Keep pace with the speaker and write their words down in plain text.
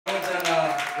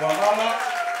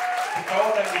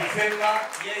ni vema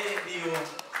yeye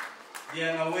ndiye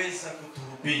anaweza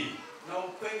kutuhubiri. Na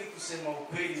ukweli, kusema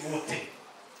ukweli wote,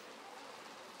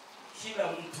 kila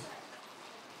mtu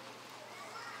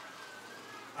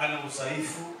ana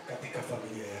udhaifu katika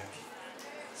familia yake.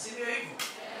 Sivyo hivyo?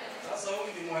 Sasa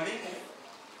huyu ni mwalimu,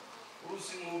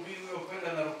 usimhubiri wewe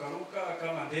kwenda na rukaruka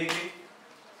kama ndege,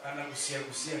 anagusia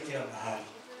kila mahali.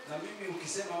 Na mimi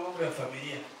ukisema mambo ya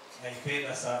familia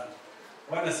naipenda sana.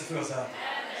 Bwana sifiwe sana.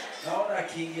 Naona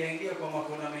akiingia kwa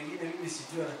makona mengine mimi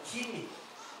sijua, lakini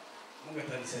Mungu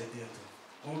atanisaidia tu.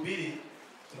 Mhubiri,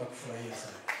 tunakufurahia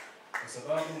sana kwa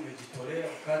sababu umejitolea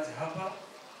ukaje hapa,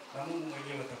 na Mungu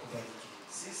mwenyewe atakubariki.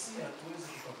 Sisi hatuwezi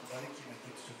kukubariki na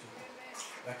kitu chochote,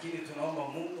 lakini tunaomba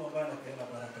Mungu ambaye anapeana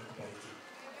baraka kubariki.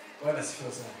 Bwana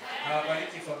sifiwe sana. Na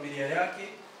abariki familia yake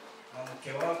na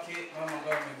mke wake, mama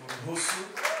ambaye amemruhusu,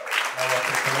 na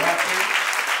watoto wake.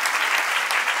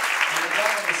 Ndio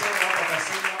amesema hapa,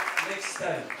 kasema next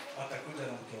time atakuja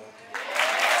na mke wake.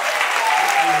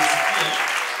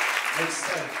 Next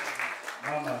time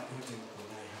mama akuje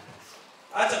mkonaye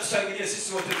hapa. Acha tushangilie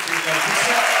sisi wote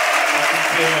tukikaribisha na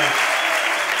kupewa.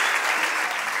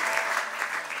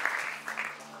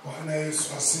 Bwana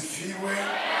Yesu asifiwe.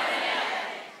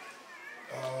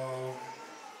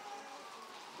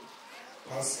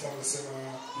 Pastor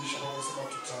amesema, Bishop amesema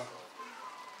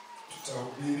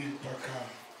tutahubiri mpaka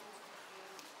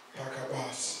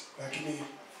basi. Lakini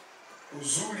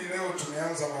uzuri leo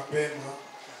tumeanza mapema.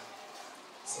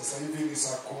 Sasa hivi ni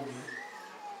saa 10.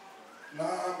 Na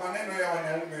maneno ya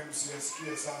wanaume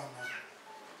msiyasikie sana,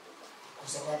 kwa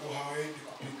sababu hawaendi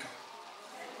kupika.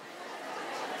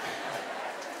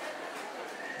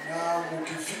 Na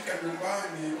mkifika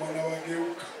nyumbani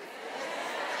wanawageuka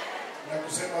na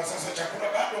kusema sasa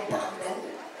chakula bado mpaka muda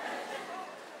huu.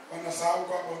 Wanasahau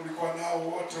kwamba mlikuwa nao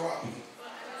wote wapi?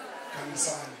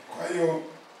 Kanisani. Kwa hiyo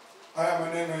haya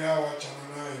maneno yao achana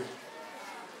nayo.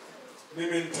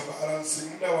 Mimi nitabalansi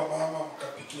muda wa mama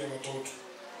mkapikia watoto.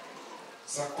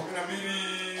 Saa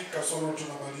 12 kasoro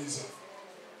tunamaliza.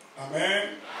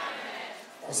 Amen.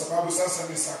 Kwa sababu sasa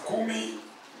ni saa 10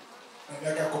 na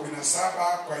dakika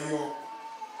 17, kwa hiyo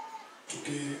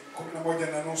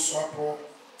 11:30 hapo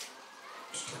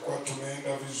tutakuwa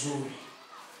tumeenda vizuri.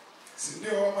 Si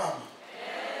ndio mama?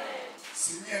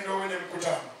 Si nyie ndio wenye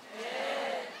mkutano?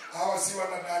 Hawa si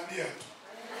wanadandia tu.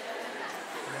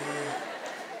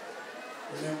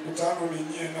 Wenye mkutano ni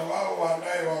nyie, na wao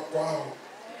waandae wa kwao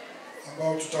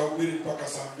ambao tutahubiri mpaka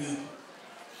saa 2.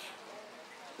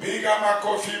 Piga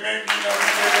makofi mengi na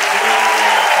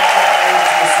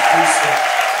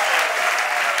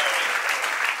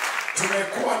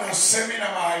tumekuwa na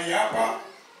semina mahali hapa.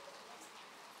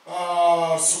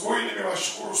 Asubuhi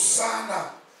nimewashukuru sana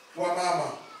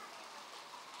wamama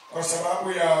kwa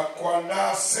sababu ya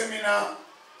kuandaa semina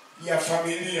ya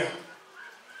familia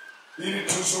ili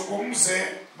tuzungumze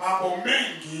mambo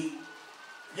mengi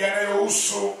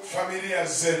yanayohusu familia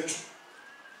zetu.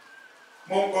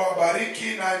 Mungu awabariki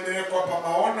na endelee kuwapa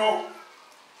maono,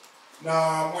 na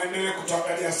muendelee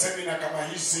kutuangalia semina kama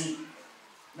hizi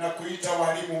na kuita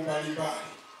walimu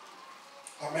mbalimbali.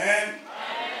 Amen.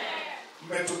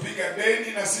 Mmetupiga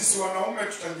deni na sisi wanaume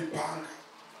tutajipanga.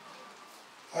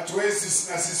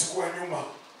 Hatuwezi na sisi kuwa nyuma.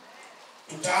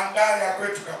 Tutaandaa ya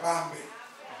kwetu kabambe.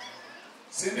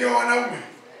 Si ndio wanaume?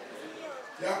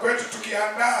 Ya kwetu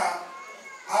tukiandaa,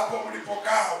 hapo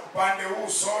mlipokaa upande huu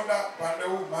soda, upande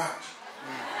huu maji.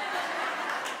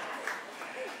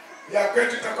 Ya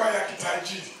kwetu itakuwa ya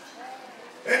kitajiri.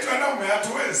 Eti wanaume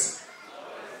hatuwezi?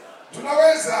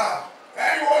 Tunaweza.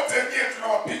 Yaani wote nyie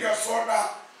tunawapiga soda,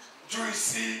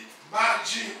 juisi,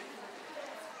 maji.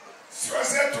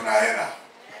 Siwezi tuna hela.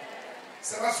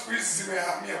 Sasa siku hizi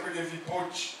zimehamia kwenye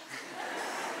vipochi.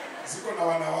 Ziko na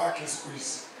wanawake siku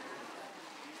hizi.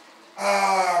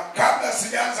 Kabla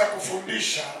sijaanza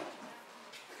kufundisha,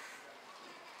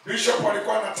 Bishop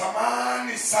alikuwa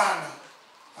anatamani sana,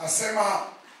 asema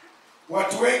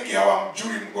watu wengi hawamjui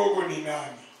Mgogo ni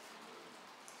nani.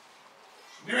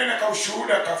 Niwe na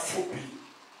ushuhuda kafupi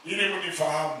ili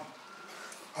mnifahamu.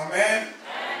 Amen.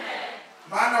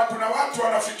 Maana kuna watu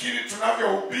wanafikiri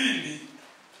tunavyohubiri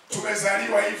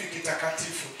tumezaliwa hivi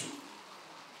kitakatifu tu.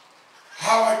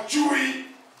 Hawajui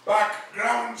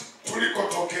background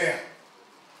tulikotokea,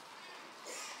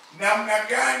 namna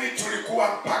gani tulikuwa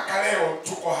mpaka leo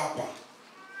tuko hapa.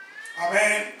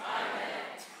 Amen.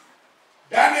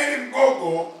 Daniel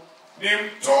MGOGO ni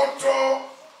mtoto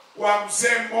wa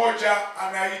mzee mmoja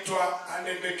anaitwa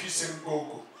Anendekise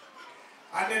MGOGO.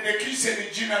 Anendekise ni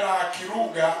jina la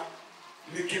Kiruga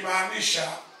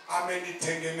likimaanisha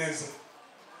amenitengeneza.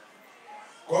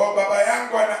 Kwa baba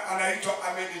yangu anaitwa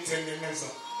amenitengeneza.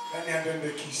 yani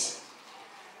andendekise,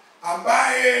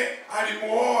 ambaye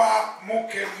alimuoa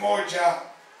mke mmoja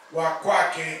wa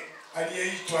kwake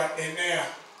aliyeitwa Enea.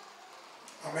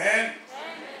 Amen.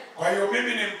 Kwa hiyo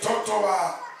mimi ni mtoto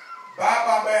wa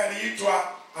baba ambaye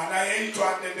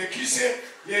anayeitwa Ndendekise,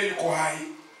 yeye yuko hai.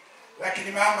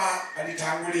 Lakini mama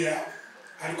alitangulia,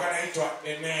 alikuwa anaitwa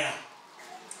Enea.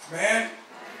 Amen.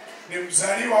 Ni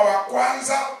mzaliwa wa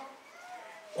kwanza.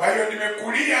 Kwa hiyo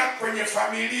nimekulia kwenye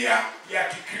familia ya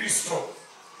Kikristo.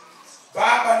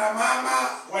 Baba na mama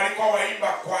walikuwa waimba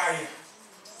kwaya.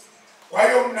 Kwa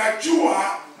hiyo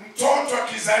mnajua mtoto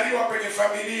akizaliwa kwenye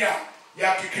familia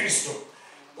ya Kikristo,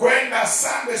 kwenda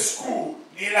Sunday school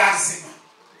ni lazima.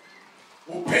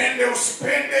 Upende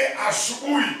usipende,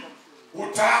 asubuhi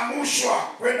utaamushwa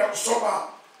kwenda kusoma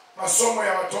masomo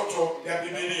ya watoto ya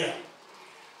Biblia.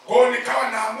 Kwa hiyo nikawa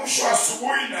naamushwa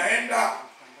asubuhi naenda,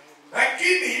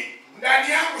 lakini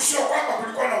ndani yangu sio kwamba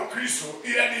kulikuwa na Ukristo,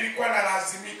 ila nilikuwa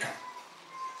nalazimika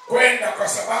kwenda kwa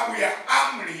sababu ya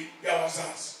amri ya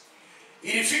wazazi.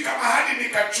 Ilifika mahali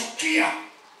nikachukia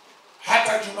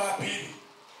hata Jumapili.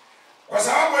 Kwa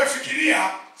sababu yafikiria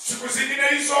siku zingine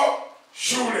hizo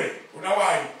shule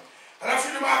unawahi, alafu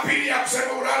Jumapili ya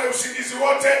kusema ulale usingizi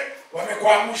wote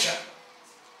wamekuamsha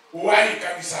uwahi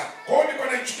kanisani. Kwa hiyo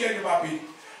nilikuwa naichukia Jumapili.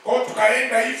 Kwa hiyo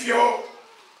tukaenda hivyo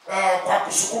kwa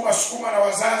kusukuma na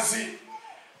wazazi,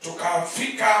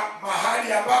 tukafika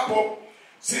mahali ambapo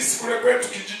sisi kule kwetu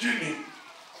kijijini,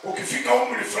 ukifika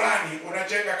umri fulani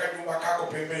unajenga kajumba kako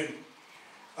pembeni.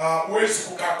 Huwezi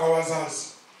kukaa kwa wazazi.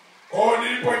 Kwa hiyo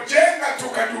nilipojenga tu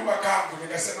kajumba kangu,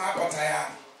 nikasema hapa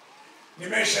tayari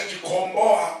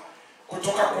nimeshajikomboa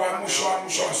kutoka kwa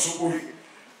mwisho asubuhi.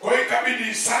 Kwa hiyo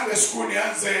ikabidi Sunday school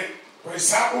nianze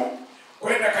kuhesabu,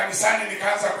 kwenda kanisani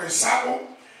nikaanza kuhesabu.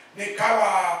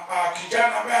 Nikawa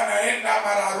kijana ambaye anaenda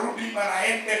mara rudi mara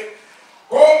ende.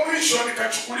 Kwa mwisho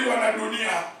nikachukuliwa na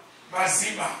dunia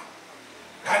mazima.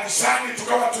 Kanisani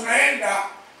tukawa tunaenda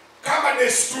kama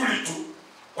desturi tu,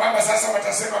 kwamba sasa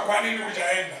watasema kwa nini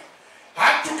hujaenda.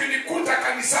 Hata ukinikuta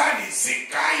kanisani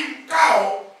sikai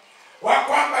mkao wa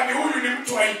kwamba ni huyu ni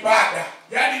mtu wa ibada.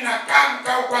 Yaani nakaa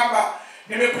mkao kwamba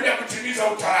nimekuja kutimiza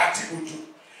utaratibu tu.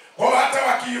 Kwa hata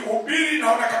wakihubiri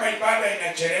naona kama ibada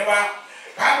inachelewa,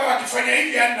 kama wakifanya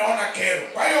hivi yani naona kero.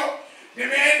 Kwa hiyo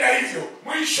nimeenda hivyo.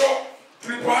 Mwisho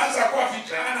tulipoanza kuwa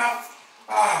vijana,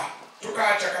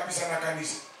 tukaacha kabisa na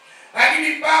kanisa.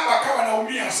 Lakini baba akawa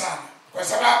naumia sana, kwa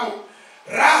sababu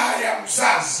raha ya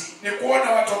mzazi ni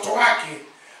kuona watoto wake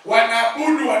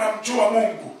wanaabudu, wanamjua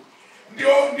Mungu.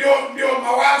 Ndio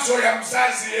mawazo ya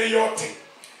mzazi yeyote.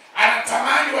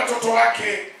 Anatamani watoto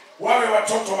wake wawe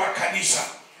watoto wa kanisa.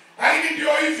 Lakini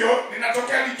ndio hivyo,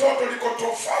 linatokea litoto liko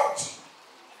tofauti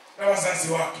na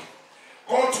wazazi wake.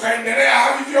 Kwa hiyo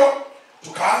tukaendelea hivyo,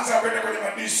 tukaanza kwenda kwenye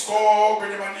madisco,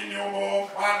 kwenye manini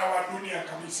humo, mwana wa dunia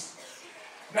kabisa.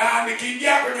 Na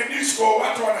nikiingia kwenye disco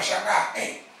watu wanashangaa,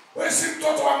 wewe si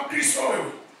mtoto wa Mkristo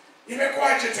wewe?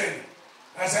 Imekuaje tena?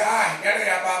 Nasema yale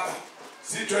ya baba.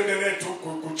 Si tuendelee tu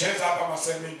kucheza hapa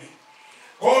masemini.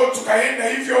 Kwa hiyo tukaenda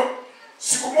hivyo.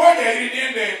 Siku moja ili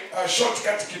niende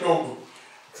shortcut kidogo.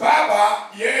 Baba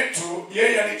yetu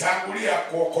yeye alitangulia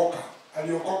kuokoka.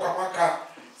 Aliokoka mwaka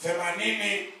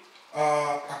 80,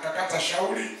 akakata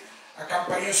shauri,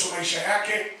 akampa Yesu maisha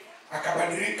yake,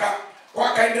 akabadilika,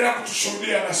 kwa akaendelea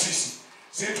kutushuhudia na sisi.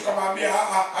 Sisi tukamwambia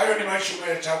hayo ni maisha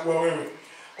unayachagua wewe.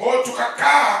 Kwa hiyo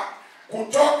tukakaa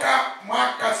kutoka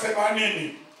mwaka 80.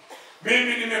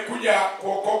 Mimi nimekuja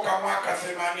kuokoka mwaka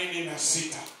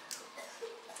 86.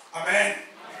 Amen.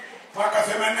 Mwaka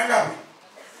 80 ngapi?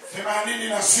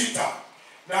 86.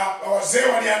 Na wazee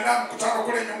waliandaa mkutano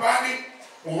kule nyumbani,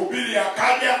 mhubiri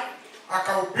akaja,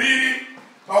 akahubiri,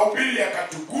 mahubiri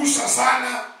yakatugusa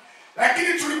sana.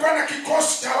 Lakini tulikuwa na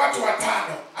kikosi cha watu 5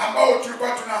 ambao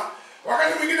tulikuwa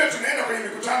wakati mwingine tunaenda kwenye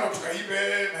mikutano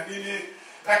tukaibe na nini,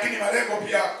 lakini malengo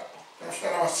pia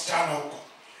tunafuta na wasichana huko.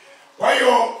 Kwa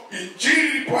hiyo injili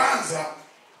ilipoanza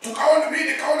mimi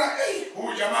nikaona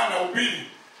huyu jamaa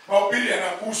anahubiri, mahubiri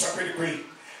yanagusa kweli kweli.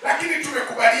 Lakini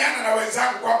tumekubaliana na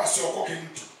wenzangu kwamba siokoke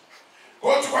mtu. Kwa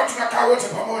hiyo tulikuwa tunakaa wote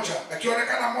pamoja,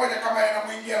 akionekana mmoja kama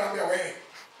anamuingia anambia wewe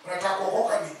unataka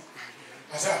kuokoka nini?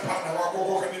 Sasa hapana,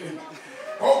 wakuokoka nini?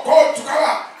 Kwa hiyo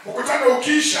tukawa mkutano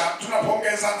ukiisha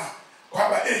tunapongezana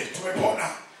kwamba tumepona.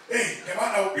 Jamaa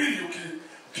anahubiri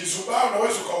ukizubao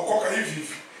unaweza ukaokoka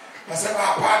hivi. Nasema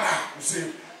hapana,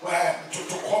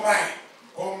 tukomae.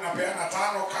 Kwa hiyo mnapeana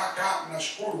 5 kaka,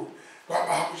 mnashukuru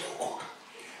kwamba hamjaokoka.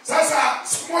 Sasa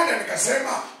siku moja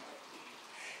nikasema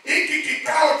hiki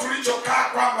kikao tulichokaa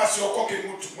kwamba siokoke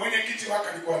mtu, mwenyekiti wake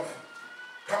alikuwa nani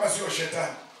kama sio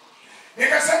shetani.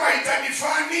 Nikasema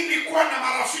itanifaa nini kuwa na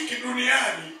marafiki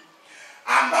duniani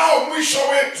ambao mwisho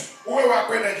wetu uwe wa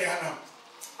kwenda jehanamu.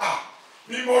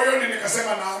 Mimi moyoni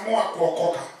nikasema naamua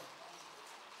kuokoka.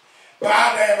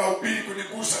 Baada ya mahubiri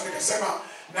kunigusa, nikasema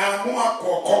naamua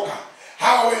kuokoka.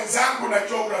 Hawa wenzangu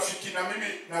najua urafiki na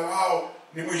mimi na wao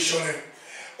ni mwisho leo.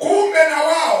 Kumbe na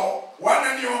wao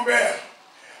wananiombea.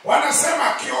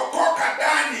 Wanasema kiokoka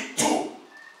Dani tu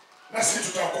na sisi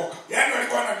tutaokoka. Yaani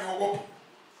walikuwa wananiogopa.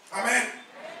 Amen.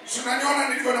 Unaniona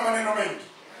nilikuwa na maneno mengi.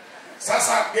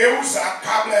 Sasa geuza,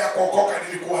 kabla ya kuokoka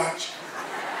nilikuacha.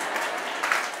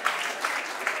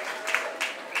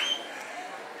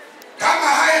 Kama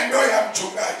haya ndio ya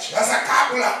mchungaji. Sasa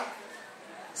kabla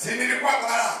si nilikuwa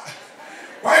bala.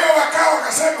 Kwa hiyo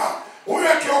wakasema huyu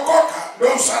akiokoka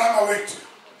ndio usalama wetu.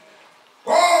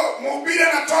 Kwa mhubiri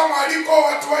anatoa mwaliko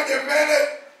watu waje mbele,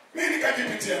 mimi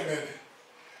nikajipitia mbele.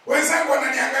 Wenzangu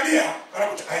wananiangalia,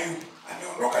 wanakuta Ayubu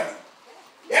ameondoka ni.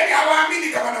 Yaani hawaamini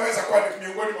kama naweza kuwa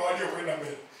miongoni mwa walio kwenda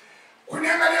mbele.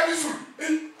 Kuniangalia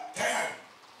vizuri, tayari.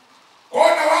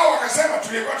 Kwa na wao wakasema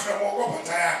tulikuwa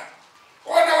tunamuogopa tayari.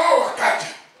 Kwa na wao wakaja.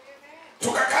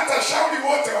 Tukakata shauri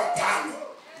wote watano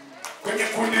kwenye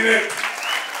kundi letu.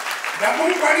 Na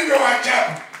Mungu alivyo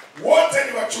ajabu, wote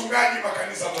ni wachungaji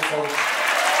makanisa tofauti.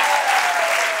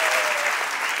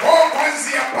 Kwa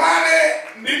kuanzia pale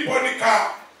ndipo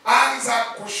nikaanza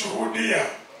kushuhudia.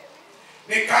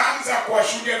 Nikaanza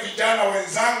kuwashuhudia vijana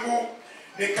wenzangu,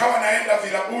 nikawa naenda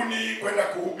vilabuni kwenda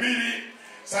kuhubiri.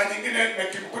 Saa nyingine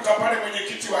nikimkuta pale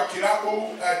mwenyekiti wa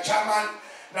kilabu chairman,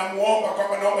 na muomba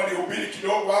kwamba naomba nihubiri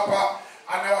kidogo hapa,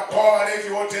 anawatoa walevi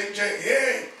wote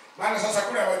nje. Maana sasa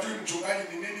kule hawajui mchungaji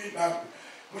ni nini, na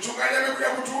mchungaji amekuja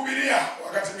kutuhubiria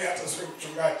wakati mimi hata sio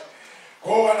mchungaji.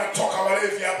 Kwa hiyo wanatoka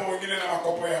walevi hapo, wengine na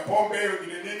makopo ya pombe,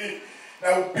 wengine nini,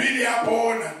 na ubiri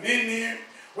hapo na nini,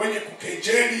 wenye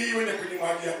kukejeli, wenye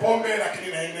kunimwagia pombe, lakini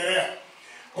naendelea.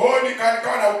 Kwa hiyo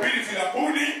nikawa na ubiri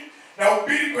vilabuni, na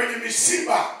ubiri kwenye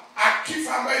misiba,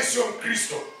 akifa ambaye sio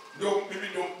Mkristo, ndio mimi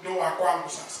ndio wa kwangu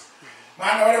sasa.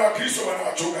 Maana wale wa Kristo wana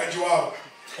wachungaji wao.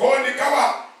 Kwa hiyo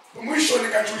nikawa mwisho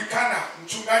nikajulikana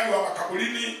mchungaji wa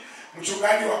makaburini,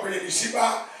 mchungaji wa kwenye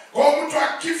misiba. Kwa hiyo mtu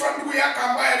akifa ndugu yake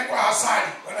ambaye alikuwa hasari,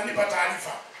 wananipa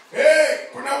taarifa.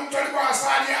 Kuna mtu alikuwa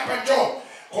hasari hapa, njoo.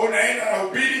 Kwa hiyo naenda na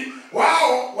ubiri.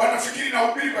 Wao wanafikiri na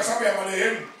ubiri kwa sababu ya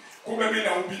marehemu. Kumbe mimi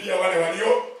nahubiria wale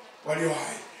walio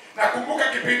hai. Nakumbuka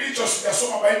kipindi hicho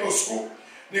sijasoma Bible school.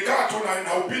 Nikawa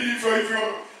tunahubiri hivyo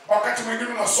hivyo. Wakati mwingine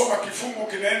unasoma kifungu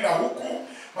kinaenda huku,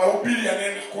 mahubiri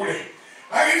yanaenda kule.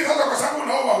 Lakini sasa kwa sababu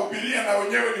nao wahubiria na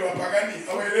wenyewe ni wapagani,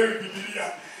 hawaelewi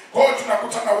Biblia. Kwa hiyo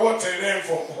tunakutana wote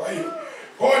level.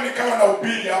 Kwa hiyo nikawa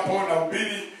nahubiri hapo,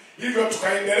 nahubiri hivyo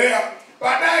tukaendelea.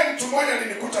 Baadaye mtu mmoja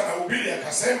alinikuta nahubiri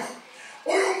akasema,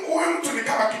 huyu mtu ni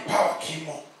kama kipawa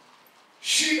kimo.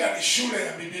 Shida ni shule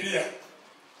ya Biblia.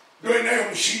 Ndio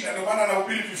inayomshinda, ndio maana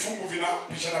nahubiri vifungu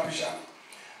vinapishana.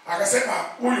 Akasema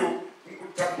huyu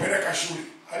utampeleka shule.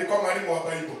 Alikuwa mwalimu wa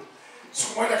Bible.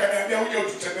 Siku moja akaniambia uje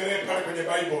ututembelee pale kwenye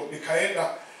Bible. Nikaenda.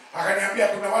 Akaniambia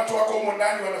kuna watu wako huko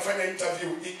ndani wanafanya interview.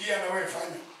 Ingia na wewe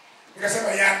fanya.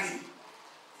 Nikasema yani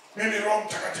mimi Roho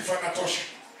Mtakatifu anatosha.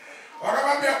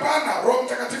 Wakamwambia hapana, Roho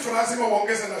Mtakatifu lazima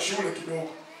uongeze na shule kidogo.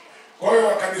 Kwa hiyo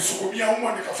wakanisukumia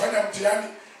humo, nikafanya mtihani.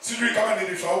 Sijui kama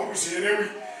nilifaulu,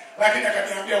 sielewi. Lakini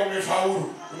akaniambia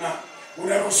umefaulu.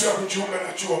 Unaruhusiwa kujiunga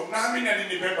na chuo. Naamini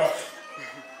alinibeba.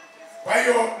 Kwa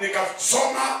hiyo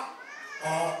nikasoma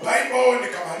Bible,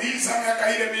 nikamaliza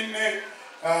miaka ile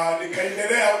 4,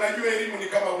 nikaendelea. Unajua elimu ni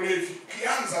kama ulevi.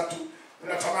 Ukianza tu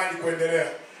unatamani kuendelea.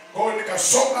 Kwa hiyo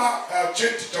nikasoma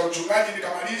cheti cha uchungaji,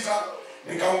 nikamaliza,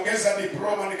 nikaongeza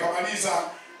diploma, nikamaliza,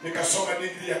 nikasoma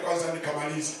degree ya kwanza,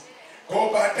 nikamaliza. Kwa hiyo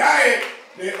baadaye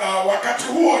wakati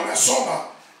huo nasoma,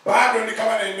 bado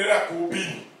nikawa naendelea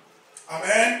kuhubiri.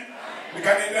 Amen.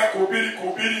 Nikaendelea kuhubiri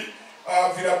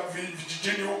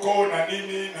vijijini huko na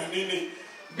nini.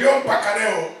 Ndio mpaka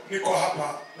leo niko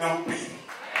hapa na hubiri.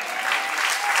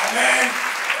 Amen.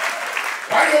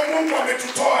 Kwa hiyo Mungu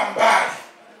ametutoa mbali.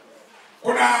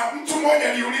 Kuna mtu mmoja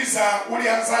aliuliza,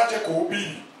 ulianzaje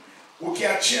kuhubiri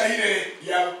ukiachia ile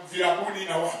ya vilabuni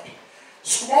na wapi?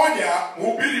 Siku moja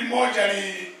mhubiri mmoja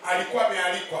alikuwa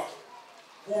amealikwa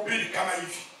kuhubiri kama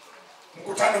hivi,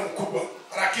 mkutano mkubwa,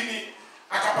 lakini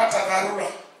akapata dharura,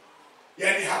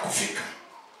 yani hakufika.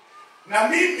 Na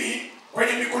mimi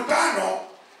kwenye mikutano,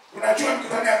 unajua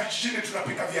mikutano ya vijijini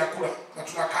tunapika vyakula na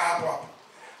tunakaa hapo.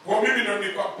 Kwa mimi ndio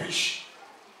nilikuwa mpishi.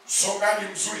 Songaji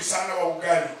mzuri sana wa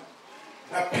ugali.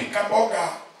 Napika mboga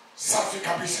safi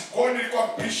kabisa. Kwa hiyo nilikuwa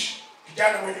mpishi,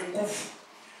 kijana mwenye nguvu.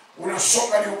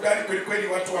 Unasonga ni ugali kweli kweli,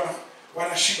 watu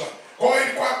wanashiba. Kwa hiyo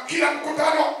ilikuwa kila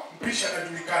mkutano mpishi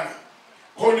anajulikana.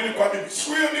 Kwa hiyo nilikuwa mimi.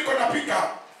 Siku hiyo niko napika,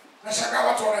 nashangaa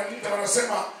watu wananiita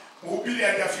wanasema, mhubiri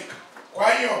hajafika. Kwa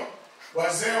hiyo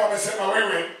wazee wamesema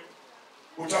wewe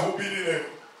utahubiri leo.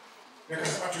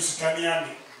 Nikasema tusitaniane.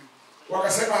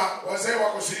 Wakasema wazee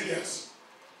wako serious,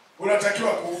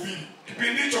 unatakiwa kuhubiri.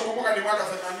 Kipindi hicho kumbuka ni mwaka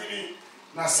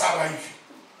 87 hivi.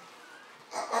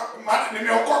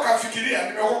 Nimeokoka, fikiria,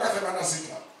 nimeokoka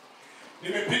 86.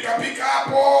 Nimepika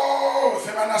hapo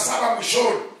 87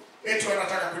 mwishoni, eti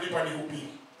wanataka kulipa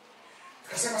nihubiri.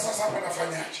 Nikasema sasa hapa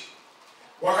nafanyaje?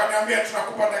 Wakaniambia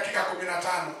tunakupa dakika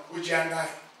 15 ujiandae.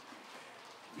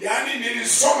 Yaani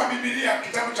nilisoma Biblia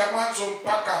kitabu cha Mwanzo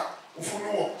mpaka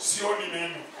Ufunuo, sioni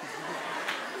neno.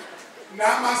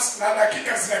 Na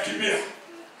dakika zinakimbia.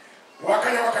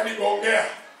 Wakaja wakanigongea,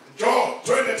 njoo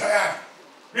twende tayari.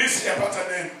 Mimi sijapata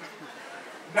neno.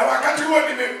 Na wakati huo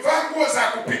nimevaa nguo za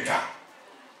kupika.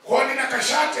 Kwa nina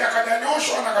kashati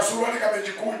akajanyoshwa na kasuruali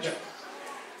kamejikunja.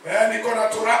 Niko na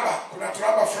turaba, kuna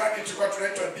turaba fulani tulikuwa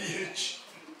tunaitwa DH.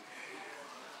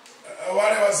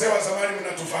 Wale wazee wa zamani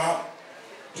mnatufahamu.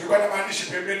 Tulikuwa na maandishi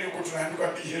pembeni huko tunaandika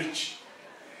DH.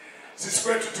 Sisi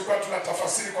kwetu tulikuwa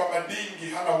tunatafasiri kwamba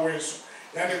dingi hana uwezo,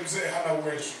 yani mzee hana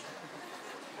uwezo.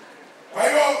 Kwa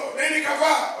hiyo mimi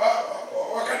nikavaa,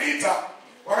 wakaniita,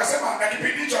 wakasema na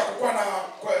kipindi hicho hakukuwa na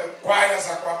kwaya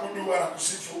za kuabudu wala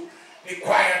kusifu, ni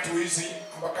kwaya tu hizi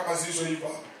kama zizo hivyo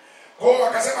hapa. Kwa hiyo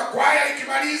wakasema kwaya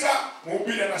ikimaliza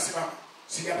mhubiri anasimama.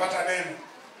 Sijapata neno.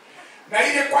 Na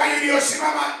ile kwaya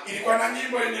iliyosimama ilikuwa na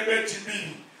nyimbo yenye beti 2.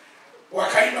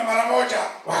 Wakaimba mara moja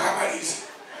wakamaliza.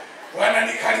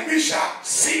 Wananikaribisha,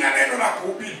 sina neno la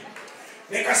kuhubiri.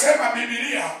 Nikasema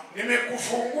Biblia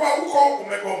nimekufungua huko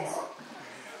umegoma.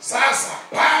 Sasa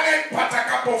pale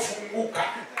patakapofunguka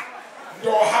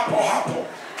ndo hapo.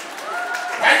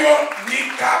 Kwa hiyo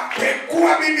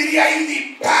nikapekua Biblia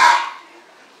hivi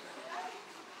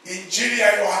Injili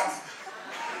ya Yohana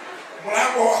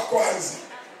mlango wa 1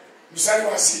 mstari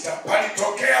wa 6,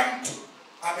 palitokea mtu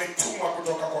ametumwa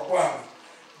kutoka kwa Bwana,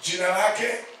 jina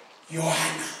lake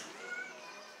Yohana.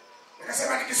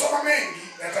 Nikasema nikisoma mengi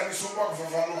yatanisumbua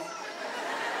kufafanua.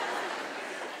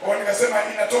 Kwa nikasema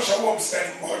inatosha huo mstari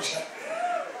mmoja.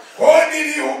 Kwa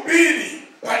nilihubiri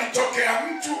palitokea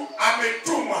mtu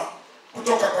ametumwa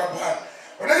kutoka kwa Bwana.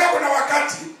 Unajua kuna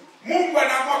wakati Mungu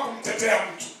anaamua kumtetea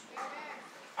mtu.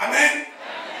 Amen.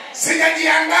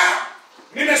 Sijajiandaa,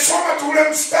 nimesoma tu ule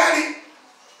mstari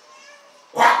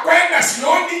kwa kwenda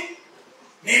sioni,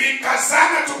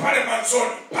 nilikazana tu pale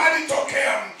mwanzoni,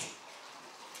 palitokea mtu.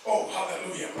 Oh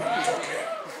hallelujah, palitokea.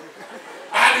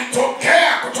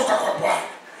 Alitokea kutoka kwa Bwana.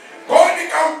 Kwa hiyo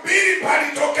nikahubiri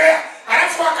palitokea.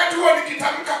 Alafu wakati huo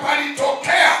nikitamka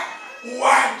palitokea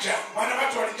uwanja, maana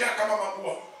watu walijaa kama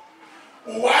mabua.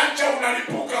 Uwanja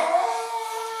unalipuka.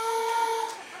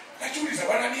 Najiuliza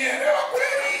bwana nielewa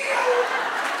kweli?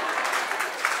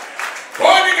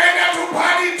 Kwa nikaenda tu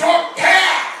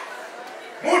palitokea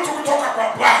mtu kutoka kwa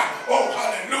Bwana. Oh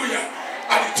hallelujah,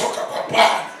 alitoka kwa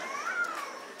Bwana.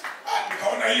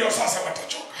 Nikaona hiyo sasa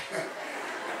watachoka.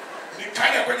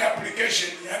 Nikaja kwenye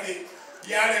application, yani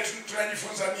yale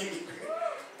tunajifunza nini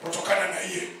kutokana na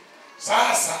hiyo.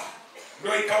 Sasa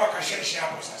ndio ikawa kasheshe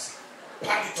hapo sasa.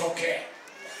 Palitokea.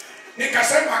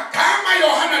 Nikasema kama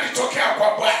Yohana alitokea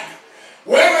kwa Bwana,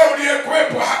 wewe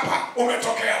uliyekuwepo hapa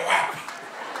umetokea wapi?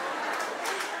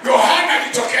 Yohana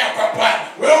alitokea kwa Bwana,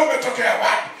 wewe umetokea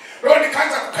wapi? Leo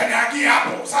nikaanza kukanyagia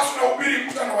hapo. Sasa tunahubiri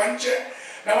mkutano wa nje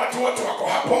na watu wote wako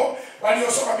hapo,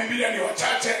 waliosoma Biblia ni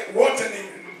wachache, wote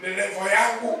ni level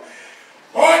yangu.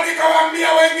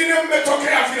 Nikawaambia wengine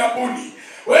mmetokea vilabuni,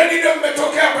 wengine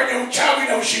mmetokea kwenye uchawi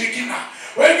na ushirikina,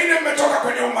 wengine mmetoka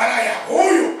kwenye umaraya.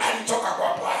 Huyu alitoka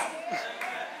kwa Bwana.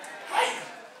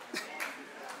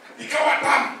 Ikawa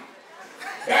tamu.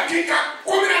 Dakika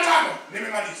 15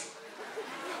 nimemaliza.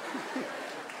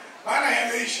 Maana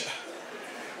yameisha.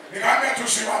 Nikaambia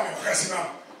tusimame, wakasimama.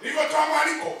 Nilipotoa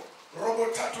mwaliko, robo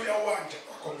 3 ya uwanja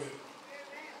wako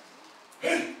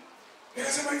mbele.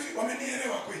 Nikasema hivi,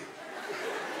 wamenielewa kweli?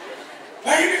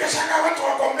 Lakini nikashangaa watu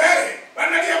wako mbele,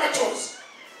 wanalia machozi.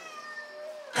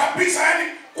 Kabisa,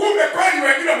 yani kumbe kweli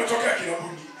wengine wametokea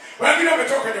kilabuni, wengine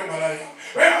wametoka kwenye umalaya.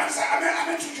 Wewe sasa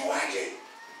ametujuaje?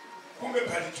 Kumbe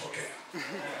palitokea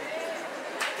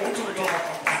mtu kutoka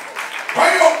kwa.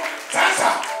 Kwa hiyo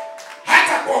sasa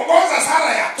hata kuongoza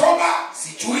sala ya toba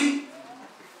sijui.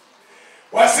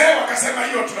 Wazee wakasema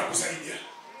hiyo tunakusaidia.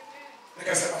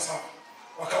 Nikasema sawa.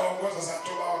 Wakawaongoza za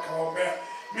toba, wakawaombea.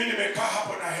 Mimi nimekaa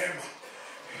hapo na hema.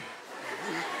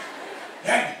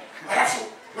 Yani,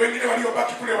 alafu wengine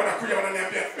waliobaki kule wanakuja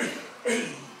wananiambia,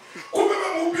 kumbe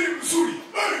mhubiri mzuri.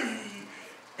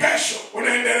 Kesho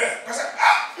unaendelea. Kasa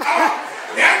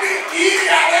yani hii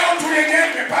ya leo tu yenyewe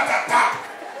nimepata tabu.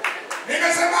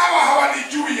 Nikasema hawa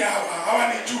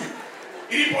hawanijui.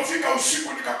 Ilipofika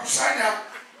usiku nikakusanya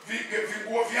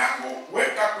vinguo vyangu,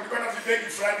 weka kulikuwa na vibegi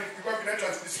fulani vilikuwa vinaitwa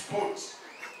sports.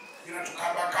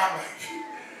 Vinatukamba kamba hivi.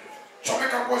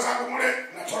 Chomeka nguo zangu mule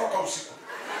na toroka usiku.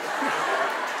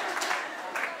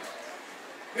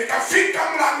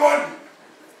 Nikafika mlangoni.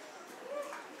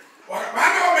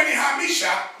 Maana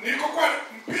wamenihamisha nilikokuwa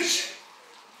mpishi.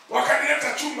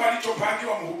 Wakanileta chumba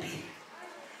alichopangiwa mhubiri.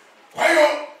 Kwa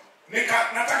hiyo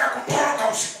nataka kutoroka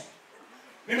usiku.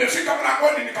 Nimefika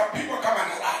mlangoni nikapigwa kama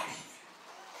na radi.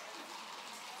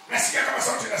 Nasikia kama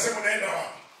sauti inasema naenda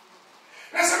wapi?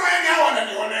 Nasema yeye hao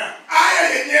wananionea. Aya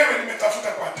yenyewe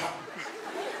nimetafuta kwa tabu.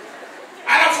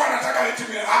 Alafu anataka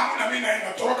nitimie hamu na mimi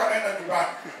naenda toroka naenda nyumbani.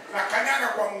 Na kanyaga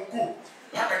kwa mguu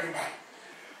mpaka nyumbani.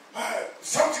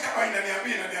 Sauti kama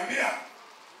inaniambia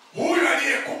huyu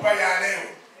aliyekupa ya leo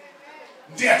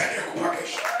ndiye atakayekupa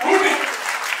kesho. Rudi.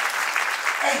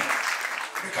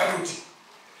 Nikarudi.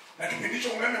 Na kipindi hicho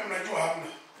umeme mnajua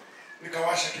hamna.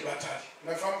 Nikawasha kibatari.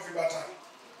 Unafahamu vibatari?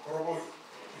 Koroboi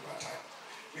vibatari.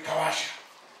 Nikawasha.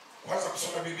 Kwanza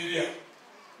kusoma Biblia.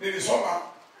 Nilisoma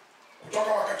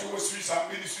kutoka wakati huo saa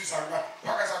 2 saa ngapi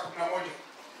mpaka saa 11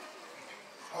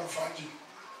 alfajiri.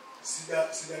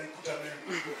 Sijalikuta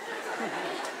neno.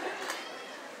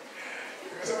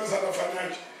 Nikasema sasa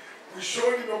nafanyaje?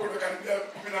 Mwishoni nimekuwa karibia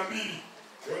 12.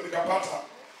 Ndio nikapata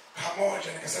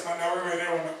kamoja, nikasema na wewe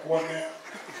leo nakuonea.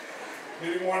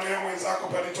 Nilimwonea mwenzako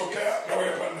palitokea na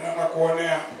wewe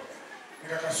nakuonea.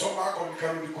 Nikakasoma hapo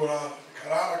nikarudi kulala.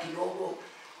 Nikalala kidogo,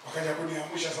 wakaja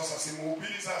kuniamsha sasa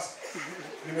simuhubiri sasa.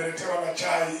 Nimeletewa na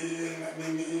chai na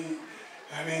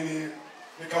nini.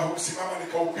 Nikasimama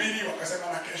nikahubiri, wakasema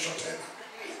na kesho tena.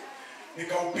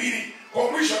 Nikahubiri,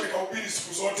 kwa mwisho nikahubiri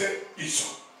siku zote hizo.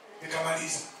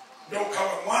 Nikamaliza. Ndio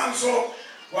ukawa mwanzo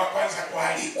wa kwanza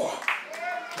kualikwa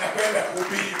na kwenda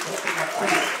kuhubiri huku na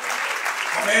kule.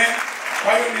 Amen.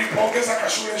 Kwa hiyo nilipoongeza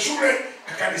shule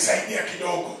kakanisaidia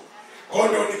kidogo. Kwa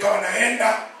hiyo nikawa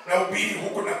naenda na hubiri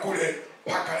huku na kule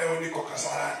mpaka leo niko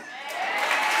Kasarani.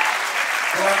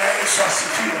 Bwana Yesu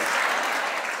asifiwe.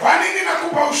 Kwa nini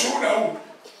nakupa ushuhuda huu?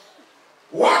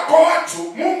 Wako watu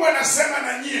Mungu anasema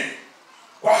na nyie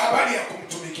kwa habari ya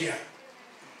kumtumikia.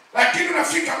 Lakini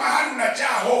unafika mahali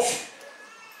unajaa hofu.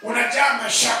 Unajaa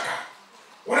mashaka.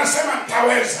 Unasema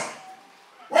nitaweza.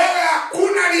 Wewe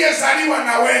hakuna aliyezaliwa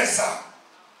naweza.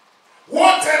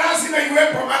 Wote lazima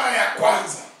iwepo mara ya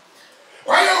kwanza.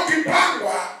 Kwa hiyo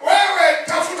ukipangwa, wewe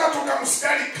tafuta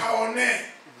tukamstari kaone.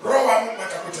 Roho wa Mungu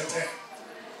atakutetea.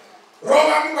 Roho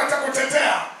wa Mungu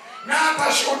atakutetea. Na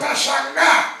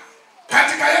utashangaa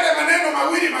katika yale maneno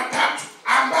mawili matatu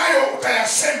ambayo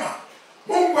utayasema.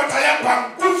 Mungu atayapa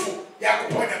nguvu ya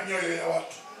kuponya mioyo ya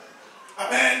watu.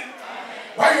 Amen.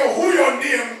 Kwa hiyo huyo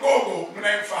ndiye Mgogo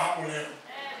mnayemfahamu leo.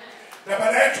 Na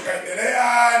baadaye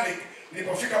tukaendelea,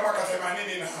 nilipofika mwaka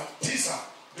 89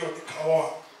 ndio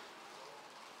nikaoa.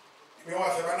 Nimeoa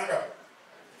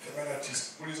 89.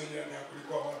 Ulizo jirani yako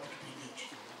ulikuwa wapi kipindi hicho?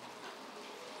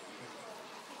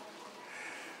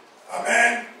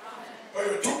 Amen. Kwa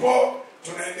hiyo tupo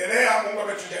tunaendelea, Mungu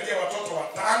ametujalia watoto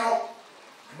 5.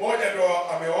 Mmoja ndo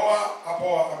ameoa,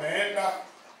 hapo ameenda.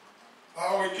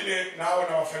 Hao wengine nao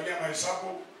nawafanyia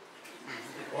mahesabu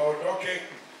waondoke.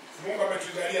 Mungu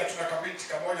ametujalia tuna kabinti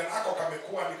kamoja nako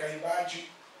kamekuwa ni kaimbaji.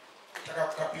 Nataka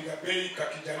kukapiga bei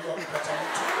kakijaliwa kupata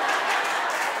mtu.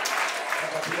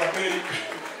 Katapiga bei.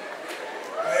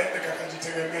 Aende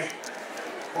kakajitegemee.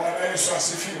 Bwana Yesu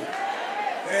asifiwe.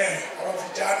 Hao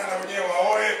vijana na wenyewe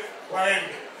waoe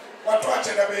waende.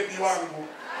 Watuache na bebi wangu.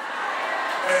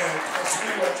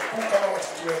 Tukasubiri watukuu kama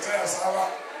watatuletea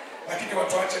sawa. Lakini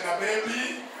watuache na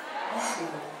bebi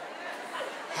wangu.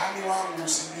 Hani wangu,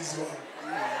 usingizi wangu.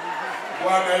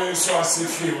 Bwana Yesu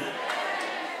asifiwe.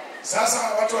 Sasa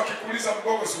watu wakikuuliza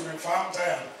Mgogo si umemfahamu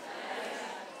tayari?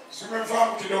 Si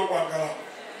umemfahamu kidogo angalau?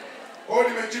 Kwa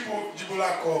nimejibu jibu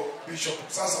lako Bishop.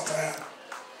 Sasa tayari.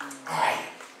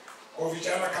 Kwa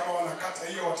vijana kama wanakata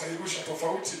hiyo watairusha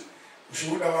tofauti.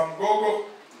 Ushuhuda wa Mgogo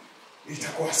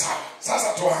itakuwa sawa.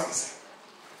 Sasa tuanze.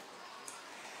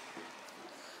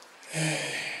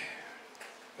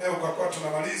 Leo kwa kuwa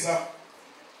tunamaliza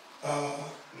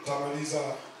nitamaliza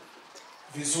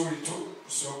vizuri tu,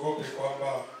 usiogope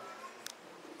kwamba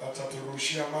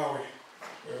ataturushia mawe.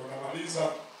 Wewe unamaliza,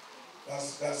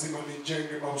 lazima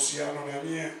nijenge mahusiano na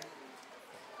nyie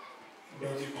ndio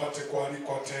nipate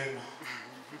kualikwa tena.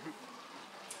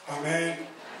 Amen.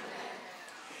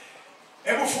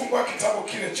 Hebu fungua kitabu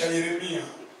kile cha Yeremia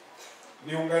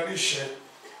niunganishe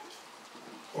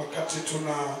wakati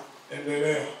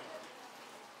tunaendelea.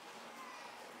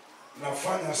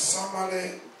 Nafanya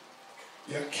summary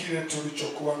ya kile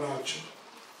tulichokuwa nacho.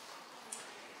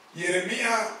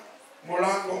 Yeremia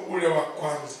mlango ule wa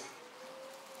kwanza.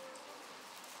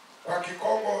 Kwa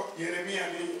Kikongo Yeremia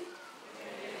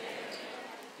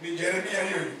ni Jeremia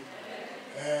hiyo.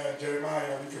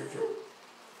 Jeremiah hivyo.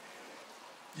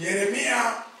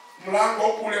 Yeremia mlango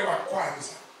ule wa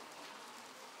kwanza.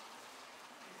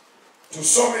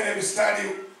 Tusome na mstari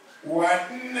wa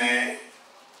 4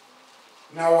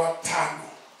 na wa 5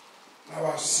 na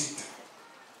wa 6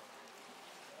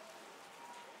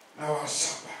 na wa 7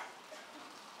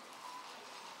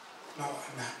 na wa 8.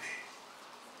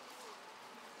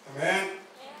 Amen.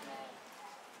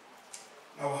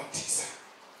 Na wa 9.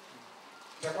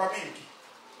 Itakuwa mingi.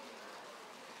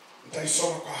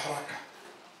 Nitaisoma kwa haraka.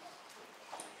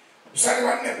 Mstari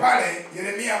wa 4 pale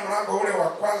Yeremia mlango ule wa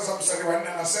kwanza mstari wa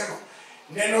 4 anasema,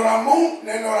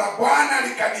 neno la Bwana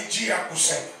likanijia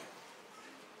kusema.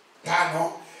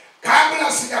 5,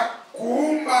 kabla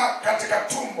sijakuumba katika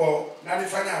tumbo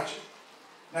nalifanyaje?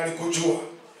 Nalikujua.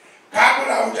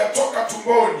 Kabla hujatoka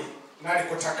tumboni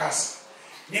nalikutakasa.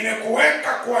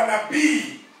 Nimekuweka kuwa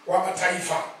nabii wa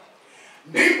mataifa.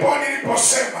 Ndipo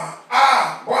niliposema,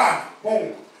 Bwana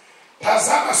Mungu,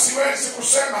 tazama siwezi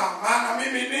kusema maana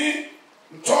mimi ni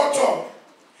mtoto.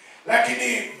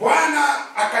 Lakini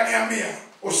Bwana akaniambia,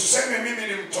 usiseme mimi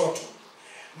ni mtoto,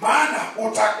 maana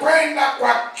utakwenda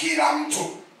kwa kila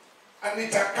mtu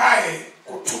nitakaye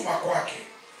kutuma kwake,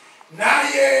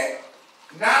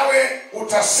 nawe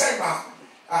utasema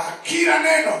kila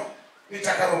neno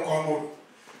nitakalokuamuru.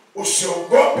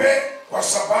 Usiogope kwa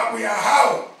sababu ya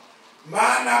hao,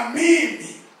 maana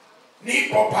mimi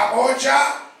nipo pamoja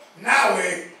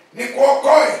nawe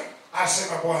nikuokoe,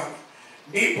 asema Bwana.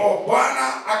 Ndipo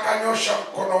Bwana akanyosha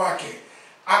mkono wake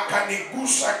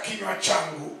akanigusa kinywa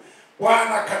changu.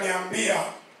 Bwana akaniambia,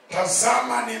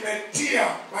 tazama nimetia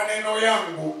maneno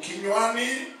yangu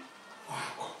kinywani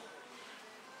mwako.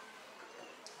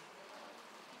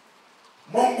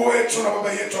 Mungu wetu na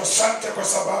Baba yetu, asante kwa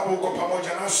sababu uko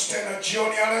pamoja nasi tena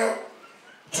jioni ya leo.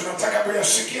 Tunataka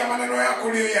kuyasikia maneno yako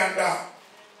uliyoiandaa.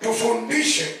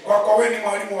 Tufundishe kwa wewe ni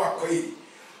mwalimu wa kweli.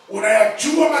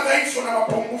 Unayajua madhaifu na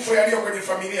mapungufu yaliyo kwenye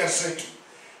familia zetu.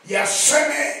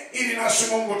 Yaseme ili nasi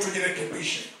Mungu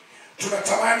tujirekebishe.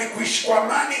 Tunatamani kuishi kwa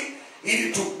amani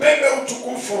ili tubebe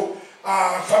utukufu.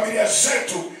 Familia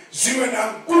zetu ziwe na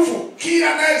nguvu,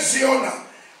 kila anayeziona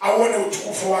aone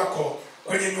utukufu wako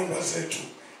kwenye nyumba zetu.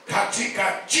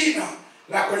 Katika jina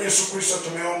la kwa Yesu Kristo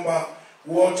tumeomba,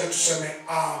 wote tuseme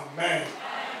amen.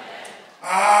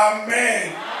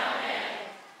 Amen.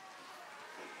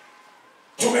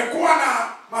 Tumekuwa na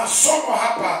masomo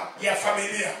hapa ya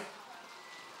familia.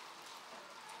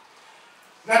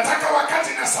 Nataka wakati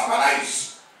na summarize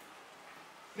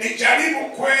nijaribu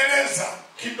kueleza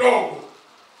kidogo.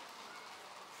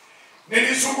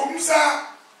 Nilizungumza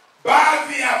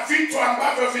baadhi ya vitu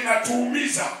ambavyo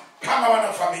vinatuumiza kama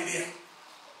wana familia.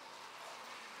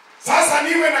 Sasa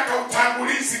niwe na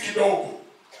kautangulizi kidogo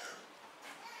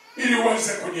ili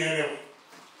uweze kunielewa.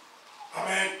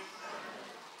 Amen.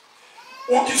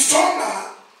 Ukisoma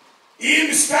hii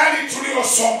mstari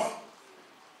tuliyosoma,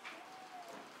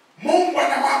 Mungu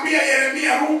anamwambia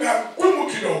Yeremia lugha ngumu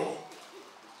kidogo.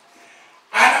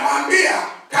 Anamwambia,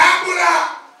 kabla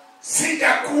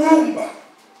sijakuumba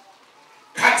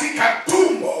katika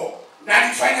tumbo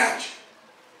nalifanyaje?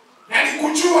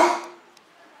 Nalikujua.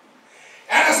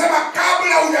 Anasema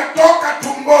kabla hujatoka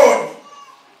tumboni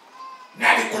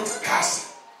nalikutakasa.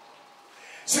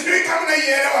 Sijui kama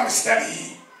unaielewa mstari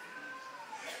hii.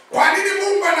 Kwa nini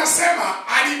Mungu anasema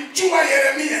alimjua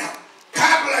Yeremia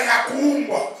kabla ya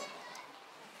kuumbwa?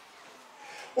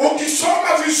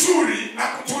 Ukisoma vizuri na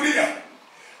kutulia,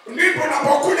 ndipo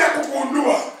unapokuja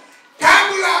kugundua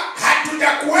kabla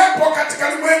hatujakuwepo katika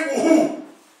ulimwengu huu,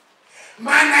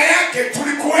 maana yake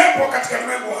tulikuwepo katika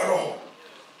ulimwengu wa roho.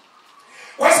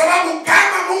 Kwa sababu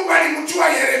kama Mungu alimjua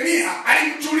Yeremia,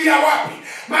 alimjulia wapi?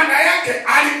 Maana yake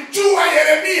alimjua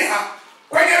Yeremia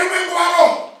kwenye ulimwengu wa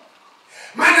roho.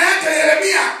 Maana yake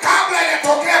Yeremia kabla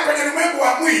hajatokea kwenye ulimwengu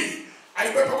wa mwili,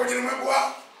 alikuwepo kwenye ulimwengu wa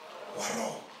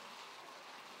roho.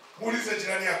 Muulize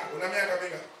jirani yako, una miaka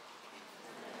mingapi?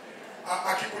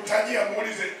 Akikutajia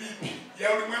muulize ipi,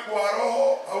 ya ulimwengu wa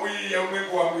roho au ya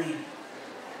ulimwengu wa mwili?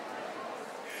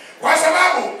 Kwa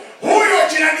sababu huyo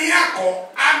jirani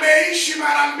yako ameishi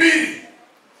mara mbili.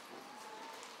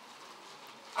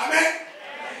 Amen.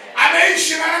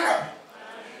 Ameishi mara ngapi?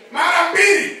 Mara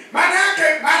mbili. Maana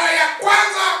yake mara ya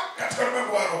kwanza katika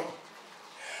ulimwengu wa roho,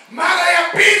 mara ya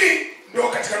pili ndio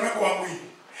katika ulimwengu wa mwili.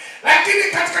 Lakini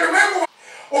katika ulimwengu,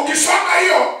 ukisoma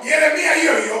hiyo Yeremia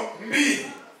hiyo 2,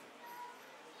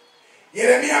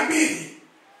 Yeremia 2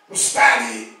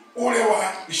 mstari ule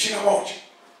wa 21,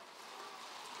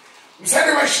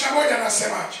 Mstari wa 21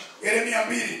 anasemaje? Yeremia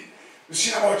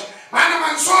 2:21. Maana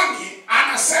mwanzoni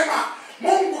anasema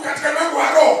Mungu katika ulimwengu wa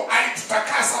roho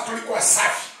alitutakasa, tulikuwa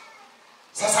safi.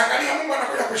 Sasa angalia, Mungu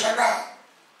anakuja kushangaa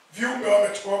viumbe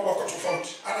wako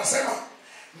tofauti. Anasema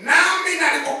nami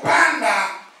nimekupanda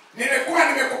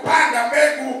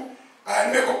mbegu,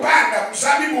 nimekupanda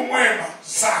mzabibu mwema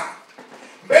sana,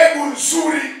 mbegu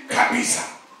nzuri kabisa.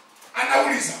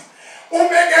 Anauliza,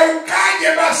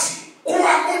 umegeukaje basi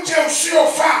kuwa mche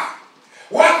usiofaa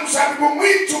wa mzabibu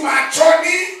mwitu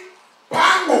machoni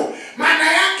pangu?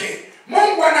 Maana yake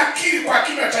Mungu anakiri kwa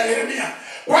kinywa cha Yeremia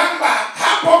kwamba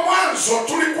hapo mwanzo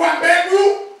tulikuwa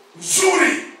mbegu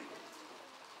nzuri,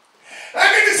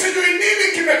 lakini sijui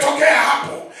nini kimetokea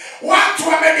hapo. Watu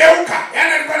wamegeuka.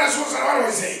 Yaani alikuwa anazungumza na wale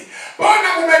wazee,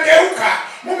 mbona mmegeuka,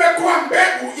 mmekuwa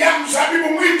mbegu ya mzabibu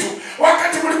mwitu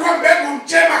wakati mlikuwa mbegu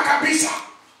njema kabisa?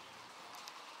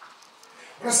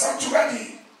 Unasema,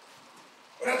 mchungaji,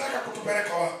 unataka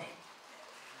kutupeleka wapi?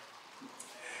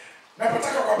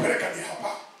 Napotaka kuwapeleka ni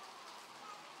hapa.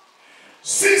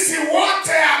 Sisi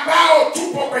wote ambao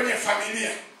tupo kwenye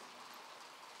familia,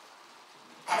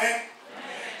 amen,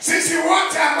 sisi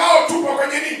wote ambao tupo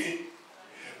kwenye nini?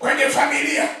 Kwenye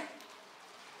familia.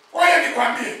 Kwa hiyo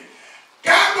nikwambie,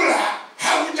 kabla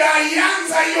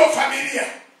haujaianza hiyo familia,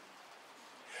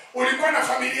 ulikuwa na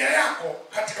familia yako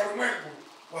katika ulimwengu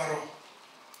wa roho.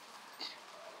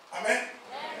 Amen.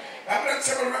 Labda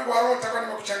tuseme ulimwengu wa roho, utakuwa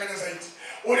nimekuchanganya zaidi.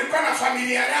 Ulikuwa na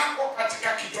familia yako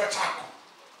katika kichwa chako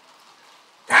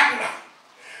kabla,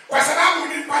 kwa sababu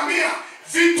nilikwambia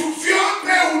vitu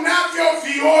vyote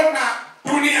unavyoviona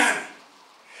duniani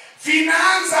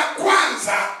vinaanza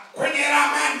kwanza kwenye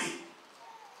ramani.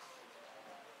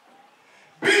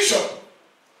 Bishop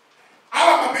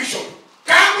au mabishop,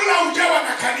 kabla hujawa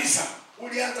na kanisa,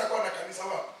 ulianza kuwa na kanisa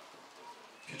wapi?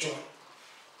 Kichwani.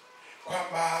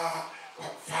 Kwamba kwa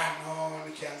mfano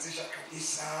nikianzisha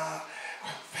kanisa, kwa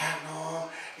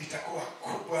mfano litakuwa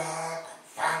kubwa, kwa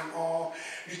mfano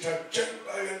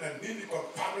nitajenga na nini, kwa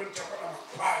mfano nitakuwa na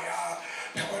makwaya,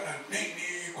 nitakuwa na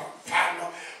nini, kwa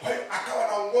mfano. Kwa hiyo akawa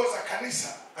anaongoza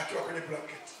kanisa akiwa kwenye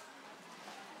blanketi.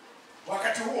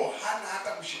 Wakati huo hana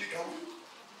hata mshirika huyu,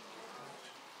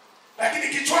 lakini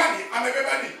kichwani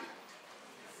amebeba nini?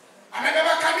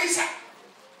 Amebeba kanisa.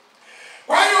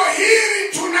 Kwa hiyo hili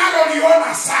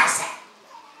tunaloliona sasa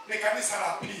ni kanisa la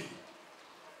pili.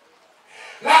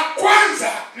 La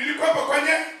kwanza lilikuwepo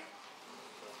kwenye,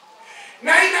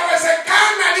 na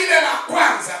inawezekana lile la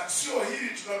kwanza sio hili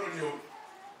tunaloliona.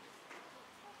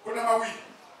 Kuna mawili.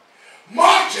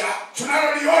 Moja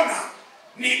tunaloliona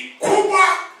ni kubwa,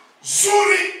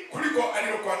 zuri kuliko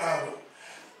alilokuwa nalo,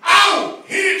 au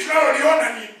hili tunaloliona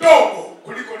ni dogo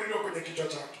kuliko lililo kwenye kichwa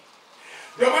chake.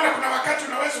 Ndio maana kuna wakati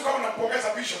unaweza kama unampongeza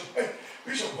bishop,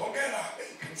 bishop hongera,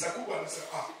 kanisa kubwa, anasema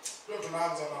leo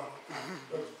tunaanza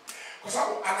bana. Kwa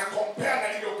sababu ana compare na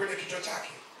lililo kwenye kichwa chake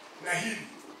na hili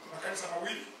makanisa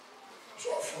mawili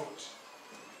tofauti.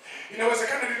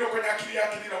 Inawezekana lililo kwenye akili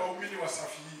yake ni la waumini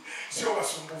wasafi, sio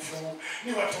wasumbufu,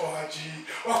 ni watoaji,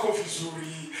 wako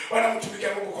vizuri,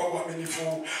 wanamtumikia Mungu kwa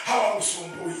uaminifu,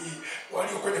 hawamsumbui,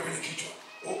 walio kwenye kichwa.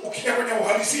 Ukija kwenye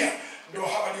uhalisia, ndio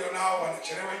hawa ndio nao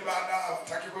wanachelewa ibada,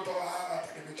 wataki kutoa,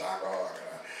 wataki michango.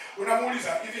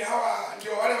 Unamuuliza, hivi hawa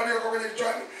ndio wale walio kwenye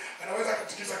kichwani? Anaweza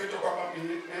kutikisa kichwa kwamba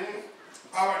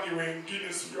hawa ni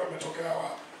wengine, sijui wametokea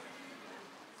wapi.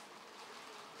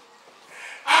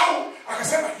 Au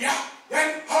akasema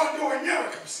yaani hawa ndio wenyewe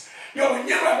kabisa, ndio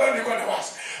wenyewe ambao nilikuwa na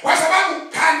wasa. Kwa sababu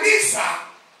kanisa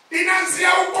linaanzia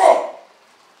huko.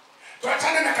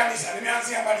 Tuachane na kanisa,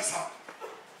 limeanzia mbali sana.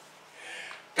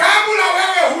 Kabla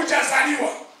wewe hujazaliwa,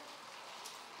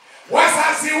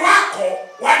 wazazi wako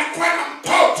walikuwa na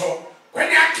mtoto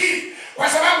kwenye akili, kwa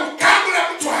sababu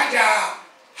kabla mtu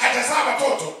hajazaa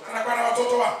watoto, anakuwa na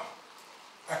watoto wa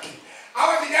akili.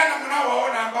 Hawa vijana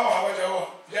mnaowaona ambao hawajaoa,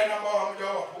 vijana ambao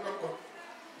hawajaoa, punga mkono.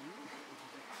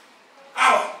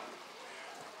 Hawa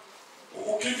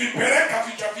ukivipeleka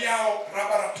vichwa vyao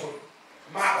laboratory,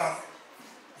 maabara,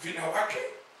 vina wake,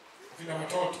 vina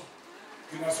watoto,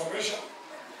 vinasomesha,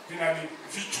 vina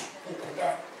vichwa huko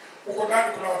ndani. Huko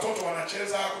ndani kuna watoto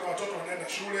wanacheza, kuna watoto wanaenda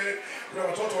shule, kuna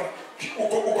watoto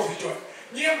huko vichwa.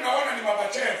 Nyie mnaona ni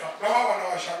mabachela, na wao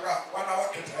wanawashangaa,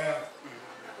 wanawake tayari.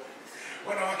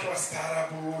 Wanawake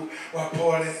wastaarabu,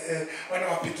 wapole,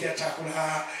 wanawapikia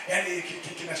chakula, yani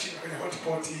kinashinda kwenye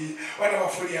hotpot,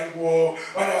 wanawafulia nguo,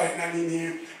 wanawana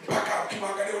nini, mpaka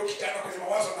ukimwangalia kijana kwenye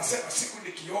mawazo anasema siku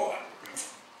nikioa.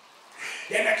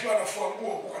 Yani akiwa anafua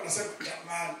nguo huko anasema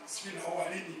jamani, sijui naoa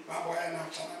lini, mambo haya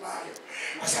naachana nayo.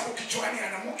 Kwa sababu kichwani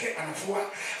ana mke anafua,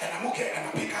 ana mke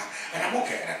anapika, ana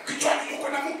mke kichwani yuko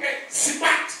na mke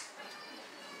smart.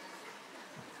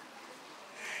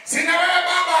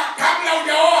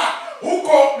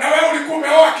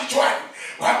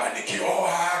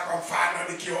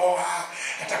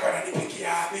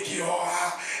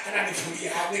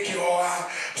 ananifulia, nikioa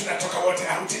tunatoka wote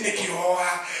out,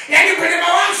 nikioa. Yaani kwenye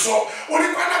mawazo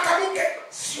ulikuwa na kamuke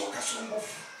sio kasumbufu,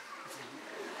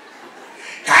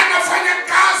 kanafanya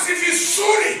kazi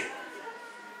vizuri.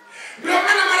 Ndio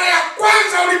maana mara ya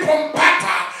kwanza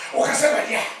ulipompata ukasema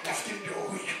ya nafikiri ndio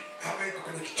huyu, kama iko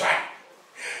kwenye kichwani.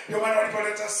 Ndio maana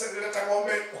walipoleta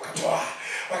ng'ombe ukatoa,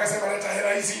 wakasema leta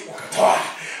hela hizi ukatoa,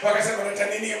 wakasema leta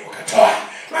nini ukatoa.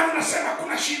 Maana unasema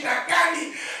kuna shida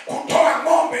gani kutoa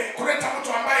ng'ombe, kuleta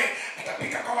mtu ambaye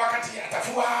atapika kwa wakati,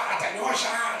 atafua, atanyosha,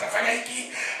 atafanya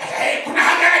hiki, kuna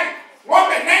haja gani?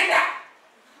 Ng'ombe nenda.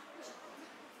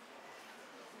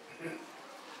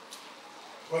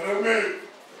 Wanaume,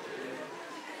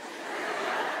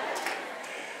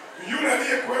 yule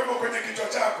aliyekuwepo kwenye kichwa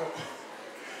chako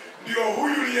ndio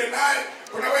huyu uliye naye.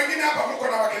 Kuna wengine hapa mko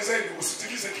na wake zenu,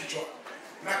 usitikize kichwa.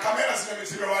 Na kamera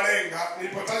zimewalenga,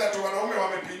 nilipotaja tu wanaume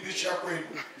wamepindisha kwenu.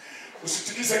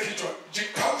 Usitikize kichwa,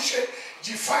 jikaushe,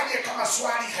 jifanye kama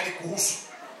swali halikuhusu.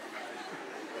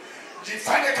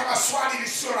 Jifanye kama swali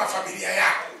lisio na familia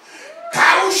yako.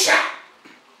 Kausha.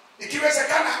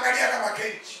 Ikiwezekana angalia kama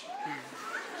keji.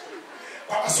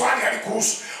 Kama swali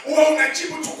halikuhusu, uwe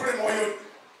unajibu tu kule moyoni.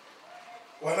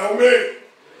 Wanaume,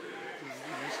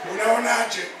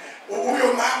 unaonaje?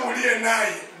 Huyo mama uliye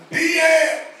naye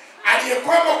ndiye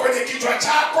aliyekwemo kwenye kichwa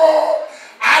chako,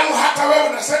 au hata wewe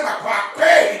unasema kwa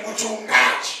kweli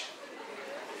mchungaji,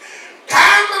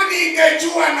 kama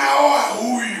ningejua naoa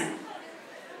huyu.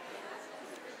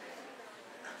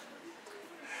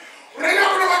 Unajua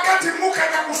kuna wakati muka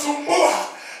atakusumbua,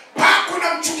 pako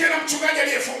na mchukia na mchungaji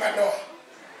aliyefunga ndoa.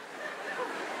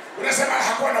 Unasema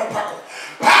hakuwa na upako.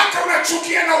 Paka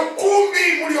unachukia na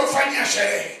ukumbi mliofanyia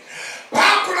sherehe.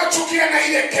 Paka unachukia na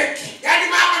ile keki. Yaani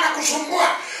mama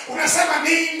anakusumbua, unasema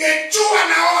ningejua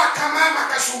naoa kama mama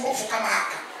kasumbufu kama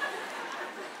haka,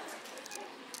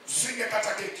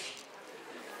 tusingekata keki,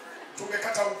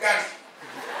 tungekata ugali.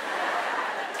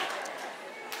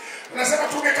 Unasema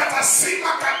tungekata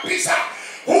sima kabisa,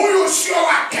 huyu sio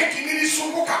wa keki,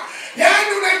 nilisumbuka.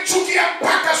 Yaani unachukia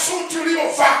mpaka suti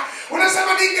uliovaa.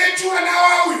 Unasema ningejua na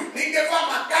huyu, ningevaa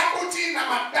magambuti na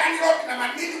madanilot na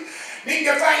manini,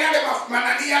 ningevaa yale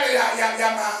manani yale ya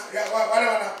wale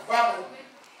wanavaa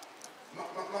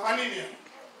manini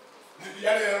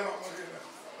yale ya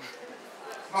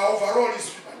overall is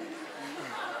manini.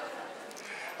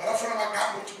 Alafu na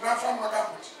magambuti, unafahamu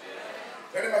magambuti?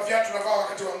 Yale maviatu tunavaa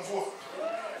wakati wa mvua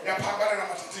ya pambana na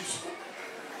matatizo.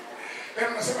 Leo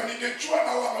unasema ningejua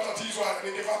na huwa matatizo haya,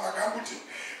 ningevaa magambuti,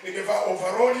 ningevaa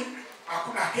overall,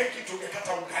 hakuna keki,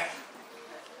 tungekata ugali.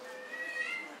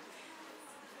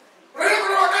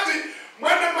 Kuna wakati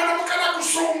mwanamke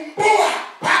anakusumbua,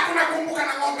 pako nakumbuka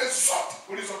na ng'ombe zote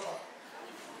ulizotoa.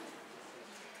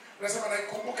 Unasema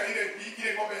naikumbuka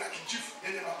ile ng'ombe ya kijifu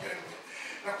yenye mapembe.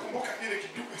 Nakumbuka ile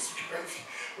kidume sikiwa hivi.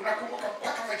 Unakumbuka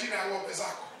mpaka majina ya ng'ombe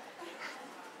zako.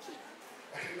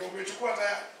 Lakini ndio umechukua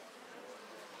tayari.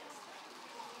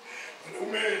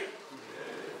 Wanaume,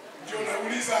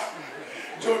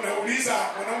 ndio nauliza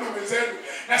wanaume wenzenu.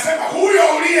 Nasema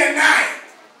huyo uliye naye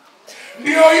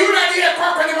ndio yule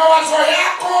aliyekuwa kwenye mawazo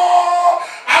yako,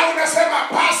 au unasema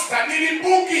pastor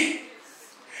nilibugi,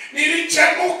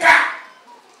 nilichemuka,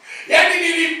 yaani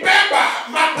nilibeba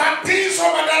matatizo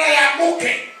badala ya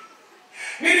mke,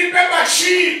 nilibeba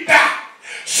shida.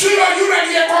 Sio yule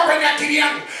aliyekuwa kwenye akili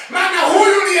yangu. Maana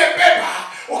huyu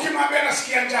aliyebeba, ukimwambia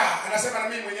nasikia njaa, anasema na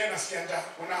mimi mwenyewe nasikia njaa.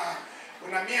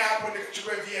 Una mia hapo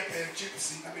nikachukue viepe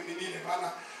chips na mimi nile,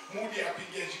 maana mudi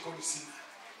apigie jikoni sina.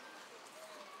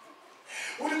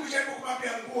 Ulikujaribu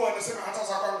kumwambia nguo, anasema hata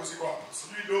za kwangu ziko hapo.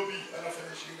 Sijui dobi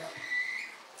anafanya shilingi ngapi.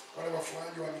 Wale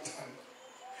wafuaji wa mitaani.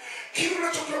 Kile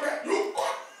unachokiona yuko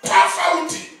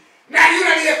tofauti na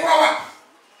yule aliyekuwa wapi?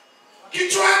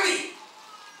 Kichwani.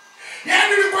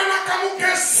 Yaani ulikuwa na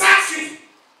kamuke safi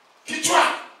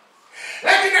kichwani,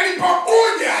 lakini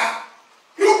alipokuja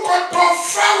yuko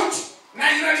tofauti na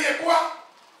yule aliyekuwa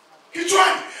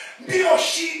kichwani. Ndio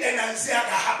shida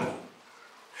inaanziaga hapo.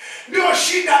 Ndio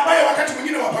shida ambayo wakati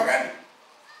mwingine wapagani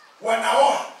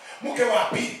wanaoa mke wa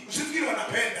pili, usifikiri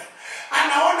wanapenda.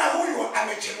 Anaona huyu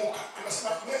amechemuka, anasema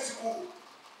huwezi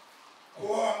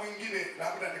kuoa mwingine,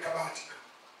 labda nikabahatika.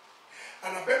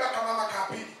 Anabeba kama mama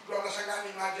kapili, ndio anashangaa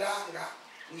ni majanga,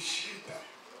 ni shida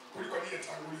kuliko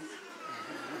aliyetangulia.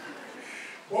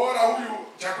 Bora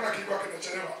huyu chakula kilikuwa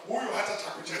kinachelewa, huyu hata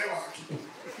cha kuchelewa hakipo.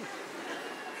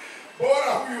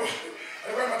 Bora huyu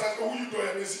alikuwa matatizo, huyu ndio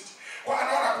yamezidi. Kwa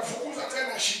anaona kufukuza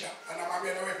tena shida,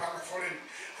 anamwambia nawe panga foleni,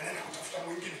 anaenda kutafuta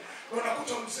mwingine. Ndio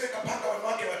unakuta mzee kapanga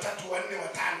wanawake 3, 4,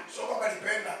 5. Sio kwamba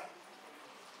alipenda.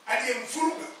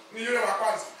 Aliyemfuruga ni yule wa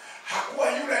kwanza. Hakuwa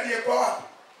yule aliyekuwa wapi?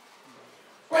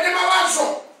 Kwenye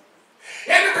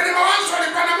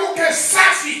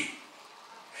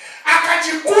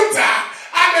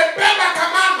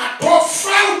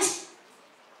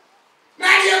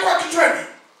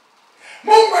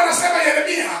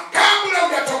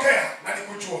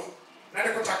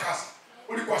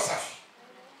ulikuwa safi.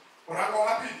 Mlango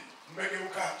wapi?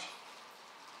 Mmegeukaje?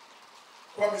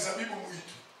 Kwa mizabibu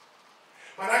mwitu.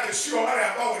 Maana sio wale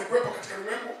ambao walikuwepo katika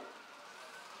ulimwengu.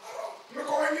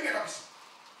 Mmekuwa wengine kabisa.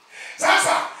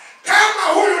 Sasa kama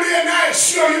huyu aliye naye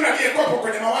sio yule aliyekuwepo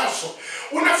kwenye mawazo,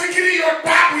 unafikiri hiyo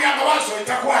tabu ya mawazo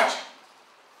itakuaje?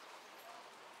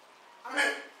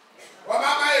 Amen.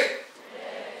 Wamama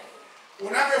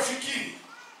unavyofikiri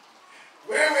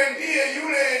wewe ndiye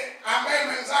yule ambaye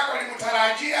mwenzako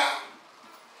alimtarajia,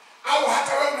 au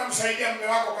hata wewe unamsaidia mume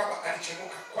wako kwamba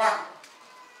alichemuka kwangu.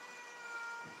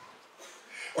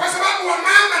 Kwa sababu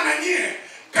wamama na nyie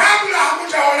kabla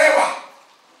hamjaolewa,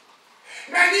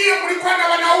 na nyie mlikuwa na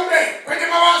wanaume kwenye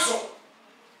mawazo.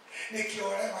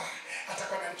 Nikiolewa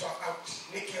atakuwa ananitoa out,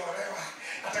 nikiolewa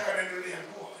atakuwa ananinunulia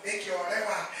nguo,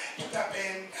 nikiolewa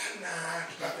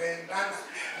tutapendana,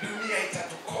 dunia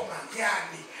itatukoma.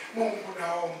 Yani Mungu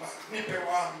naomba nipe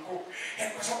wangu.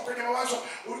 Kwa sababu kwenye mawazo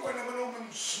ulikuwa na mwanaume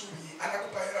mzuri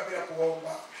anakupa hela bila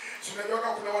kuomba. Unajua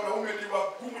kuna wanaume ni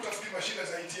wagumu tafuti mashine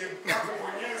za ATM. Hapo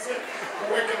bonyeze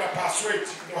uweke na password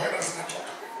ndio hela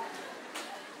zinatoka.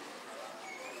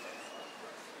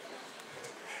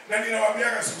 Na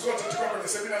ninawaambiaga siku zote tukiwa kwenye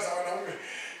semina za wanaume,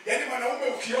 yani mwanaume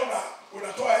ukiona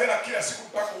unatoa hela kila siku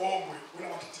mpaka uombwe, una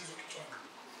matatizo kichwani.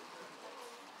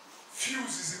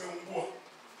 Fuse zimeungua.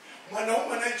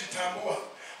 Mwanaume anayejitambua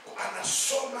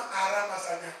anasoma alama za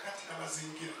nyakati na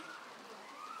mazingira.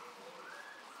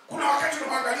 Kuna wakati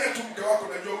unamwangalia tu mke wako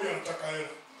unajua huyu anataka hela.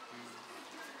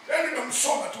 Yaani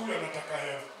unamsoma tu huyu anataka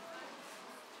hela.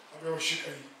 Ameushika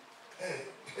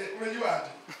hii. Umejuaje?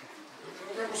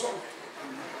 Umekusoma?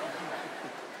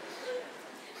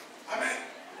 Amen.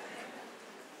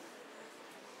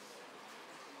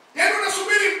 Yaani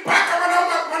unasubiri mpaka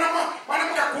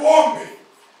mwanamke kuombe.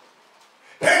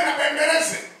 Tena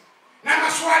bembeleze na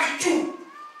maswali tu.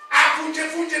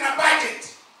 Avunje na budget.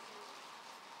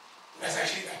 Unaweza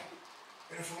shida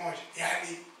 1,000.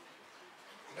 Yaani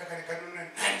nataka nikanunue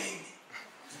nani?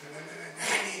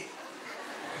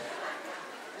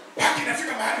 Baki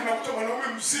nafika mahali unakuta mwanaume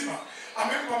mzima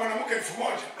amempa mwanamke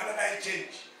 1,000 anadai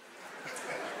change.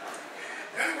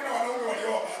 Yaani kuna wanaume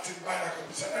walioa bahati mbaya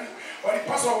kabisa. Yaani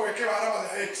walipaswa wawekewe alama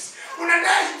za X.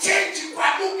 Unadai change kwa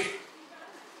mke.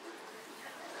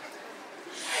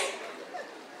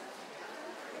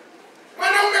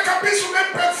 Mwanaume kabisa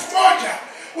umempa 1,000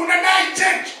 unadai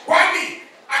change. Kwani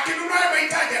akinunua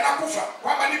mahitaji anakufa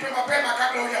kwamba nipe mapema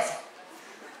kabla hujafa.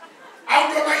 Au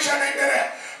ndio maisha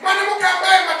yanaendelea. Mwanamke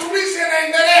ambaye matumizi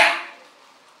yanaendelea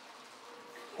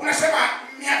unasema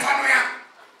 500 yangu.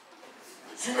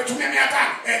 Si umetumia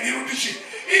 500? Nirudishi.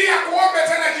 Ili akuombe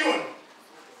tena jioni.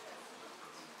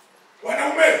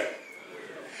 Wanaume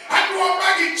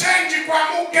hatuombagi change kwa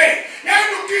mke.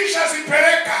 Yaani ukisha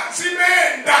zipeleka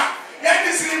zimeenda.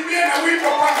 Yaani zimbie na wimbo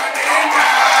kwamba naenda.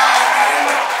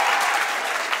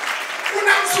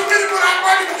 Unamsubiri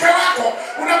mlangoni mke wako,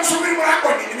 unamsubiri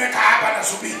mlangoni, nimekaa hapa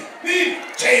nasubiri. Nini?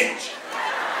 Change.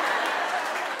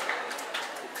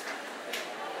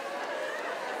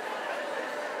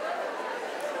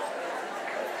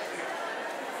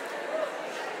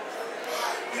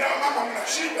 Ya mama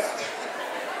mnashinda.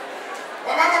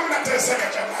 Wamama mnateseka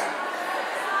jamani.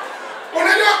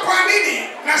 Unajua kwa nini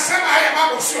nasema haya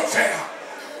mambo sio fair?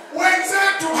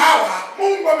 Wenzetu hawa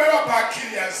Mungu amewapa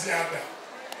akili ya ziada.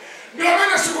 Ndio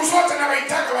maana siku zote na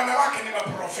waitaka wanawake ni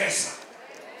maprofesa.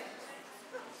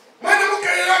 Mwanamke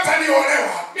yeyote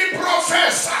aliolewa ni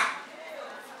profesa.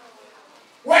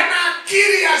 Wana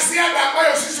akili ya ziada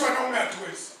ambayo sisi wanaume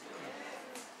hatuwezi.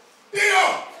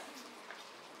 Ndio.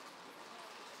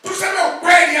 Tuseme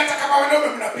ukweli, hata kama wanaume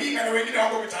mnapinga na wengine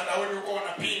wako mitandaoni huko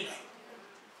wanapinga.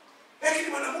 Lakini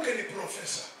mwanamke ni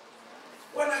profesa.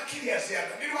 Wana akili ya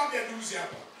ziada. Niliwaambia juzi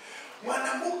hapa.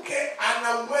 Mwanamke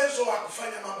ana uwezo wa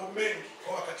kufanya mambo mengi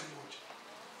kwa wakati mmoja.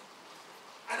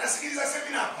 Anasikiliza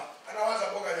semina hapa, anawaza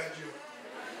mboga ya jioni.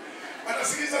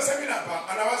 Anasikiliza semina hapa,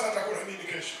 anawaza atakula nini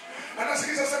kesho.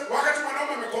 Anasikiliza semina wakati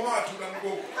mwanaume amekomaa tu na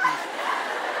mgogo.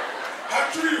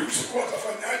 Hatui usiku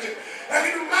atafanyaje.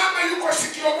 Lakini mama yuko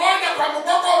sikio moja kwa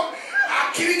mgogo,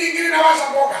 akili nyingine inawaza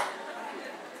mboga.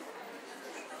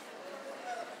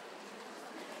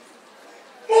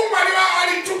 Mungu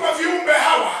alitupa viumbe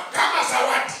hawa kama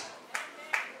zawadi.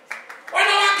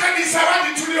 Wanawake ni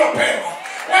zawadi tuliopewa.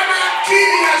 Wana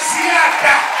akili ya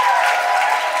ziada.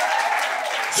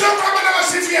 Sio kama na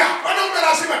wasifia. Wanaume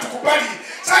lazima tukubali.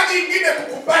 Saa nyingine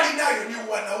kukubali nayo ni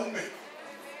wanaume.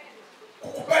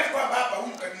 Kukubali kwamba hapa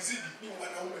huyu kanizidi ni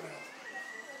wanaume nao.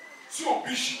 Sio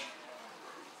bishi.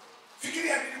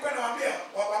 Fikiria nilikuwa nawaambia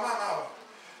wa mama hawa.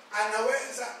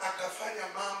 Anaweza akafanya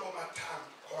mambo matano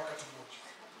kwa wakati mmoja.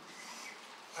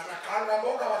 Anakaanga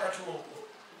mboga huo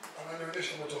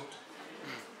ananionyesha mtoto.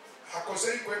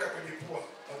 Hakosei kuweka kwenye pua,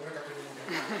 anaweka kwenye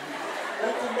mdomo.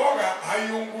 Huku mboga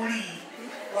haiungulii.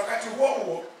 Wakati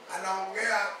huo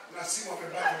anaongea na simu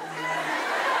amebaki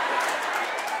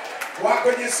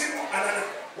kwenye simu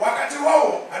wakati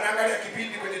huo anaangalia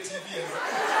kipindi kwenye TV.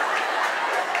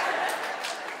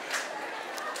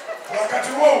 Wakati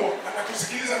huo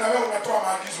anakusikiliza na wewe unatoa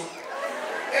maagizo.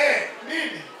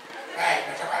 Nini?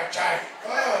 Nataka chai.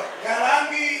 Ya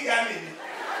rangi ya nini?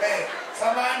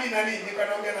 Samani na nini? Niko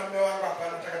naongea na mume wangu hapa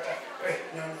nataka chai.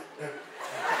 Nyama.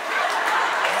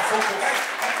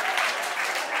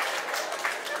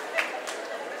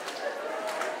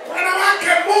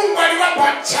 Wanawake Mungu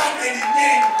aliwapa channel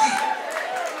nyingi.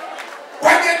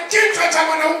 Kwenye kichwa cha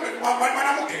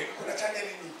mwanamke kuna channel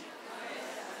nyingi.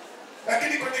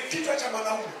 Lakini kwenye kichwa cha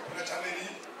mwanaume kuna channel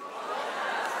nyingi.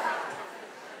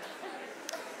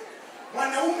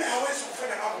 Mwanaume hawezi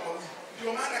kufanya mambo mawili.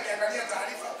 Ndio maana akiangalia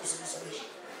taarifa usimsomeshe.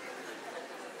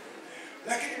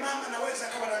 Lakini mama anaweza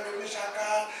kama anaonyesha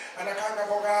anakaanga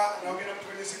mboga, anaongea mtu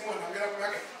kwenye simu, anaongea kwa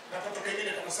yake. Katoto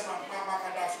kingine kanasema mama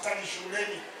madaftari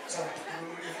shuleni. Sasa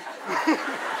tukununulia.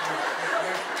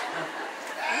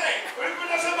 Wewe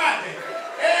unasemaje?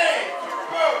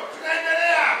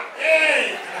 Tunaendelea.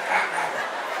 Anakaanga.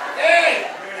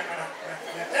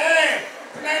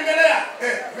 Tunaendelea.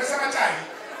 Umesema chai.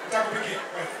 Nitakupikia.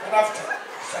 Madaftari.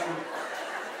 Saluni.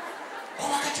 Kwa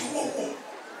wakati huo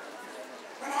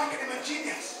wanawake ni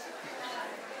genius.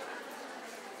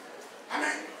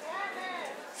 Amen.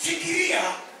 Fikiria,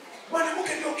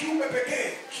 mwanamke ndio kiumbe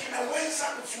pekee kinaweza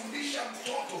kufundisha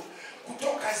mtoto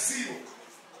kutoka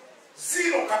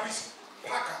zero kabisa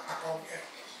mpaka akaongea.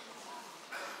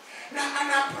 Na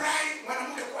anaprai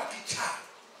mwanamke kwa kichaa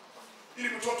ili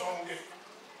mtoto aongee.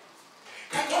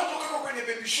 Katoto kako kwenye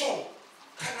baby show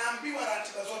kanaambiwa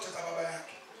ratiba zote za baba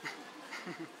yake.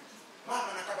 Mama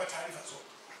anakaba taarifa zote.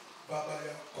 Baba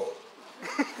yako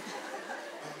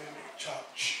ameenda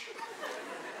church.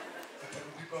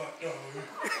 Atarudi baadaye.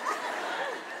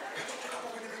 Katoto kapo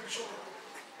kwenye baby show.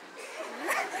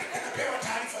 Anapewa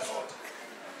taarifa zote.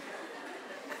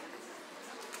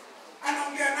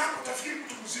 Anaongea nako utafikiri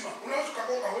mtu mzima. Unaweza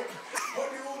kugonga hodi.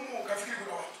 Hodi humu ukafikiri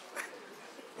kuna watu.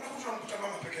 Unakuta unamkuta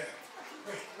mama peke yake.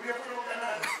 Wewe unakuwa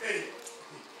nani?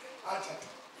 Acha tu.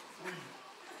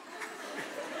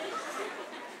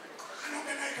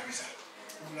 Anaongea naye kabisa.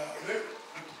 Ulale,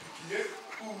 nikupikie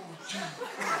uji.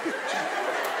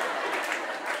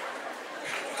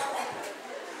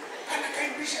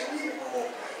 Anakaimbisha nyimbo.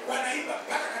 Wanaimba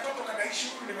mpaka katoto kanaishi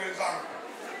huku ni mwenzangu.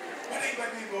 Wanaimba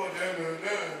nyimbo.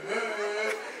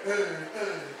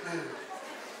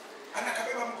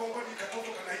 Anakabeba mgongoni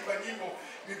katoto kanaimba nyimbo.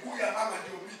 Miguu ya mama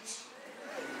ndio miti.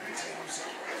 Miti ya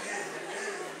muziki.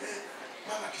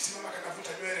 Mama akisimama kanavuta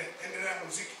nywele, endelea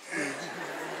muziki.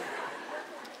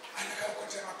 Anakaa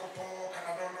kote makopo,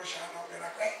 kanadondosha, anaongea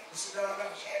kwa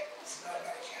usidondoshe.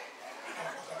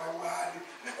 Anakoka mauani,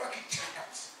 anakuwa kichaka.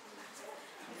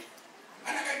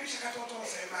 Anakaribisha katoto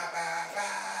sema baba.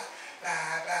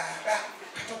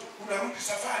 Katoto unarudi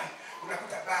safari,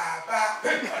 unakuta baba.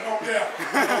 Anaongea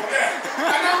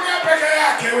peke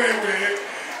yake wewe.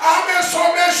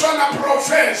 Amesomeshwa na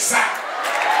profesa.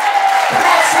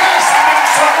 Profesa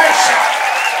anamsomesha.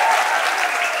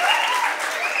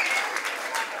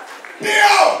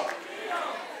 Ndio.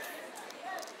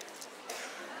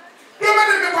 Ndio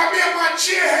maana nimekwambia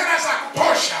mwachie hela za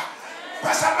kutosha.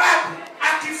 Kwa sababu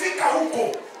akifika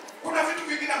huko kuna vitu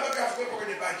vingine ambavyo havipo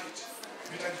kwenye budget.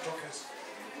 Vitajitokeza.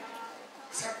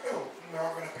 Sasa mume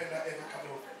wangu anapenda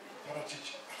avocado,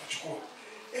 parachichi, atachukua.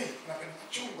 Napenda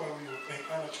chungwa huyo,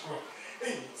 anachukua.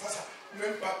 Sasa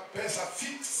mmempa pesa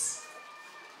fix.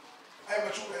 Haya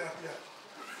machungwa yanakuja.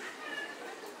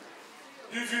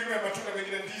 Hivi matunda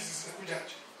mengine ndizi zinakuja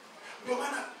aje? Ndio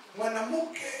maana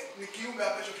mwanamke ni kiumbe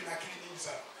ambacho kina akili nyingi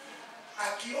sana.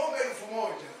 Akiomba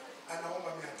 1000,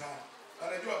 anaomba 500.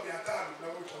 Anajua 500 na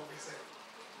wewe utaongezeka.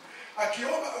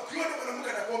 Ukiona mwanamke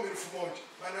anakuomba 1000,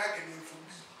 maana yake ni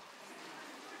 2000.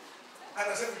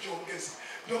 Anasema ujiongeze.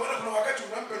 Ndio maana kuna wakati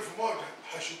unampa 1000,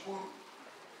 hashukuru.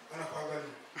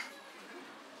 Anakuangalia.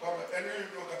 Baba,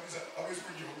 ndio kabisa hawezi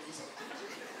kujiongeza.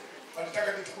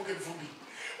 Anataka nitakuke 2000.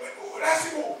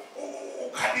 Lazima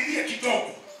ukadirie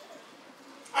kidogo.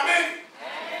 Amen.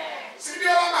 Si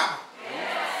ndio mama?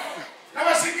 Na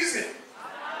wasikize.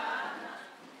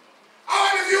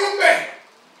 Hawa ni viumbe.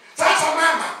 Sasa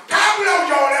mama, kabla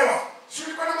hujaolewa, si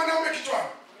ulikuwa na mwanaume kichwani?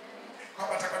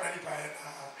 Kwamba atakuwa ananipa hela,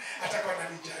 atakuwa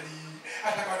ananijali,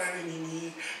 atakuwa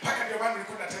nini. Paka ndio maana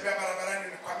nilikuwa natembea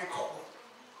barabarani kwa mikogo.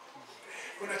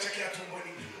 Unachekea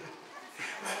tumboni.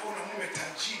 Maana una mume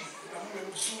tajiri, una mume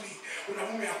mzuri, una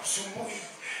mume akusumbui.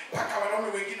 Mpaka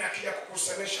wanaume wengine akija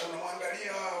kukusemesha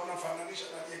unamwangalia, unafananisha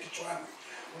na yeye kichwani.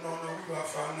 Unaona huyu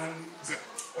hafanani.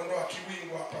 Ondoa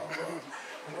kiwingu hapa,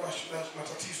 ondoa shida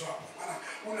matatizo hapa. Maana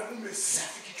una mume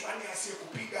safi kichwani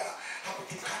asiyekupiga,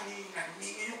 hakutukani na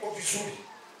nini, yuko vizuri,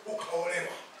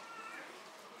 ukaolewa.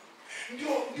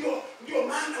 Ndio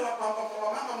maana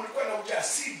wa mama mlikuwa na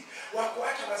ujasiri wa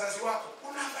kuacha wazazi wako.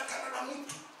 Unaambatana na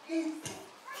mtu.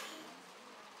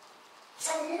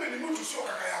 Sababu mume ni mtu, sio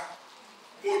kaka yako.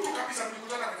 Mtu kabisa,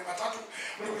 mlikutana kwenye matatu,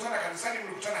 mlikutana kanisani,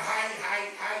 mlikutana hai.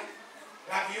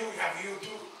 Love you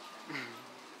too.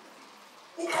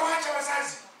 Ukawacha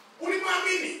wazazi.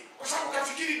 Ulimwamini kwa sababu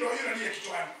kafikiri ndio yule aliye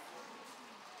kichwani.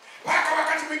 Mpaka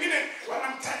wakati mwingine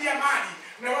wanamtajia mali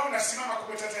na wewe unasimama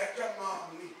kumetetea,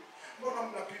 jamani, mbona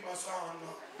mnapima sana?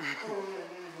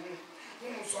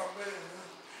 Msamehe.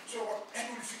 So,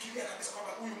 ulifikiria kabisa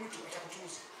kwamba huyu mtu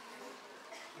atakutunza.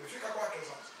 Umefika kwake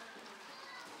sasa.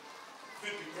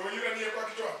 Vipi? Ndio yule aliye kwa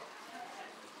kichwani?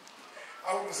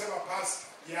 Au unasema pastor,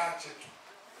 yaache tu.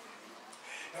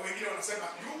 Na wengine wanasema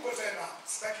yuko tena,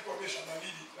 sitaki kuonyesha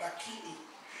dalili, lakini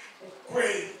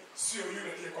ukweli sio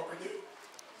yule aliyekuwa kwenye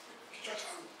kichwa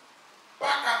changu.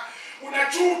 Mpaka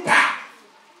unajuta.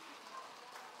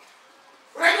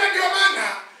 Unajua ndio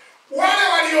maana wale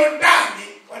walio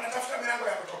ndani wanatafuta milango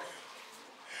ya kutoka.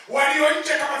 Walio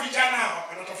nje kama vijana hao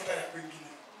wanatafuta ya kwingine.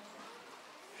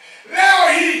 Leo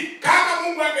hii kama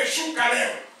Mungu angeshuka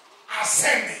leo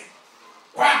aseme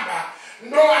kwamba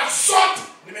ndoa zote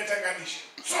nimetenganisha.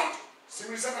 Zote.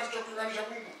 Simulisema alichokuunganisha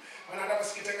Mungu, wanadamu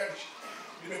sikitenganisha.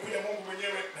 Nimekuja Mungu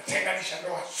mwenyewe natenganisha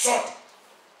ndoa zote.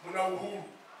 Mna uhuru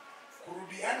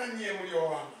kurudiana nyie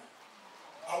mlioana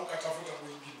au katafuta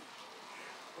mwingine.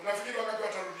 Unafikiri wangapi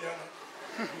watarudiana?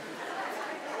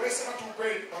 Wewe sema tu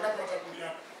kweli, wangapi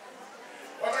watarudiana?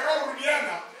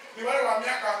 Watakaorudiana ni wale wa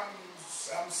miaka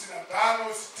 55,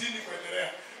 60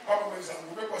 kuendelea. Kama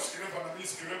mwenzangu umekuwa sikirepa na mimi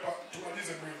sikirepa,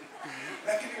 tumalize mwendo.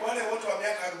 Lakini wale wote wa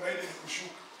miaka 40 ni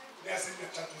kushuka. Ni asilimia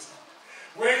chache sana.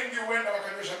 Wengi huenda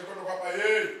wakanyosha mikono kwamba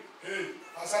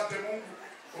asante Mungu,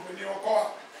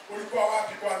 umeniokoa. Ulikuwa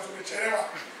wapi kwanza? Umechelewa.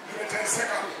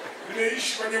 Nimeteseka.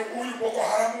 Nimeishi kwenye huyu Boko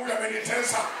Haram, huyu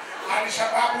amenitesa.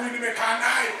 Alishababu huyu nimekaa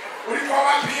naye. Ulikuwa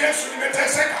wapi Yesu?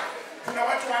 Nimeteseka. Kuna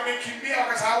watu wamekimbia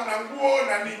wakasahau na nguo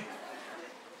na nini.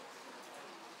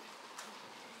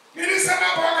 Nilisema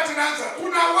hapo wakati naanza,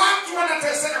 kuna watu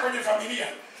wanateseka kwenye familia,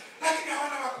 lakini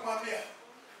hawana wa kumwambia.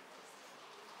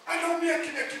 Anaumia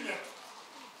kimya.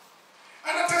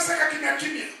 Anateseka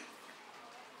kimya.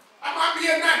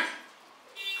 Amwambie nani?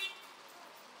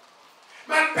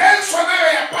 Mapenzi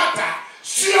anayoyapata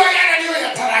sio yale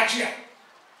aliyoyatarajia.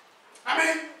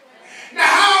 Amen. Na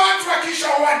hawa watu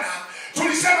wakishaoana,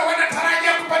 tulisema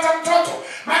wanatarajia kupata mtoto.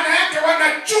 Maana yake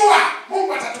wanajua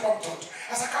Mungu atatupa mtoto.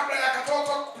 Sasa kabla ya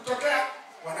katoto kutokea,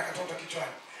 wana katoto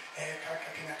kichwani.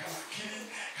 Kina kama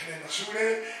akili, kanaenda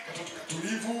shule, katoto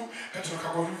katulivu, katoto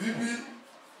kagoru vipi.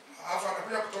 Alafu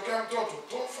anakuja kutokea mtoto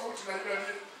tofauti na yule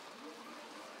aliye.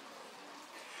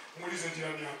 Muulize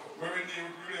jirani yako, wewe ndiye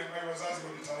yule ambaye wazazi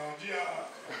walitarajia?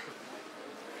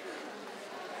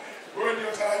 Wewe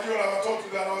ndio tarajio la watoto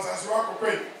na wazazi wako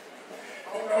kweli?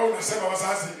 Au unasema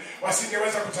wazazi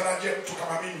wasingeweza kutarajia mtu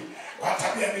kama mimi kwa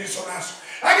tabia nilizonazo?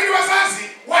 Lakini wazazi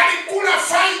walikula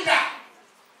faida.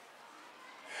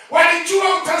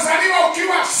 Walijua utazaliwa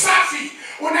ukiwa safi,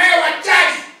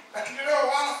 unayewajali. Lakini leo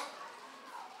wala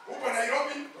uko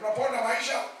Nairobi, unaponda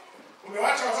maisha,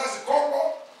 umewacha wazazi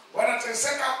Kongo,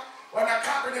 wanateseka,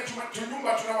 wanakaa kwenye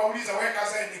tunyumba, tunawauliza wewe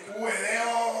kazi ni kuue leo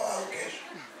au kesho?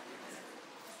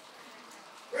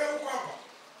 Wewe uko hapa.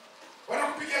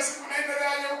 Wanakupigia simu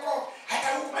naendeleaje huko? Hata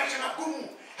huko maisha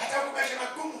magumu.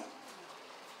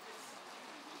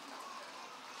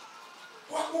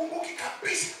 Wakumbuki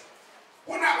kabisa.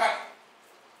 Una habari.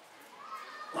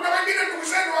 Kuna wengine ndugu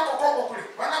zenu wako Kongo kule.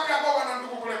 Wangapi ambao wana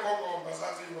ndugu kule Kongo,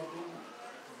 wazazi wa ndugu?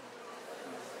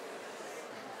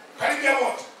 Karibia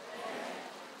wote.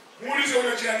 Muulize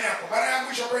yule jirani yako, mara ya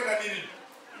mwisho kwenda nini?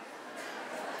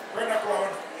 Kwenda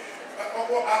kuwaona.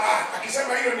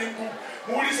 Akisema hilo ni ngumu.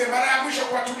 Muulize mara ya mwisho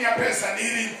kuwatumia pesa ni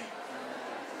lini?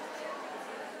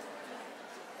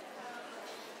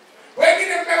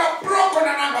 Wengine mmewa broko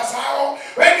na namba zao,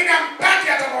 wengine mpati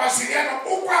hata mawasiliano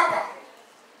huko hapa.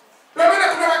 Ndio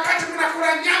maana kuna wakati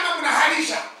mnakula nyama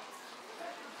mnahalisha.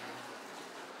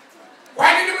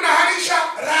 Kwa nini mnahalisha?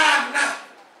 Rana.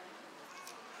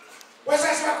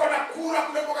 Wazazi wako na kula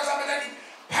kumeboka za majani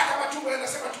mpaka matumbo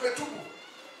yanasema tumetubu.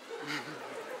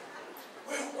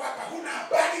 Wewe uko hapa huna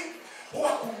habari,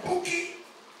 huwakumbuki.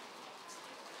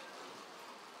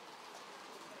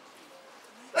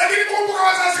 Lakini kumbuka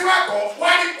wazazi wako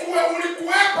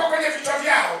ulikuwepo kwenye vita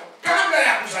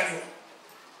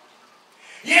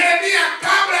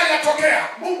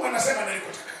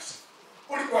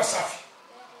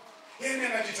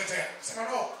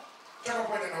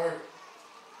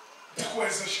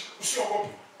nitakuwezesha. Usiogope.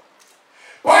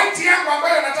 Pointi yangu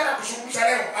ambayo nataka kuzungumza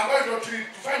leo, ambayo ndio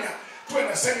tulifanya tuwe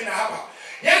na semina hapa.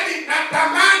 Yaani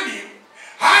natamani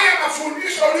haya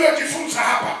mafundisho uliyojifunza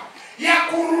hapa ya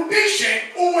kurudishe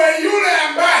uwe yule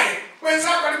ambaye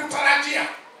wenzako alikutarajia.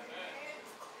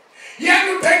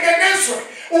 Yaani utengenezwe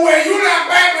uwe yule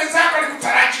ambaye wenzako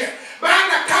alikutarajia.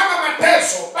 Maana kama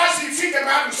mateso, basi ifike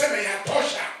mahali useme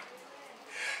yatosha.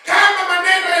 Kama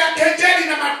maneno ya kejeli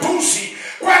na matusi,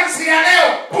 kuanzia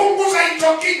leo punguza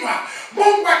hicho kinywa.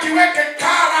 Mungu akiweke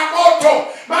kara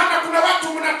moto. Maana kuna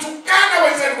watu mnatukana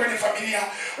wenzenu kwenye familia,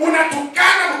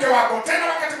 unatukana mke wako, tena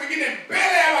wakati mwingine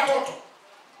mbele ya watoto.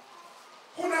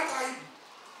 Huna aibu.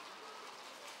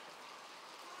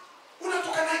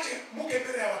 Unatukanaje mke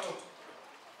mbele ya watoto?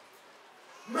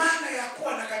 Maana ya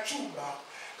kuwa na kachumba,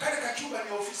 kale kachumba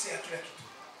ni ofisi ya kila kitu.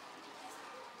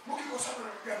 Mkikosana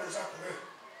na pia mwenzako wewe.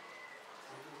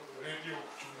 Radio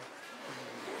kuchunga.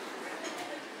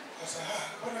 Sasa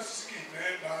bwana sisiki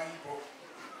naenda hapo.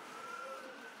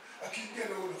 Akiingia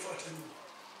na unafuata nyuma.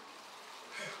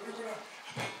 Uliko na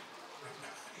hapa.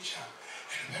 Kisha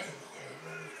bado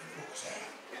uko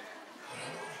sawa.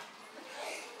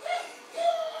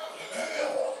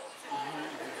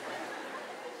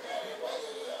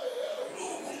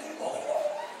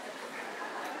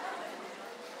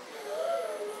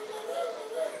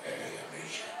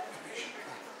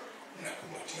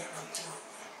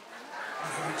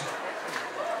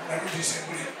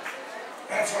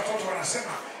 Alafu watoto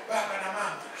wanasema baba na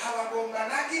mama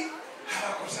hawagombanagi,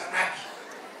 hawakosanagi.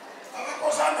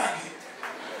 Hawakosanagi.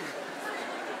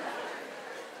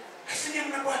 Asije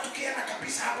mnabwatukiana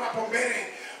kabisa hapo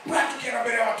mbele. Bwatukiana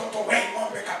mbele ya watoto wewe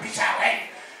ng'ombe kabisa wewe.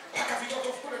 Paka vitoto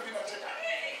kule vinacheka.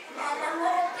 Mama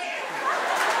ng'ombe.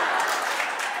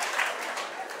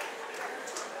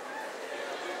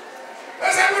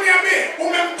 Sasa niambie,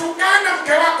 umemtukana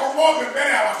mke wako ng'ombe mbele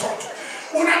ya watoto.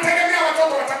 Unategemea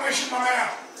watoto watamheshimu mama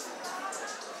yao?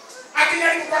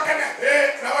 Akijaribu kwa kana,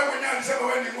 na wewe mwenyewe alisema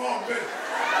wewe ni ng'ombe.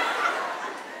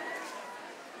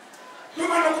 Ndio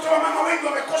kutoa mama wengi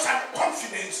wamekosa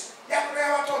confidence ya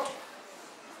kulea watoto.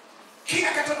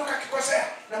 Kila katoto kakikosea,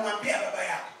 namwambia baba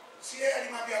yako. Si yeye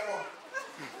alimwambia ng'ombe.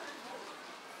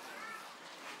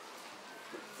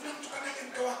 Unamtukanaje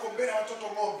mke wako mbele ya watoto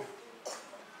ng'ombe?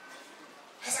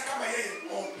 Hasa kama yeye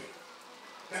ng'ombe.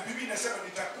 Na Biblia inasema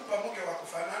nitakupa mke wa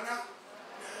kufanana naye.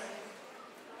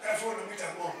 Alafu unamwita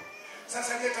ng'ombe.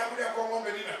 Sasa je, takuja kwa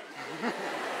ng'ombe nina?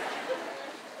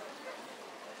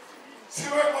 Si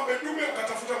wewe ng'ombe dume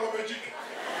ukatafuta ng'ombe jike.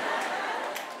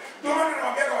 Ndio maana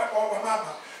nawaambia wa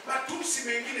mama, matusi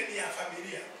mengine ni ya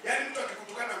familia. Yaani mtu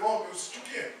akikutukana ng'ombe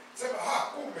usichukie. Sema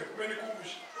kumbe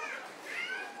umenikumbusha.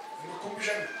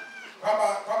 Nimekumbusha nini?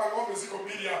 Kama ng'ombe ziko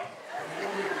mbili hapa.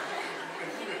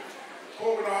 Kwa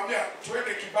unawaambia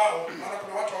tuweke kibao, maana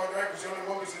kuna watu hawajawahi kuziona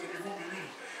ng'ombe zenye miguu miwili.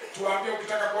 Tuwaambie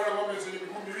ukitaka kuona ng'ombe zenye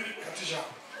miguu miwili katisha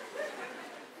hapo.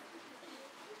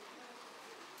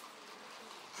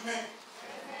 Amen.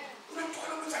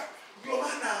 Unamtukana mwanza. Ndio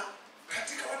maana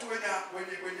katika watu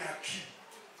wenye akili,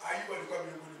 Ayubu alikuwa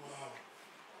miongoni mwao.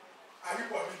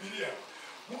 Ayubu wa Biblia,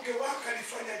 mke wake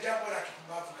alifanya jambo la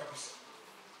kipumbavu kabisa.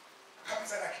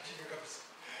 Kabisa la kijinga kabisa.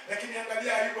 Lakini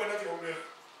angalia Ayubu anavyoongea.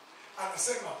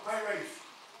 Anasema, my wife,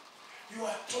 you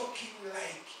are talking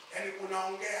like, yani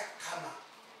unaongea kama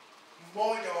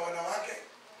mmoja wa wanawake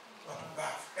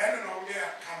wapumbavu. Yani unaongea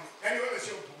kama, yani wewe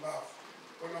sio mpumbavu,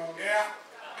 unaongea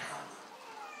kama.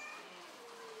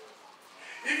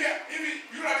 Hivi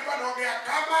yule alikuwa anaongea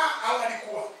kama au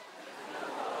alikuwa?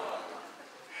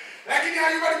 Lakini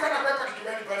Ayubu alikuwa anakwepa kitu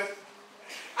gani pale?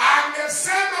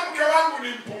 Angesema mke wangu ni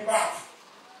mpumbavu.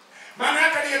 Maana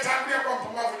yake aliyetangulia kwa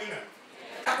mpumbavu nini?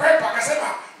 Akwepa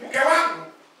akasema mke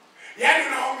wangu, yani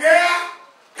unaongea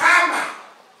kama,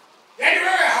 yani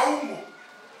wewe haumo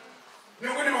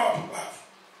miongoni mwa wapumbavu,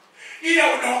 ila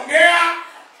unaongea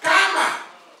kama.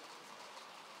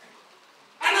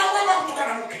 Anaogopa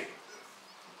kutukana mke.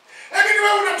 Lakini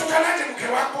wewe unatukanaje mke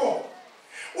wako?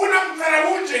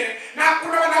 Unamdharauje? Na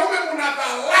kuna wanaume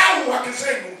mnadharau wake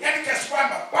zenu, yani kiasi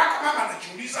kwamba mpaka mama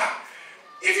anajiuliza,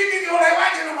 hivi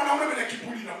niliolewaje na mwanaume mwenye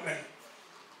kiburi namna hii?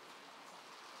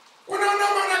 Kuna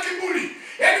wanaume wana kiburi.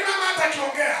 Yaani mama hata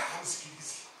akiongea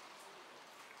hamsikilizi.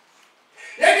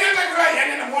 Yaani hata kwa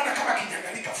yani anamuona kama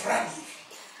kinyangalika fulani hivi.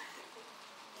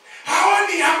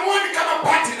 Hamuoni kama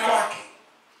partner wake.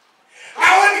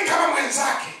 Haoni kama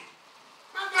mwenzake.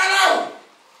 Madharau.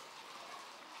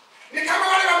 Ni kama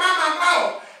wale wa mama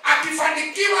ambao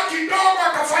akifanikiwa kidogo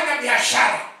akafanya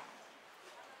biashara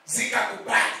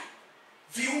zikakubali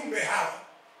viumbe hawa.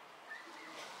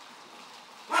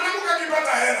 Mwanamke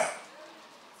akipata hela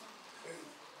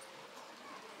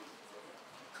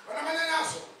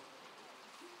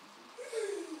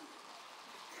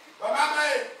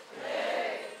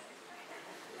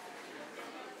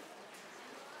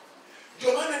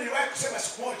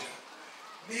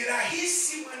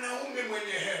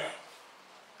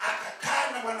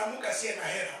asiye na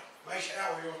hela maisha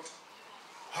yao yote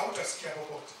hautasikia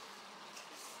popote.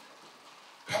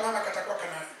 Kama mama katakuwa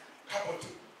kana hapo tu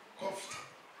comfortable.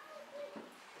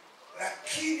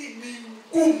 Lakini ni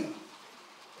ngumu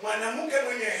mwanamke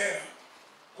mwenye hela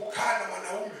kukaa na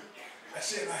mwanaume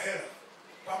asiye na hela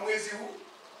kwa mwezi huu.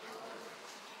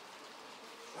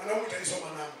 Mwanaume taisoma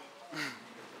namba.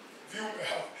 Viumbe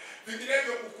hao.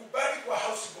 Vinginevyo ukubali kwa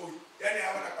houseboy. Yaani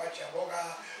hawana kuachia mboga,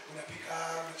 unapika,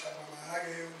 unachamba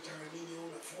maharage, unachamba nini,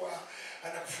 unafua,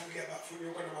 anakufungia bafuni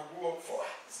huko na maguo. Fua,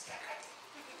 sitakata.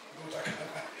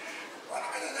 Utakata.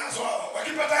 Wananyanyaswa hao.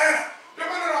 Wakipata hela, ndio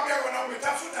maana nawaambia wanaume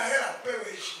tafuta hela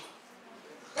upewe heshima.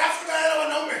 Tafuta hela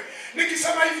wanaume.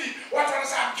 Nikisema hivi watu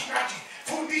wanasema mchungaji,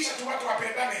 fundisha tu watu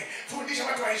wapendane, fundisha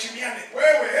watu waheshimiane.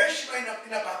 Wewe heshima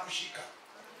inapaa kushika.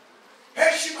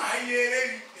 Heshima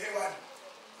haielewi hewani.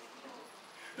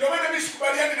 Ndio maana mimi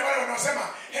sikubaliani na wale wanaosema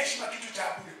heshima kitu cha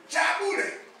bure. Cha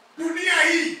bure. Dunia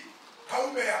hii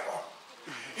kaume yako.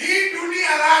 Hii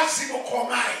dunia lazima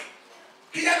ukomae.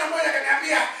 Kijana mmoja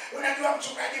kaniambia, unajua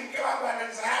mchungaji, mke wangu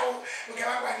ananizarau, mke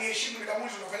wangu aniheshimu.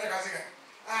 Nikamuuliza unafanya kazi gani?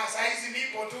 Saa hizi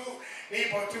nipo tu.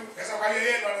 Kasa kwa hiyo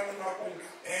yeye ndo ananunua unga.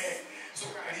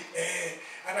 Sukari,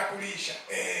 anakulisha.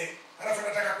 Alafu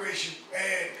nataka kuheshimu.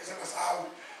 Nikasema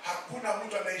sahau. Hakuna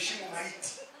mtu anaheshimu maiti.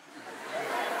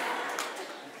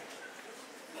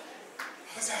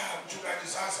 Sasa mchungaji,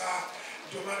 sasa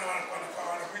ndio maana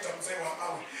wanakuita mzee wa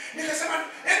mawe. Nikasema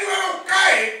yaani wewe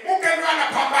ukae, mke ndo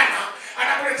anapambana,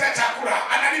 anakuletea chakula,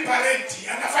 analipa renti,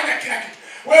 anafanya kila kitu.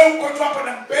 Wewe uko tu hapo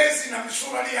na mbezi na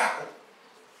msurali yako.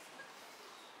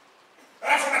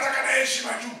 Alafu nataka na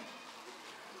heshima juu.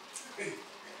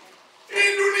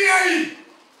 Hii dunia hii.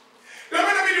 Ndio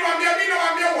maana mimi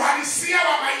nawaambia uhalisia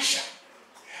wa maisha.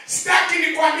 Sitaki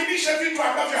nikuaminishe vitu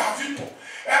ambavyo havipo.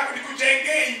 Hebu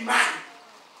nikujengee imani.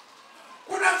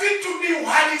 Kuna vitu ni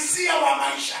uhalisia wa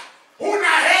maisha.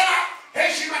 Huna hela,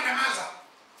 heshima nyamaza.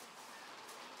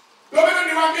 Ndio maana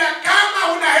niwaambia kama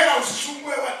huna hela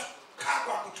usisumbue watu. Kaa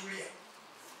kwa kutulia.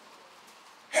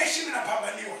 Heshima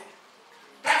inapambaniwa.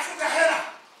 Tafuta hela.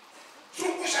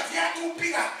 Zungusha viatu,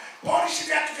 piga polish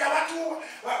viatu vya watu,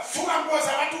 funga nguo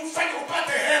za watu, ufanye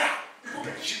upate hela,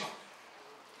 ikupe heshima.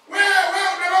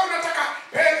 Wewe unataka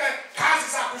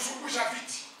kazi za kuzungusha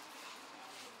viti.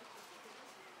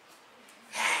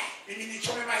 Mimi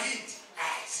nichome mahindi.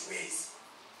 Siwezi.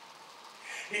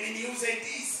 Mimi niuze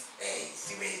ndizi.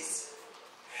 Siwezi.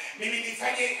 Mimi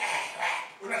nifanye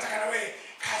unataka na wewe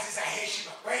kazi za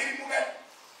heshima. Kwa hiyo Mungu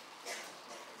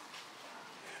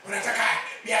unataka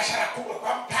biashara kubwa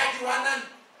kwa mtaji wa nani?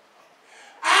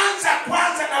 Anza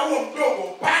kwanza na huo mdogo,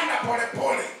 panda pole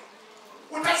pole.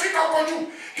 Utafika huko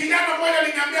juu. Kijana mmoja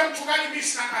aliniambia mchungaji, mimi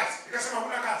sina kazi. Nikasema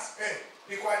huna kazi?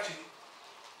 Ni kwa ajili.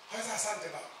 Sasa asante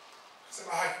baba.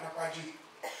 Nikasema hai na kwa ajili.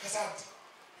 Asante.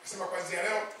 Nikasema kuanzia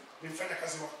leo nimfanya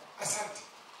kazi wako. Asante.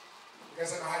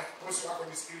 Nikasema hai, bosi wako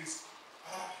nisikilize.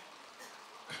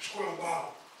 Kachukua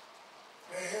ubao.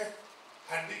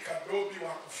 Andika dobi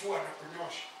wa kufua na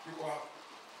kunyosha. Yuko hapo.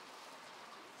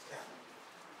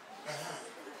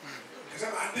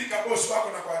 Nikasema andika bosi wako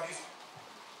na kuagiza.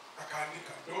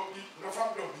 Akaandika dobi,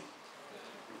 unafahamu dobi?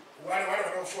 Wale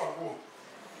wanaofua nguo.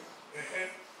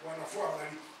 Wanafua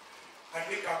malipo.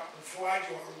 Andika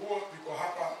mfuaji wa nguo yuko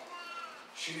hapa,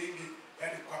 shilingi,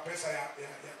 yani kwa pesa ya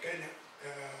Kenya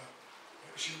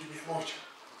shilingi 100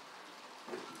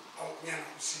 au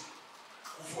 150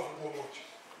 kufua nguo moja.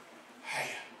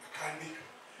 Haya, akaandika.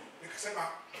 Nikasema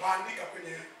waandika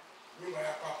kwenye nyumba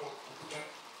yako hapo ukuta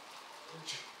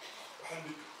nje.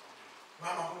 Waandika.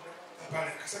 Mama mmoja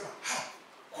pale akasema,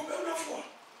 kumbe unafua?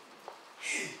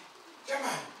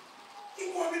 Jamani,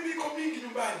 nguo mimi iko mingi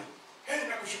nyumbani.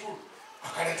 Nakushukuru.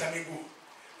 Akaleta miguu.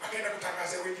 Akaenda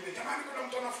kutangazia wengine, jamani kuna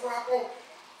mtu anafua hapo.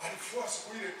 Alifua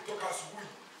siku ile kutoka asubuhi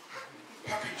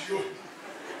mpaka jioni.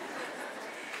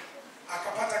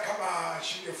 Akapata kama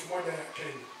shilingi 1000 ya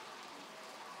Kenya.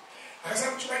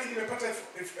 Akasema mchungaji, nimepata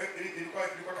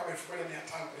ilikuwa kama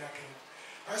 1500 ya Kenya.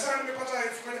 Akasema nimepata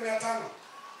 1500.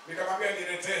 Nikamwambia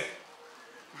niletee.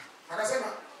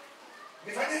 Akasema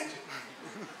nifanyeje?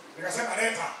 Nikasema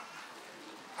leta.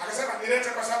 Akasema nilete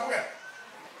kwa sababu gani?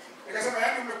 Nikasema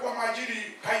yaani umekuwa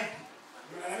mwajiri kaibu.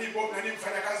 Nani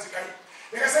mfanya kazi kaibu.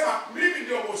 Nikasema mimi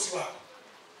ndio bosi wako.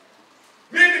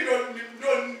 Mimi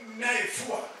ndio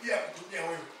ninayefua ya kutumia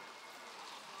wewe.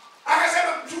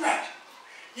 Akasema mchungaji,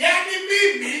 yaani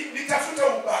mimi nitafuta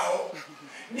ubao,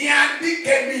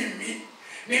 niandike mimi,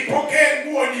 nipokee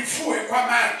nguo nifue kwa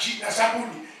maji na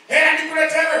sabuni. Hela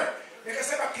nikuletee wewe.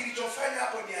 Nikasema kilichofanya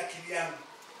hapo ni akili yangu.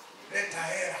 Leta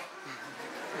hela.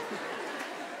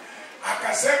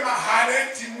 Akasema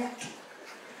haleti mtu.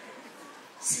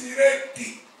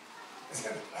 Sireti.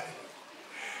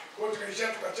 Kwa tukaishia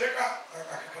tukacheka,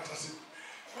 akakata simu.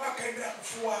 Akaendelea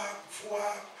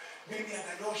kufua, mimi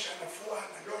ananyosha,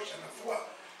 anafua.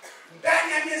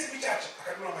 Ndani ya miezi michache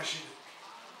akanunua mashine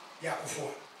ya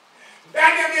kufua.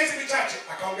 Ndani ya miezi michache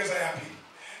akaongeza ya pili.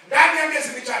 Ndani ya miezi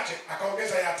michache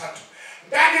akaongeza ya tatu.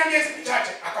 Ndani ya miezi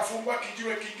michache akafungua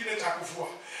kijiwe kingine cha kufua.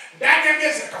 Ndani ya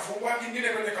miezi akafungua kingine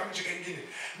kwenye kamchi kingine.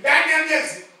 Ndani ya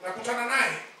miezi nakutana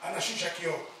naye anashusha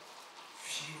kioo.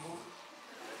 Fiu.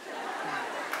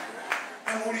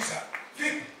 Amuuliza,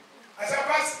 vipi? Asa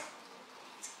basi.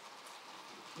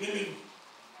 Mimi.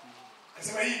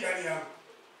 Anasema hii gari yangu.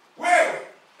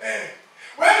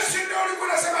 Wewe si ndio ulikuwa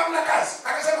unasema hamna kazi?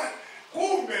 Akasema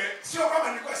kumbe sio kama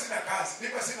nilikuwa sina kazi,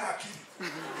 nilikuwa sina akili.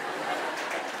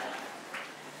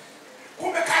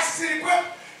 Kumbe kazi zilikuwa.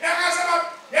 Akasema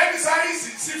yaani saa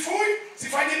hizi sifui,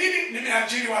 sifanye nini?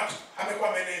 Nimeajiri watu.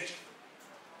 Amekuwa manager.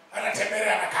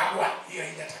 Anatembelea anakagua, hiyo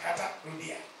haijatakata,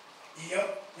 rudia.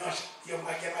 Hiyo nyosha, hiyo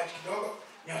mwagia maji kidogo,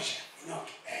 nyosha,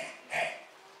 inyoke.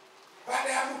 Baada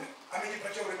ya muda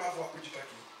amejipatia ulemavu wa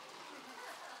kujitakia.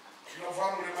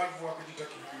 Unafahamu ulemavu wa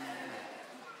kujitakia?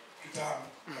 Kitabu.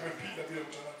 Amepinda bila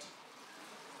utaratibu.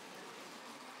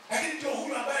 Lakini ndio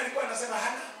huyu ambaye alikuwa anasema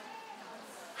hana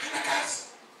kazi.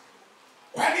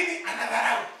 Kwa nini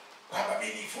anadharau? Kwamba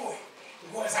mimi nifue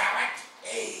nguo za watu.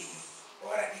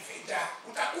 Bora nifeja.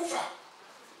 Utakufa.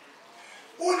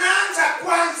 Unaanza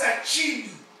kwanza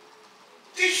chini.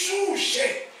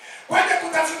 Jishushe. Kwenda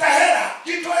kutafuta hela,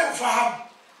 jitoe ufahamu.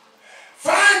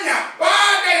 Fanya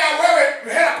baada ya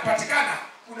wewe hela kupatikana,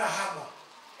 unahama.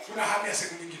 Unahamia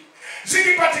sehemu nyingine.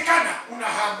 Zikipatikana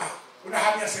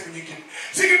unahamia sehemu nyingine.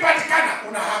 Zikipatikana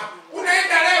unahama.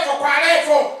 Unaenda level kwa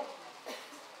level.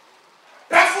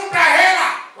 Tafuta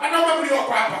hela, wanaume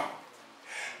mlioko hapa.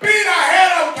 Bila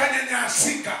hela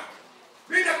utanyanyasika.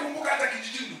 Mimi nakumbuka hata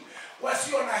kijijini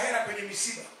wasio na hela kwenye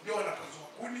misiba ndio wanapazua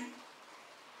kuni.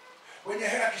 Wenye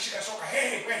hela kishika soka,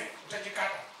 wewe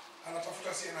utajikata.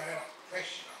 Anatafuta sie na hela, fresh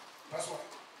paswa.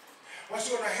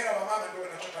 Wasio na hela wa mama ndio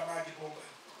wanachota maji bomba.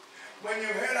 Mwenye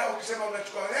hela ukisema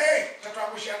unachukua,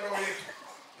 tutaangusha ndoa yetu.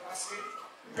 Basi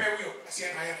mpe huyo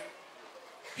asiye na hela.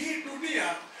 Hii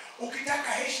dunia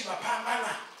ukitaka heshima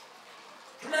pambana.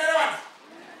 Tumeelewana?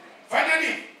 Fanya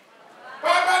nini?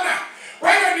 Pambana.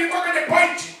 Kwa hiyo nilikuwa kwenye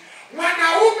point,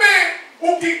 mwanaume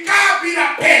ukikaa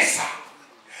bila pesa,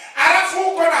 alafu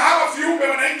uko na hawa viumbe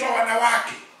wanaitwa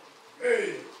wanawake.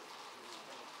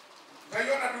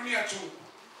 Utaiona dunia tu.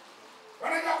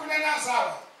 Wanaenda kunyanyasa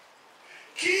hawa.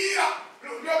 Kila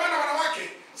ndio maana wanawake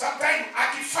sometimes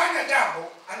akifanya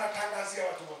jambo anatangazia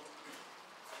watu wote.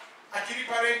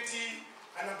 Akilipa renti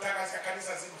anamtangazia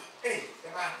kanisa zima.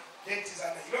 Jamani, renti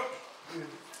za Nairobi.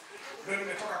 Ndio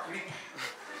nimetoka kulipa.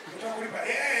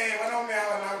 Wanaume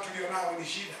hawa nao tulionao ni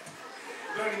shida.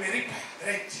 Ndio nimelipa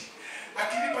renti.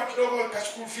 Akilipa kidogo ka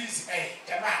school fees,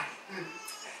 jamani.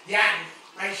 Yaani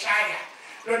maisha haya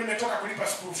ndio nimetoka kulipa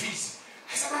school fees.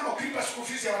 Sasa mama ukilipa school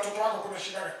fees ya watoto wako kuna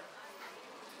shida gani?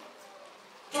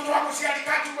 Mtoto wako si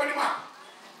alikati kwani mwako?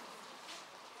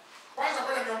 Kwanza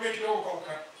ngoja niongee kidogo kwa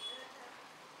ukati.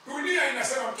 Dunia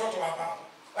inasema mtoto wa baba.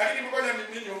 Lakini ngoja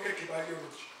mimi niongee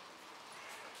kibiology.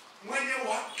 Mwenye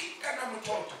uhakika na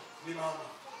mtoto ni mama.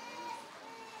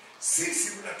 Sisi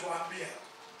mnatuambia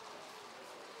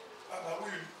baba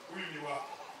huyu ni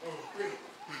wako. Kweli.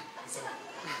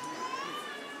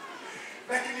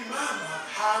 Lakini mama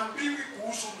haambiwi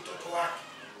kuhusu mtoto wake.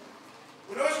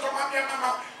 Unaweza kumwambia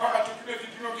mama kwamba tupime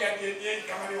vipimo vya DNA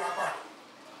kama ni wako.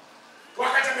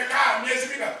 Wakati amekaa miezi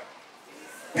mingapi?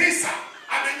 9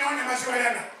 amenyonya maziwa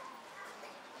yana.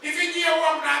 Hivi nyie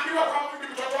huwa mnaambiwa kwamba ni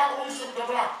mtoto wako kuhusu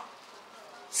mtoto wako?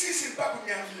 Sisi mpaka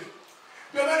niambie.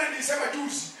 Ndio maana nilisema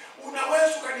juzi,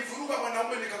 unaweza ukanivuruga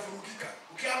mwanaume nikavurugika.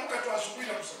 Ukiamka tu asubuhi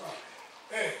na kusema,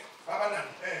 baba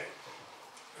nani?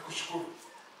 Nakushukuru.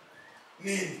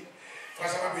 Nini? Kwa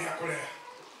sababu ya kulea.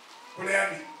 Kulea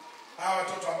ni hawa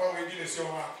watoto ambao wengine sio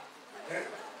wako.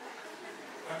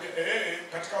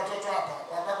 Katika watoto hapa,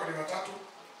 wako ni 3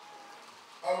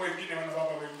 au wengine wana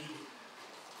baba wengine.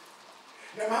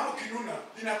 Na mama kinuna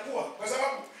inakuwa kwa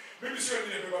sababu mimi sio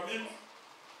nimebeba mimba.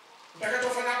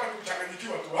 Nitakachofanya hapa ni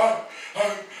kuchanganyikiwa tu.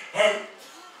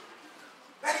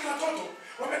 Lakini watoto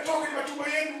wametoka kwenye matumbo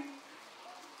yenu.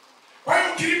 Kwa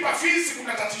hiyo ukilipa fees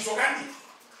kuna tatizo gani?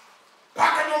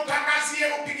 Paka ndio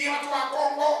utangazie upigie watu wa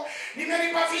Kongo,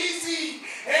 nimelipa fees,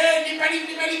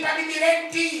 nimelipa mimi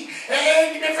renti,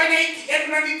 nimefanya hiki,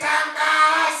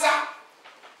 unanitangaza.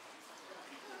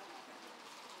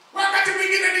 Wakati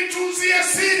mwingine nitunzie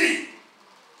siri.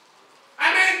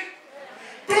 Amen.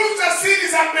 Tunza siri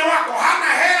za mume wako,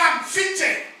 hana hela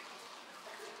mfiche.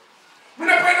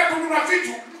 Mnapenda kununua kununua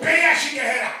vitu, mpea shike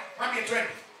hela. Mwambie twende.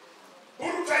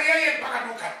 Buruta yeye mpaka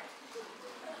duka.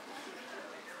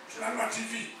 Tunanunua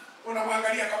TV.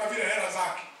 Unamwangalia kama vile hela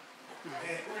zake.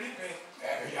 Ulipe.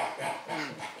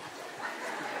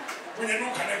 Mwenye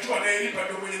duka najua anayelipa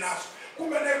ndio mwenye nazo.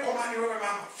 Kumbe naye komani wewe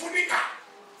mama. Funika.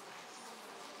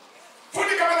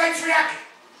 Funika madhaifu yake.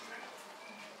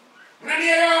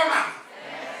 Unanielewa mama?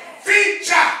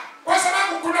 Ficha. Kwa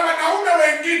sababu kuna wanaume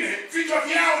wengine vichwa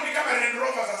vyao ni kama Land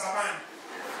Rover za zamani.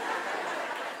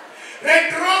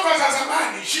 Land Rover za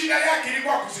zamani shida yake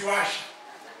ilikuwa kuziwasha.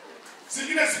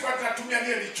 Zingine zilikuwa tunatumia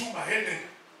nie ni chuma hende.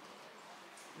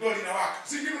 Ndio linawaka.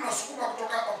 Zingine unasukuma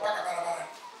kutoka hapa mpaka barabara.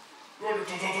 Ndio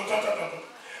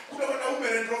kuna wanaume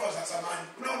Land Rover za zamani.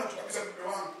 Unaona tu kabisa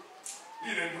mume wangu.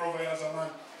 Ile Land Rover ya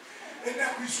zamani. Enda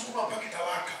kuisukuma mpaka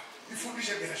itawaka.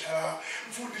 Ifundishe biashara,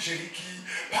 mfundishe hiki,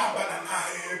 pambana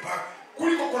naye,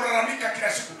 kuliko kulalamika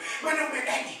kila siku. Mwanaume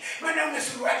gani? Mwanaume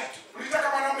suruali tu. Ulitaka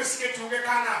mwanaume sketi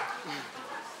ungekaa nao.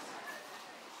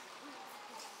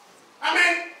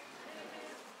 Amen.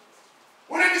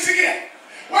 Unanisikia?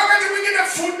 Wakati mwingine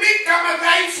funika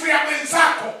madhaifu ya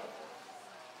mwenzako.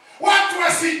 Watu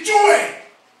wasijue.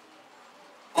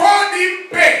 Kodi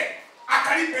mpe,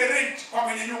 akalipe rent kwa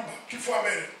mwenye nyumba, kifua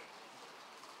mbele.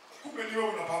 Kumbe ni wewe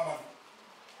unapambana.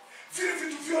 Vile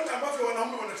vitu vyote ambavyo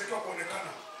wanaume wanatakiwa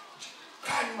kuonekana,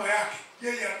 kaa nyuma yake,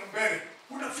 yeye mbele.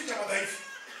 Unaficha madhaifu.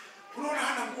 Unaona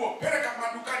hana nguo, peleka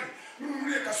madukani,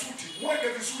 mnunulie kasuti, mweke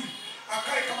vizuri,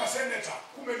 akae kama senator.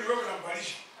 Kumbe ni wewe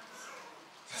unamvalisha.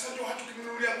 Sasa ndio hatu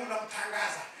kimnunulia nguo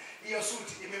unamtangaza. Hiyo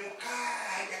suti imemkaa,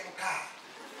 haijamkaa.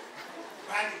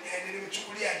 Bali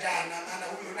nilimchukulia jana, maana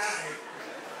huyo naye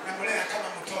namlea kama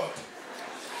mtoto.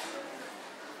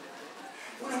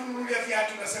 Unamnunulia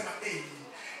viatu unasema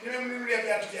nimemnunulia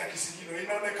viatu vya kisigino,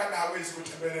 inaonekana hawezi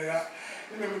kutembelea,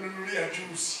 nimemnunulia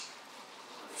juzi.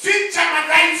 Ficha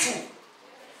madhaifu.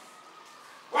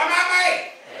 Kwa mama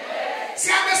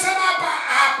si amesema hapa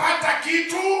apata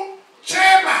kitu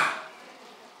chema.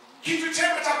 Kitu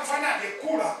chema cha kufanyaje?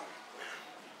 Kula.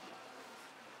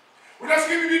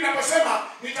 Unafikiri mimi ninaposema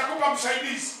nitakupa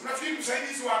msaidizi, unafikiri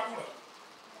msaidizi wa kula?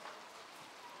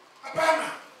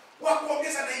 Hapana, wa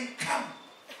kuongeza na income.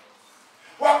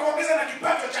 Wa kuongeza na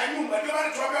kipato cha nyumba. Ndio maana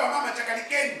tuwaambia mama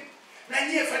chakalikeni na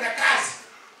nyie fanya kazi.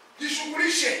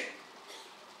 Jishughulishe.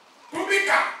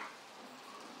 Tumika.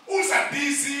 Uza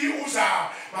ndizi, uza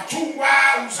machungwa,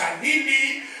 uza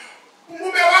nini.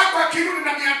 Mume wako akirudi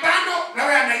na 500 na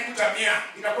wewe anaikuta 100,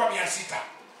 inakuwa 600.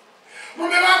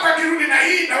 Mume wako akirudi na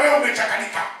hii na wewe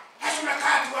umechakalika. Hasa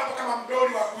unakaa tu hapo kama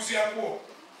mdoli wa kuuzia nguo.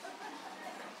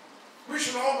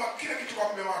 Mwisho naomba kila kitu kwa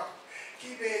mume wako.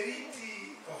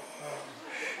 Kiberiti,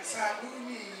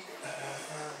 sabuni,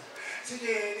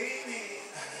 sijelini.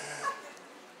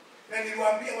 Na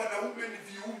niliwaambia wanaume ni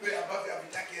viumbe ambavyo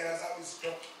havitaki hela zao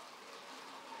zitoke.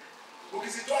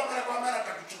 Ukizitoa mara kwa mara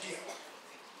atakuchukia.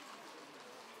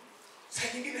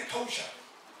 Saa nyingine kausha.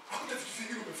 Hakuta vitu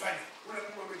vingine umefanya.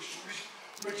 Unakuwa umejishughulisha,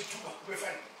 umejituma,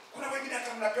 umefanya. Kuna wengine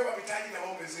hata mnapewa mitaji na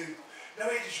waume zenu. Na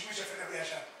wewe jishughulisha fanya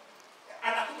biashara.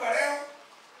 Anakupa leo,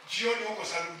 jioni huko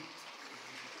saluni.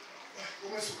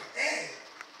 Umesuka.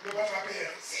 Umepata pesa.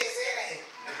 Sisi.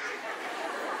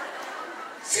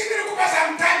 Sisi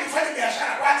nilikupaza mtaji ufanye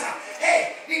biashara kwanza.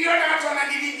 Niliona watu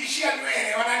wananilingishia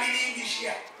nywele,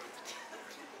 wananilingishia.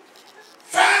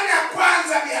 Fanya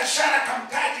kwanza biashara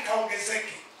kamtaji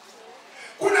kaongezeke.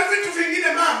 Kuna vitu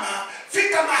vingine mama,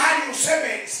 fika mahali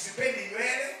useme sipendi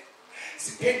nywele,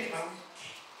 sipendi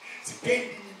mawiki,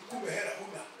 sipendi mkube hela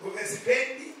huna,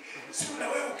 sipendi. Siku na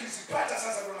wewe ukizipata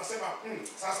sasa ndio unasema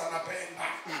sasa napenda.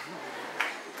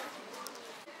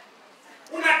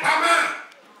 Una tamaa.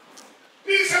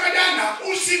 Nilisema jana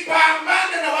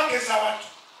usipambane na wake za watu.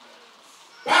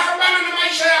 Pambana na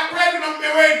maisha ya kwenu na mume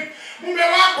wenu. Mume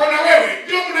wako na wewe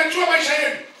ndio mnajua maisha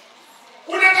yenu.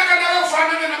 Unataka na wewe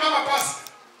ufanane na mama pasta.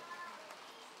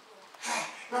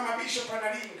 Mama Bishop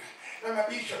analinga. Mama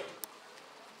Bishop.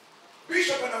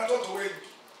 Bishop ana watoto wengi.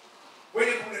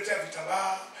 Wenye kumletea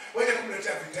vitambaa, wenye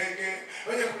kumletea vitenge,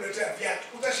 wenye kumletea viatu.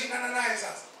 Utashindana naye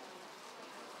sasa.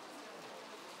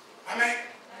 Amen.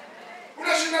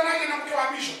 Unashindanaje na mke wa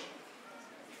Bishop?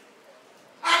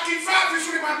 Akivaa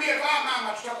vizuri mwambie vaa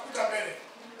mama, tutakukuta mbele.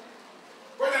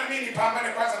 Ngoja na mimi nipambane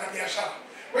kwanza na biashara.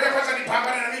 Ngoja kwanza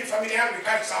nipambane na mimi familia yangu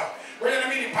ikae sawa. Ngoja na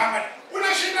mimi nipambane.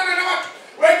 Unashindana na watu.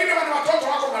 Wengine wana watoto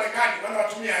wako Marekani,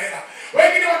 wanawatumia hela.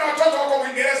 Wengine wana watoto wako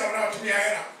Uingereza, wanawatumia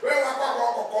hela. Wewe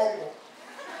wako Kongo.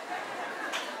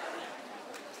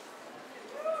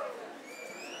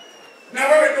 Na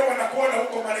wewe ndio wanakuona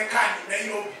huko Marekani,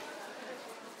 NAIROBI.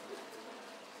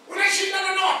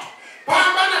 Unashindana na watu.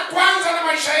 Pambana kwanza na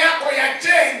maisha yako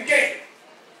yajenge.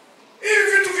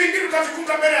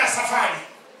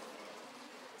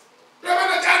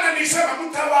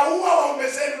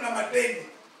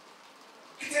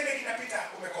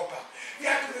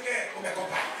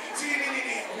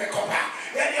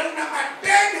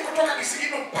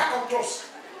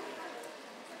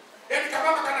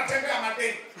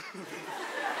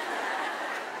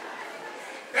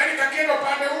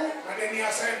 madeni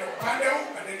ya sendo pande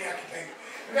huu, madeni ya kitenge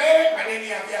mbele, madeni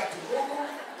ya viatu huko.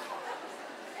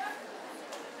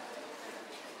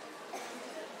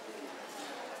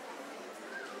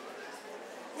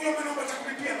 Huyo mwanaume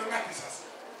atakulipia mangapi sasa?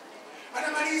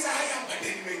 Anamaliza haya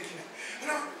madeni mengine.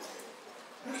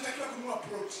 Mnatakiwa kununua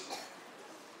ploti.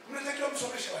 Mnatakiwa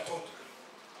msomeshe watoto.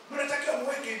 Mnatakiwa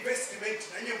muweke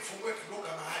investment na nyinyi mfungue kiduka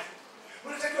mahali.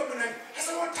 Mnatakiwa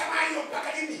sasa tamaa hiyo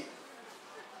mpaka lini?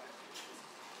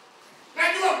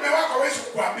 Najua mume wako hawezi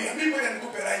kukuambia, mimi ngoja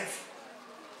nikupe life.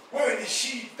 Wewe ni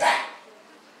shida.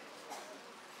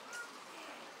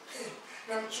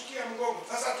 Namchukia Mgogo.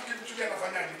 Sasa tukimchukia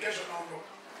nafanyaje? Kesho naondoka.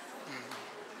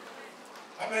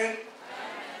 Amen.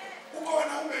 Uko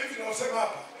wanaume hivi naosema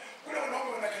hapa. Kuna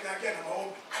wanaume wanakanyagia na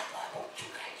maombi. Hapo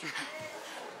mchungaji.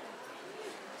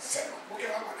 Sema mke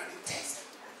wangu ananitesa.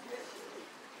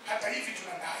 Hata hivi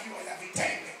tunadaiwa ya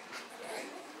vitenge.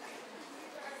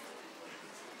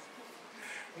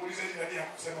 Muulize jirani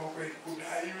yako kusema ukweli,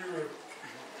 kudaiwi wewe.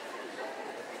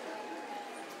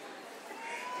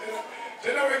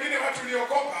 Tena wengine watu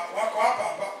liokopa wako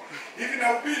hapa hivi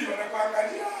na ubiri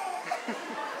wanakuangalia.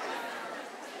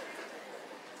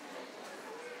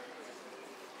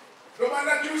 Ndio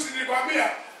maana juzi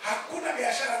nilikwambia hakuna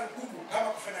biashara ngumu kama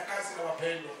kufanya kazi na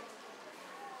wapendwa.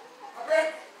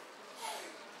 Wapendwa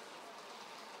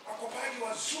wakopaji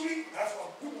wazuri alafu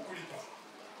wagumu kulipa.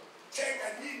 Chenga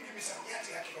nyingi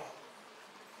misamiati ya kiroho.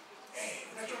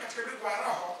 Unajua katika ulimwengu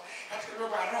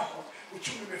wa roho,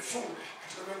 uchumi umefunga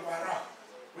katika ulimwengu wa roho.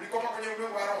 Ulikopa kwenye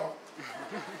ulimwengu wa roho.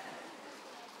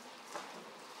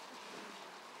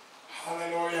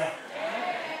 Haleluya.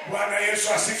 Bwana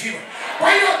Yesu asifiwe.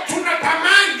 Kwa hiyo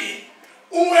tunatamani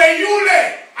uwe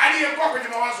yule aliyekuwa kwenye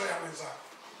mawazo ya mwenzako.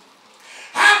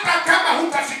 Hata kama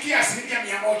hutafikia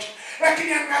 100%,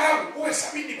 lakini angalau uwe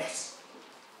 70 basi.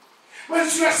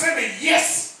 Mwenzio aseme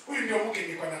yes, huyu ndio mke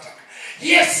nilikuwa nataka.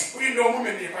 Yes, huyu ndio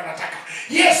mume nilikuwa nataka.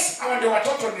 Yes, hawa ndio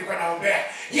watoto nilikuwa naombea.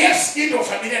 Yes, hii ndio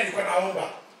familia nilikuwa naomba.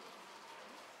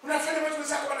 Unafanya watu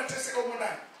wenzako wanateseka huko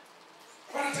ndani.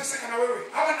 Wanateseka na wewe.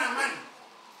 Hawana amani.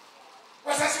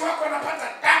 Wazazi wako wanapata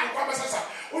tabu kwamba sasa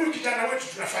huyu kijana wetu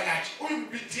tunafanyaje? Huyu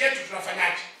binti yetu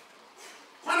tunafanyaje?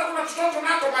 Maana kuna mtoto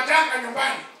nato majanga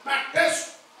nyumbani, mateso.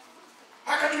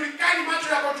 Hakajulikani macho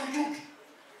yako tujutu.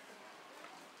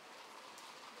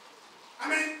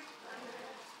 Amen.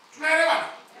 Tunaelewana?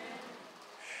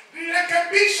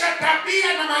 Rekebisha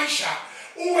tabia na maisha.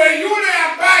 Uwe yule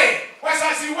ambaye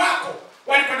wazazi wako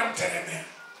walikuwa wanamtegemea.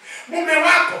 Mume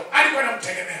wako alikuwa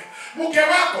anamtegemea. Mke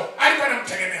wako alikuwa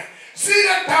anamtegemea.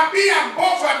 Zile tabia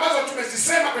mbovu ambazo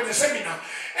tumezisema kwenye semina,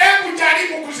 hebu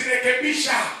jaribu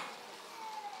kuzirekebisha.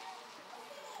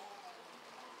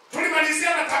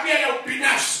 Tulimalizia na tabia ya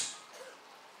ubinafsi.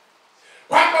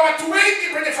 Kwamba watu wengi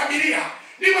kwenye familia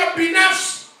ni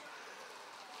wabinafsi.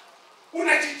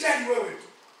 Unajijali wewe tu.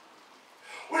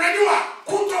 Unajua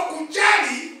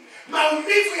kutokujali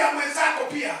maumivu ya mwenzako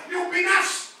pia ni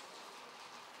ubinafsi.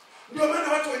 Ndio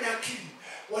maana watu wenye akili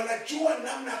wanajua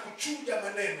namna ya kuchuja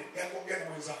maneno ya kuongea na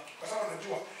mwenzake. Kwa sababu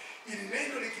wanajua ili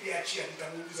neno likiliachia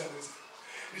litamuumiza mwenzake.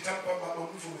 Litampa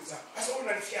maumivu mwenzake. Sasa wewe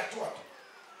unalifiatua tu.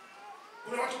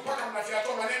 Kuna watu mpaka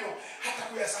mnafiatua maneno hata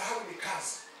kuyasahau ni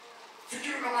kazi.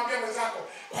 Fikiri unamwambia mwenzako,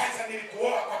 kwanza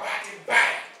nilikuoa kwa bahati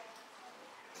mbaya.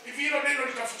 Hivi hilo neno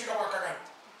litafutika mwaka gani?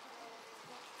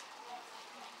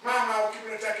 Mama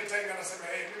ukimletea kitenge anasema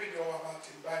mimi ndio wa bahati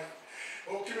mbaya.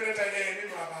 Ukimletea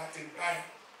mimi wa bahati mbaya.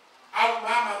 Au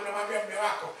mama unamwambia mume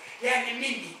wako, yani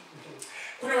mimi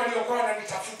kuna waliokuwa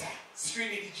wananitafuta, sijui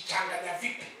nilijichanganya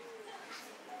vipi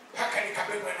mpaka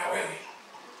nikabebwa na wewe.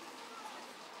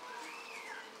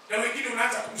 Na wengine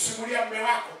unaanza kumsimulia mume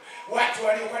wako watu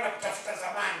waliokuwa nakutafuta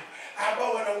zamani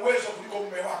ambao wana uwezo kuliko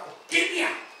mume wako. Kimya.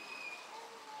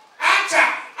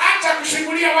 Acha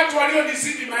kusimulia watu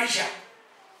walionizidi maisha.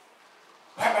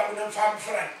 Baba unamfahamu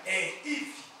fulani?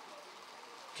 Hivi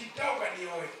kidogo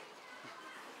nioe.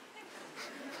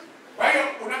 Kwa hiyo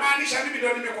unamaanisha mimi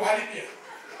ndio nimekuharibia?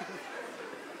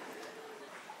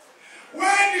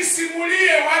 Wewe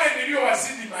nisimulie wale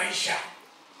niliowazidi maisha.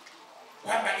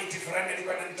 Kwamba eti fulani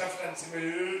alikuwa ananitafuta niseme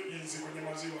hizi kwenye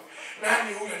maziwa.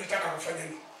 Nani huyo alitaka kufanya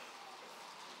nini?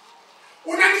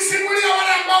 Unanisimulia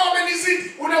wale ambao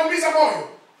wamenizidi, unaumiza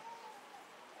moyo.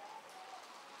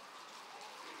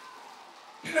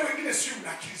 Tena wengine sio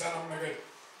mnakili sana mna gani.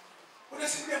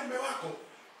 Unasimulia mume wako,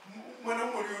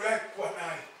 mwanaume uliyowahi kuwa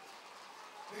naye.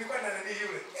 Nilikuwa na nani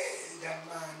yule?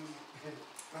 Jamani.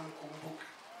 Namkumbuka.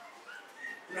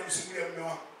 Unamsimulia mume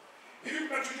wako. Hivi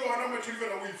mnatujua wanaume tulivyo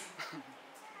na wivu.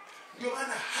 Ndio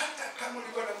maana hata kama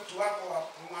ulikuwa na mtu wako wa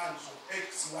mwanzo,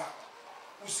 ex wako,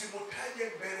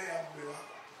 usimutaje mbele ya mume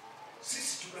wako.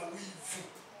 sisi tuna wivu.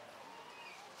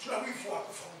 Tuna wivu wa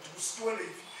kufa mtu. Usituone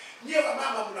hivi. Nyie wa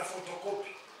mama mna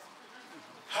photocopy.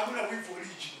 Hamuna wivu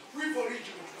original. Wivu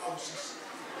original tunao sisi.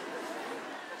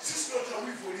 Sisi ndio tuna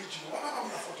wivu original. Wa mama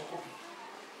mna photocopy.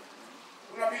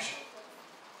 Unabisha.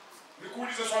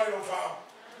 Nikuulize swali la ufahamu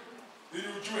ili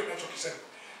ujue ninachokisema.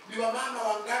 Ni wamama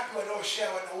wangapi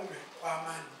wanaoshare wanaume kwa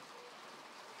amani?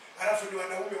 Alafu ni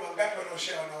wanaume wangapi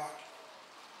wanaoshare wanawake?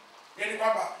 Yaani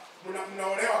kwamba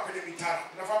mnaolewa kwenye mitara.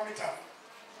 Unafahamu mitara?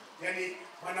 Yaani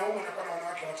mwanaume anakuwa na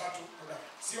wanawake watatu ngapi?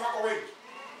 Si wako wengi.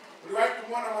 Uliwahi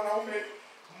kumwona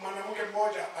mwanamke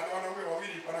mmoja ana wanaume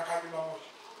wawili wanakaa nyumba moja?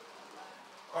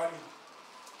 Kwa nini?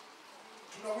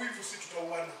 Tuna wivu, si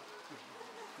tutauana.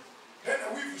 Tena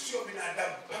wivu sio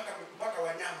binadamu, mpaka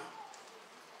wanyama.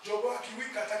 Jogoo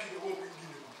akiwika hataki jogoo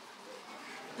mwingine.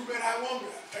 Dume la ng'ombe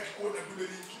hataki kuona dume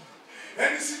lingine.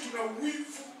 Yaani si tuna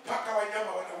wivu, mpaka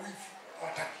wanyama wana wivu,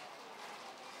 hawataki.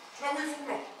 Tuna wivu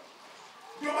mno.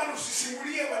 Ndio maana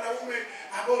usisimulie wanaume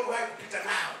ambao uliwahi kupita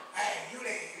nao.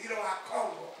 Yule wa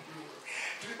Kongo.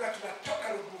 Tulikuwa tunatoka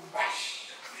Lubumbashi.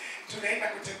 Tunaenda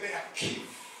kutembea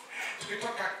Kivu.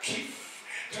 Tukitoka Kivu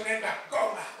tunaenda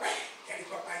Goma.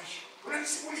 Yalikuwa maisha.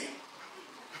 Unanisimulia?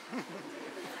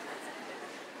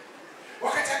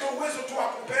 Wakati hata uwezo tu wa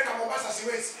kupeleka Mombasa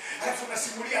siwezi. Alafu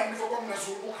unasimulia mlivyokuwa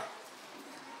mnazunguka.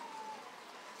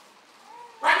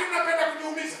 Kwani unapenda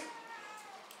kuniumiza?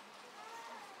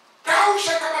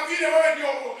 Kausha kama vile wewe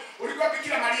ndio ulikuwa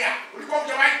Bikira Maria. Ulikuwa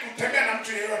hujawahi kutembea na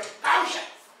mtu yeyote. Kausha.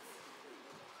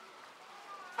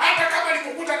 Hata kama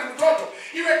nikukuta na mtoto,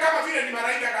 iwe kama vile ni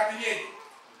malaika Gabrieli.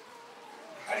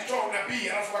 Alitoa unabii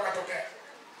alafu akatokea.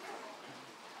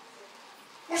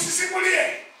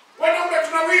 Usisimulie. Wanaume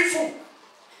tuna wivu.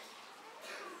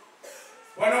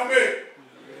 Wanaume.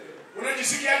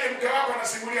 Unajisikiaje mke wako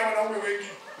anasimulia wanaume wengi?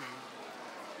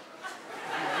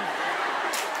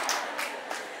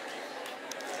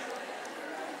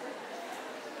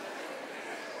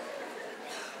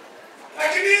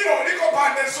 Lakini hilo liko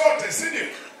pande zote, si ndio?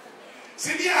 Si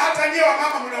ndio hata nyewe wa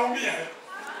mama mnaumia.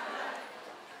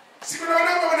 Siku na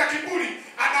wanaume wana kiburi,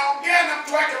 anaongea na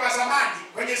mtu wake wa zamani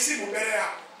kwenye simu mbele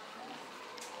yako.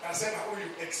 Anasema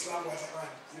huyu ex wangu wa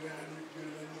zamani.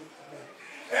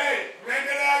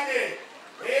 Unaendeleaje?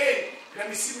 Na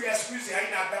misimu ya siku hizi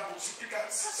haina adabu, usikika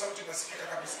sauti inasikika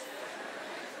kabisa.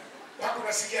 Pako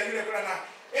unasikia yule kuna na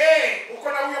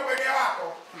uko na huyo mwenge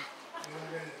wako.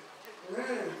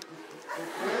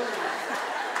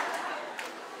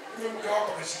 Huyo mke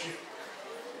wako amesikia.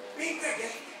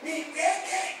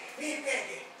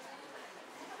 Nipege.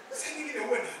 Sasa nyingine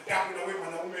uwe na adabu na wewe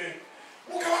mwanaume.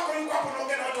 Mke wako yuko hapo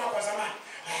unaongea na watu wa zamani.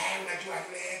 Unajua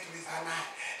yule tulizana.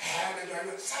 Unajua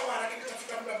yule sawa, lakini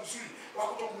tafuta muda mzuri wa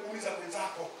kutokumuumiza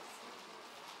mwenzako.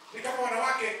 Ni kama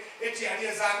wanawake eti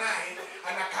aliyezaa naye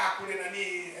anakaa kule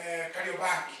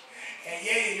Kariobangi.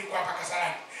 Yeye yuko hapa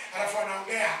Kasarani. Alafu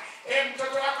anaongea,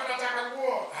 mtoto wako anataka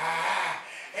nguo.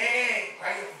 Kwa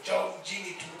hiyo njoo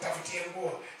mjini tumtafutie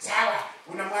nguo. Sawa,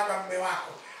 unamwaga mume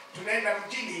wako. Tunaenda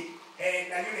mjini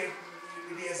na yule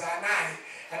aliyezaa naye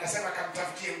anasema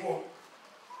kamtafutie nguo.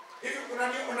 Hivi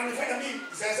unanifanya mimi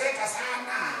zezeka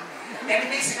sana. Yaani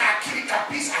mimi sina akili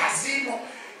kabisa, hazimo.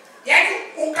 Yaani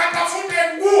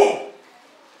ukatafute nguo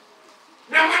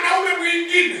na mwanaume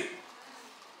mwingine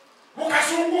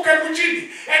mkazunguke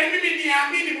mjini. Yaani mimi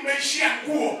niamini mmeishia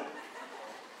nguo.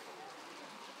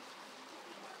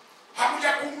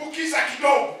 Hakujakumbukiza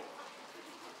kidogo.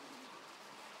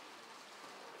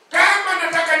 Kama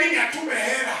nataka nini atume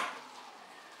hela,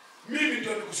 mimi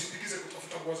ndio nikusindikize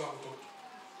kutafuta nguo za mtoto.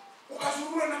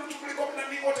 Ukazurura na mtu kuliko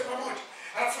mnani wote pamoja.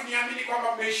 Alafu niamini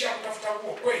kwamba mmeishia kutafuta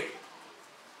nguo kweli.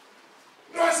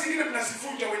 Ndoa zingine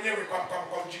mnazifunja wenyewe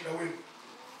kwa mjinga wenu.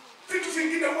 Vitu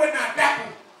vingine uwe na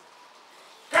adabu.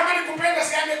 Kama nikupenda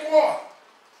siange kuoa.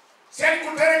 Siange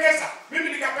kuterekeza. Mimi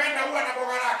nikapenda uwa na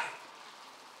boga lake.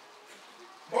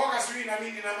 Boga sui na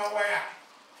mimi na maua yake.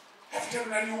 Hafu tena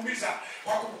unaniumiza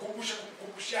kwa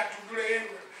kumkumbushia tu yule yeye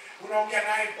unaongea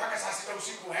naye mpaka saa 6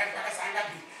 usiku, mpaka saa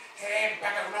ngapi?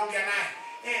 Mpaka unaongea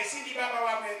naye. Si ni baba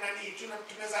wa nani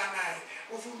tumeza naye.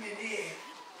 Uvumilie.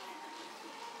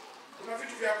 Kuna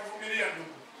vitu vya kuvumilia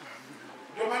ndugu.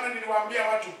 Ndio maana niliwaambia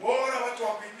watu bora watu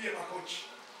wakuibie makochi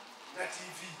na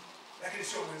TV, lakini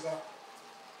sio mwenzao.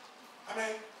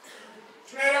 Amen.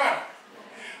 Tunaelewana?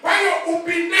 Kwa hiyo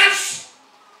ubinafsi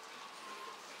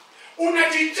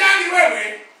unajijali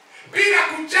wewe bila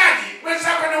kujali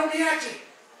mwenzako anaumiaje.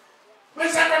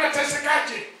 Mwenzako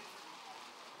anatesekaje.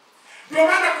 Ndio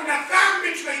maana kuna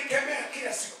dhambi tunaikemea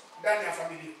kila siku ndani ya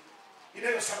familia.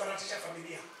 Inayosababisha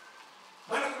familia.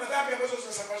 Maana kuna dhambi ambazo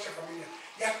zinasababisha familia.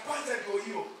 Ya kwanza ndio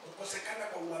hiyo, kukosekana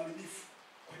kwa uaminifu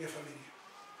kwenye familia.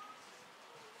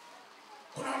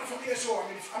 Kuna wanafamilia sio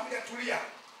waaminifu. Familia tulia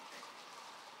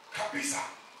kabisa.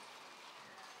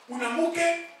 Una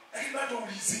mke lakini bado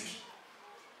uliziki.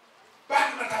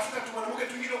 Bado unatafuta tu mwanamke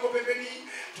twingine uko pembeni,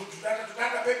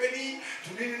 tutata pembeni,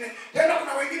 tunini. Tena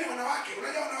kuna wengine wanawake,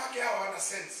 unajua wanawake hawa wana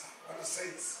sense.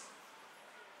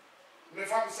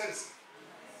 Unafahamu sense?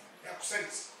 Ya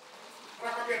kusense.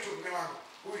 Unakwambia tu mume wangu,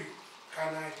 huyu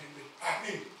kana aitembe.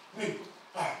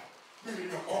 Mimi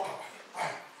nimeokoka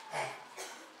bwana.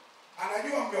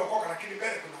 Anajua mmeokoka lakini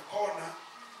mbele kuna kona.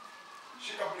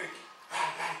 Shika breki.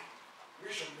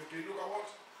 Mwisho mmepinduka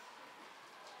wote.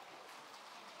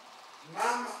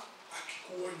 Mama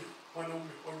akikuonya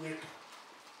mwanaume onyeka.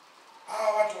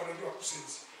 Hawa watu wanajua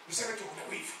kusense. Useme tu kuna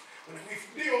wivu.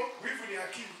 Ndio, wivu ni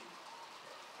akili.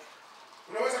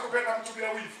 Unaweza kupenda mtu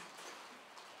bila wivu.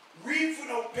 Wivu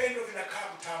na upendo vinakaa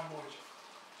mtaa mmoja.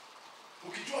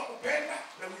 Ukijua kupenda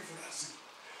na wivu lazima.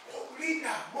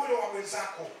 Kulinda moyo wa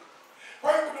wenzako.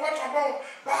 Kwa hiyo kuna watu ambao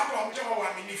bado hamjawa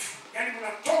waaminifu. Yaani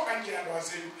mnatoka nje ya ndoa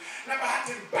zenu na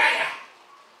bahati mbaya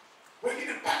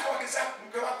wengine mpaka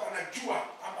mke wako anajua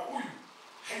kwamba huyu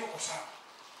hayuko sawa.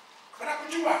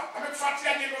 Anakujua,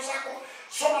 amekufuatilia nyendo zako,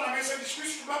 soma na message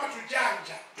siku mama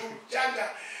tujanja.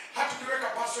 Hata tukiweka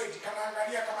password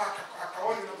kanaangalia kama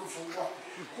akaoni na kufungua.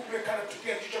 Kumbe kana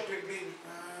tupia jicho pembeni.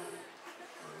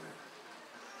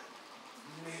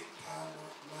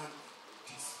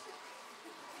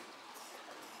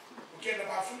 Ukienda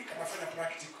bafuni kanafanya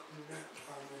practical.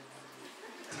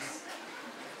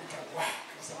 Utawa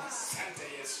kama asante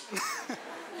Yesu.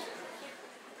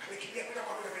 Amekimbia kwenda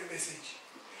kwa kwenye message.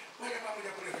 Moja pamoja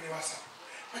kwenye WhatsApp.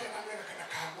 Moja pamoja kana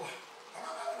kagua.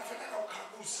 Mama anafanya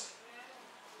ukaguzi.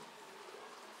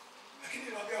 Lakini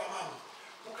niwaambia mama,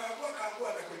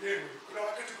 ukagua na kwenyewe kuna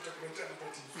wakati kutakuletea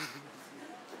matatizo.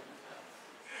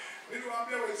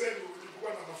 Niliwaambia wenzenu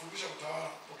nilipokuwa na mafundisho utawala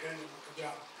pokeeni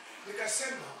mkajana.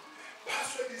 Nikasema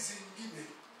password zingine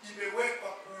imewekwa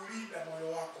kulinda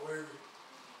moyo wako wewe.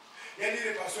 Yaani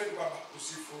ile password kwamba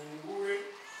usifungue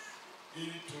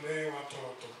ili tulee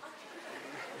watoto.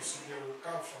 Usije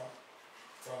ukafa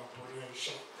kwa polio.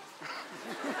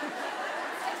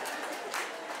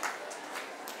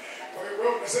 Kwa hiyo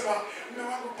wewe unasema mume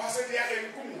wangu password yake ni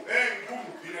ngumu.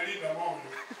 Ngumu inalinda moyo.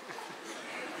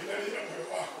 Inalinda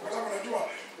moyo wako. Kwa sababu unajua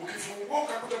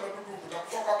ukifunguka kuta madudu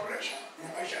utakutoka pressure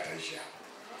na maisha yataisha.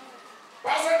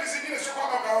 Password zingine sio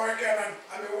kwamba kawekea nani,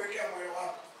 ameuwekea moyo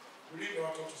wako. Ulinde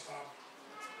watoto sana.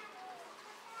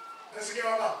 Nasikia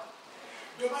baba.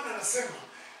 Ndio maana anasema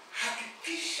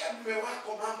hakikisha mume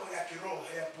wako mambo ya kiroho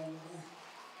hayapungui.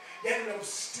 Yaani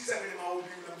unamsitiza kwenye maombi,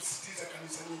 unamsitiza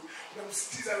kanisani,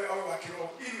 unamsitiza wewe wa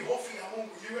kiroho ili hofu ya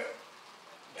Mungu iwe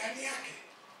ndani yake.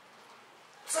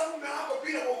 Kwa sababu mume wako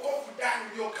bila wokovu ndani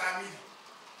ndio kamili.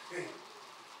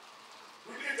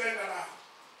 Ulitaenda na.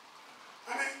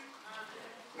 Amen.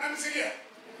 Unanisikia?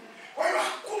 Kwa hiyo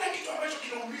hakuna kitu ambacho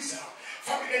kinaumiza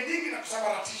familia nyingi na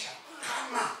kusambaratisha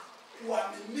kama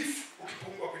uaminifu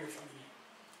ukipungua kwenye familia.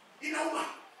 Inauma.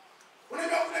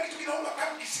 Unajua kuna kitu kinauma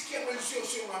kama ukisikia mwenzio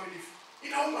sio mwaminifu.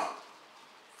 Inauma.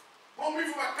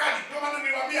 Maumivu makali. Ndio maana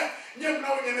niliwaambia nyewe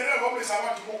mnaonyemelea waume za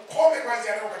watu mkome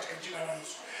kwanza leo katika jina la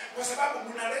Yesu. Kwa sababu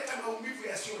mnaleta maumivu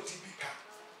yasiyotibika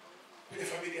kwenye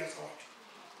familia za watu.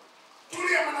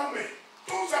 Tulia mwanaume,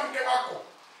 tunza mke wako.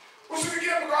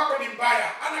 Usifikirie mke wako ni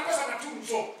mbaya, anakosa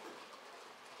matunzo.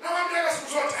 Nawaambia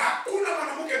siku zote hakuna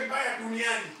mwanamke mbaya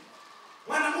duniani.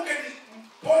 Mwanamke ni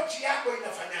pochi yako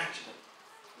inafanyaje?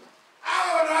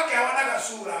 Hawa wanawake hawanaga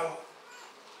sura hao.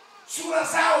 Sura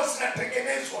zao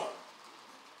zinatengenezwa.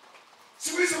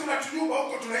 Siku hizi kuna tujumba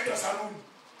huko tunaitwa saluni.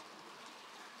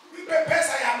 Mpe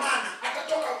pesa ya maana,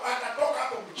 atatoka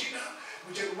hapo Mchina,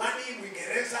 Mjerumani,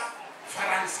 Mwingereza,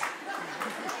 Faransa.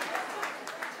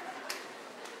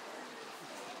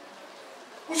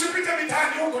 Usipite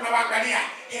mitaani huko na waangalia,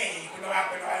 kuna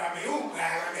watu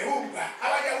wameunga,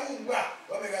 hawajaunga,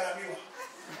 wamegharamiwa.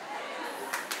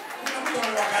 Kuna mtu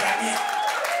amewagharamia.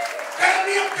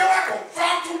 Gharamia mke wako,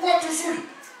 vaa nguo nzuri.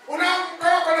 Una mke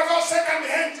wako anavaa second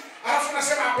hand, alafu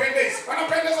unasema apendeze.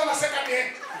 Wanapendeza na second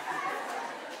hand.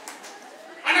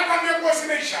 Anakwambia nguo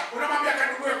zimeisha, unamwambia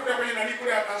kanunue kule kwenye nani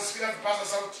kule atasikia vipaza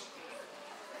sauti.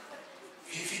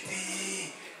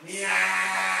 Viviti, nia.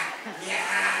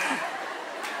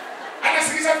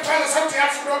 Anasikiza vipaza sauti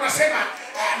alafu ndio unasema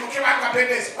mke wangu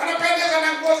apendeze. Wanapendeza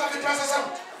na nguo za vipaza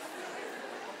sauti.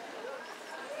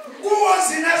 Nguo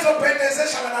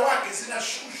zinazopendezesha wanawake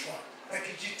zinashushwa na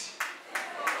kijiti.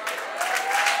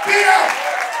 Pia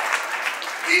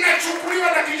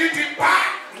inachukuliwa na kijiti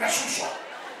inashushwa.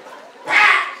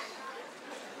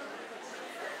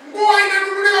 Nguo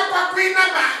inanunuliwa kwa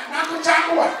kuinama na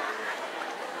kuchagua.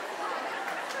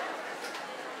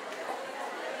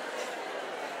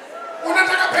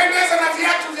 Unataka pendeza na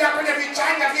viatu vya kwenye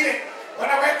vichanja vile,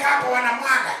 wanaweka hapo,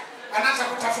 wanamwaga, anaanza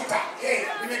kutafuta.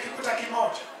 Nimekikuta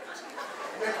kimoja.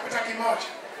 Nimekikuta kimoja.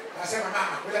 Nasema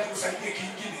mama, ngoja tukusaidie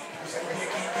kingine, tukusaidie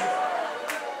kingine.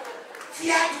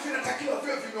 Viatu vinatakiwa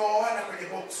viwe vimeoana kwenye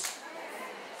box.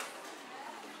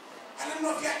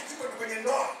 Ananunua viatu viko kwenye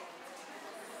ndoa,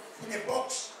 kwenye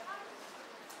box.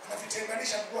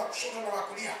 Anavitenganisha mguu wa kushoto na wa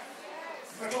kulia.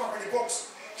 Vimetoka kwenye box.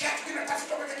 Kiatu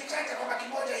kinatafuta kwenye kichanja kama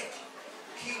kimoja hiki.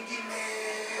 Kingine.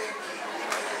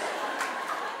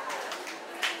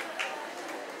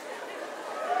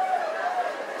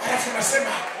 Alafu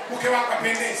nasema mke wako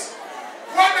apendeze.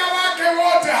 Wanawake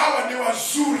wote hawa ni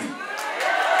wazuri.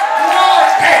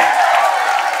 Wote.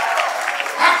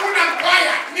 Hakuna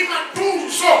mbaya, ni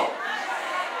matunzo.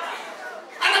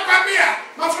 Anakwambia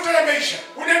mafuta yameisha.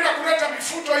 Unaenda kuleta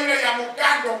mifuto ile ya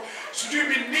mugando, sijui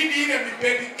nini ile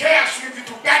mipedicare, sijui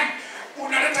vitu gani.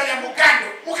 Unaleta ya mugando.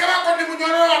 Mke wako ni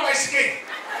mnyororo wa baisikeli.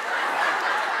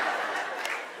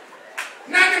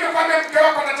 Nani amekwambia mke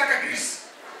wako anataka grease?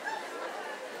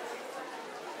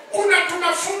 Kuna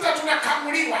tunafuta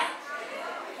tunakamuliwa.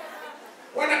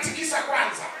 Wanatikisa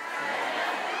kwanza.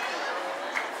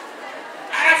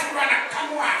 Alafu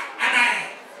wanakamua anaye.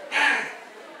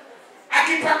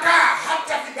 Akipaka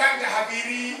hata viganja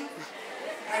haviri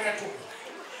anatupa.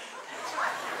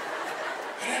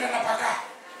 Anaenda napaka.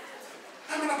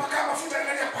 Ama napaka mafuta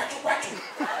yanalia kwatu.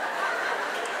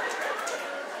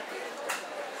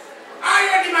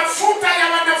 Hayo ni mafuta ya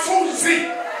wanafunzi.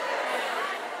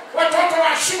 Watoto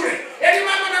wa shule. Yaani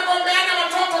mama anagombeana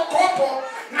watoto kopo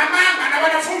na mama na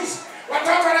wanafunzi.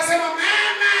 Watoto wanasema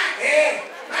mama,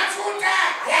 mafuta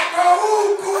yako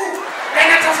huku.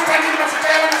 Yanatafuta nini mafuta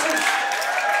ya wanafunzi?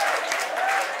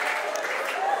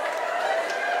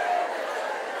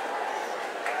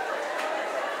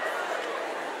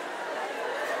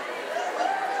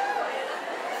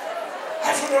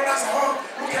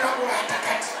 Mke wangu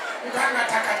hatakati. Mganga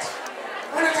hatakati.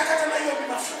 Wanatakata na hiyo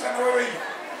mafuta na wewe hiyo.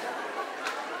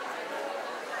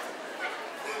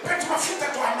 Petu mafuta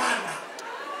tu amana.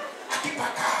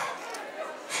 Akipaka.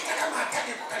 Hata kama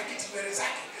hataki kukalikiti mbele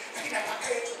zake. Lakini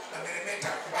apaka yetu na meremeta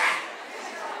kubaya.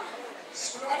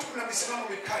 Kuna watu kuna misimamo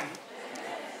mikali.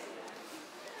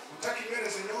 Utaki mbele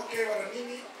zenyoke wala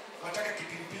nini. Wataka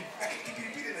kipilipili. Lakini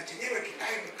kipilipili na chenyewe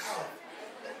kikae mikao.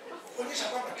 Kuonyesha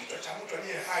kwamba kichwa cha mtu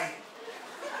aliye hai.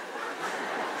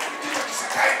 Kichwa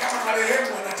kisikae kama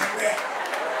marehemu anatembea.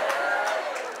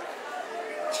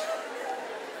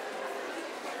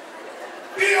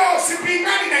 Hiyo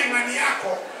sipingani na imani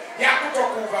yako ya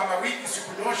kutokuvaa mawigi,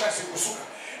 sikunyosha, sikusuka.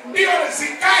 Ndio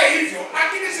zikae hivyo,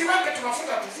 lakini ziweke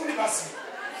tunafuta tufuni basi.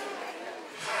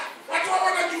 Watu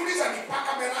wanajiuliza ni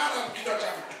paka melala kichwa cha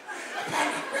mtu.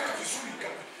 Hapana, weka vizuri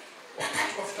kama.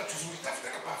 Wakati mafuta tuzuri, tafuta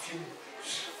kama perfume.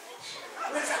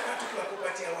 Weza watu kwa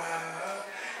kupatia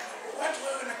watu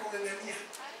wewe na kungangania.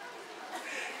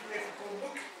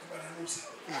 Nimekukumbuka bwana Musa.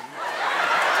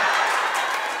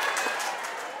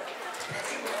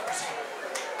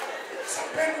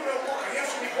 Sapendo unaokoka,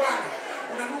 Yesu ni Bwana.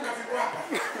 Unanuka vipo hapa.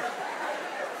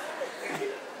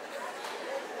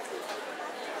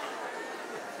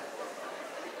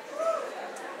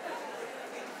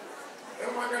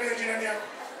 Hebu mwangalie jirani yako.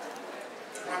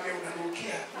 Mwambie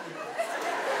unanukia.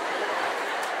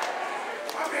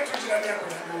 Mwambie tu jirani yako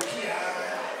unanukia.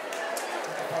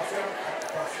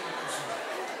 Perfume kuzuri.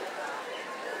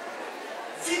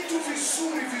 Vitu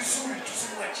vizuri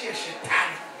tusimwachie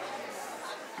shetani.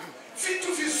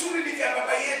 Vitu vizuri ni vya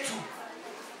baba yetu.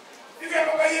 Ni vya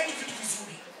baba yetu vitu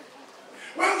vizuri.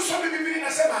 Wewe usome Biblia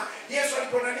inasema Yesu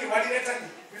aliponani walileta ni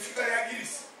mifuta ya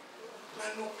girisi.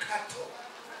 Manukato.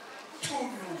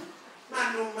 Tunu.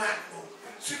 Mano.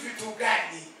 Si vitu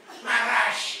gani?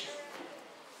 Marashi.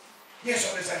 Yesu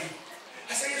amezaliwa.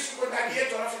 Sasa Yesu yuko ndani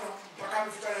yetu alafu mpaka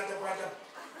mafuta yanatapata.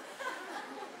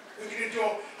 Wengine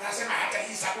ndio anasema hata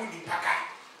hii sabuni mpaka.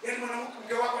 Yaani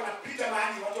mwanamke wako anapita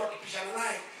mahali watu wakipishana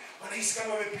naye wanahisi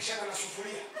kama wamepishana na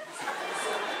sufuria.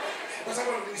 Kwa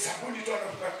sababu ni sabuni tu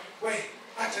anapaka. Wewe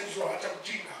acha hizo, acha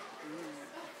ujinga.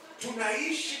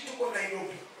 Tunaishi tuko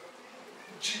Nairobi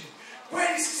mjini.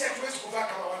 Kweli sisi hatuwezi kuvaa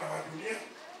kama wana wa dunia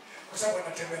kwa sababu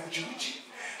wanatembea uchi.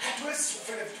 Hatuwezi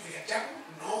kufanya vitu vya ajabu.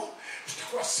 No,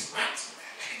 tutakuwa smart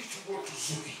lakini tungo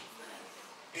tuzuri.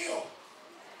 Ndio.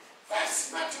 Basi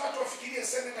smart watu wafikirie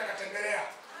senator katembelea.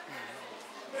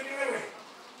 Ndio wewe.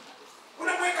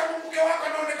 Unamweka mke wako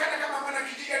anaonekana kama mwana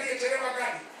kijiji aliyechelewa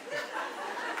gari.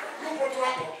 Yupo tu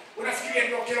hapo. Unafikiria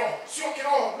ndio kiroho. Sio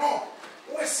kiroho, no.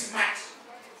 Uwe smart.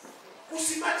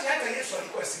 Usimati hata Yesu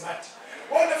alikuwa simati.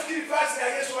 Wao nafikiri vazi la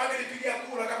Yesu angelipigia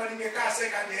kura kama ningekaa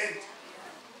second hand.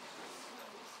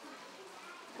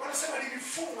 Wanasema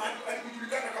lilifuma,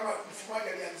 alikujulikana kama mfumaji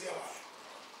alianzia wapi.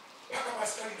 Mpaka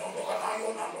maskani naondoka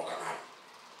nayo.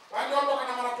 Wangeondoka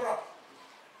na marapura.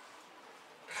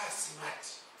 Kaa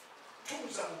simati.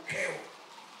 Tunza mkeo.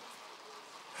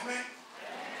 Amen.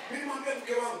 Mimi mwambia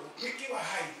mke wangu nikiwa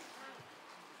hai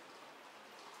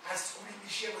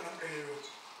asikulibishie mwanamke yeyote.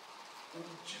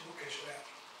 Umjibu kesho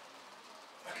yake.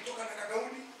 Akitoka na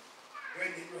kagauni wewe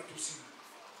ndio tusini.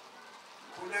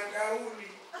 Kuna gauni.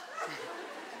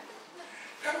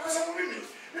 Kama kwa sababu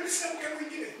mimi sina mke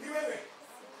mwingine, ni wewe.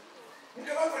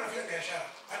 Mke wangu anafanya biashara,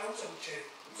 anauza mchele,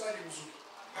 mzaji mzuri,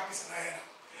 kabisa na hela.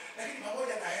 Lakini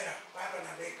pamoja na hela bado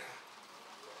anadeka.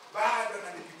 Bado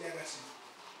ananipigia simu.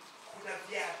 Kuna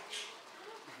viatu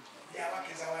vya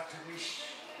wake za watumishi.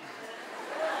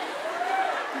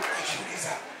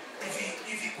 Akiuliza,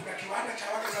 hivi kuna kiwanda cha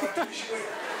wake za watumishi wewe?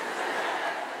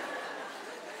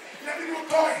 Inabidi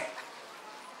utoe.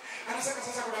 Anasema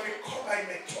sasa kuna mikoba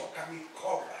imetoka,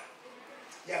 mikoba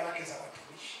ya wake za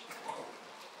watumishi.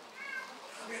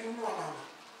 Amenunua mama.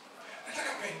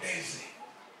 Nataka pendeze.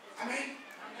 Amen.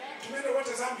 Tumeenda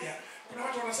wote Zambia. Kuna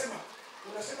watu wanasema,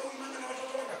 huyu mama na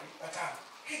watoto wangapi?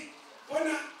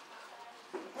 5.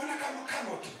 Wana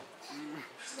kama tu.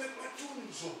 Sema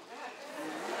matunzo.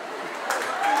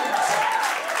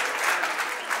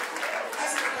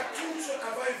 Sasa katunzo,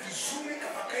 kavae vizuri,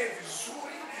 kapakae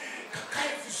vizuri, kakae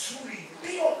vizuri.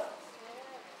 Ndio.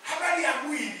 Habari ya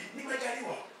mwili ni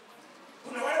majaliwa.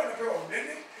 Kuna wale wanapewa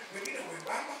unene, wengine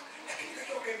mwembamba, lakini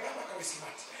kakiwa kembamba kawe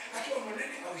simati. Akiwa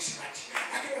mnene awe simati.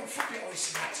 Akiwa mfupi awe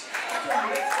simati. Akiwa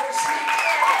mrefu awe simati.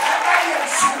 Habari ya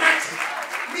usimati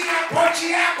ni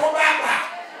mapochi yako baba.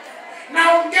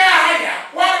 Naongea haya,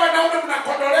 wale wanaume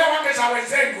mnakodolea wake za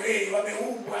wenzenu,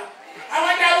 wameumbwa.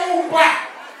 Hawajaumbwa.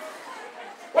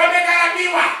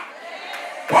 Wamegharamiwa.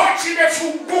 Pochi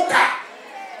imefunguka.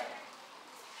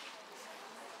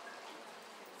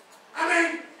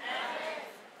 Amen.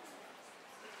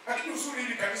 Lakini uzuri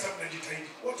hili kanisa mnajitahidi.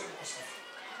 Wote mko safi.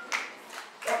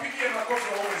 Wapigie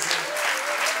makofi waume zenu.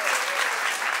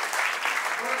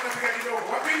 Tunapiga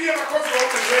kidogo. Wapigie makofi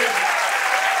waume zenu.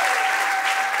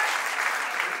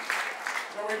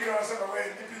 Na wengine wanasema wewe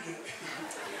nipige.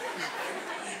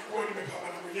 Wewe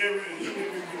nimepambana mwenyewe.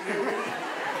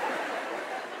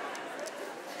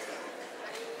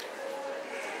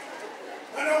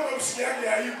 Wanaume usijiage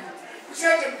aibu.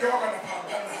 Usiache mke wako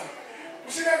anapambana.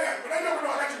 Usijiage. Unajua kuna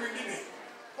wakati mwingine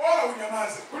bora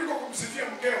unyamaze kuliko kumsifia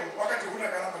mkeo wakati huna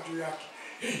gharama juu yake.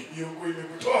 Hiyo nguo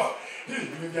imekutoa.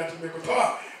 Ile viatu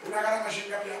imekutoa. Una gharama shilingi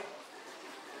ngapi hapo?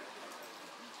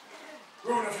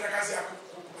 Wewe unafanya kazi ya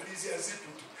kumalizia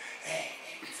zipu tu.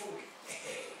 Fungi.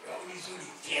 Ni nzuri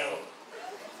vyeo.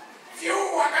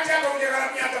 Vyeo wakati hata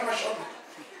hujagharamia hata mashono.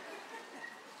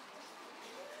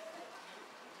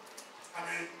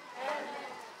 Amen.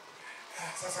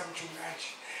 Sasa mchungaji,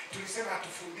 tulisema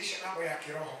atufundishe mambo ya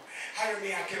kiroho. Hayo ni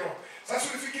ya kiroho. Sasa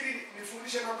ulifikiri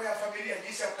nifundishe mambo ya familia,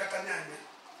 jinsi ya kukata nyanya,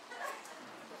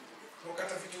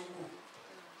 kukata vitunguu?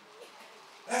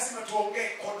 Lazima tuongee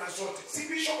kona zote. Si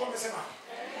bishop amesema?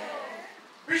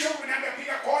 Bishop ananiambia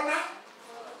piga kona,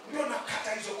 ndio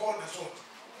nakata hizo kona zote.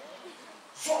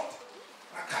 Zote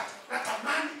nakata.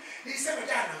 Natamani, nilisema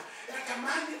jana,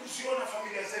 natamani usiona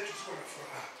familia zetu ziko na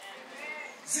furaha.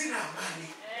 Zina amani.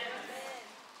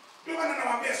 Ndio maana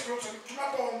nawaambia siku zote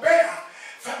tunapoombea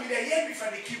familia yenu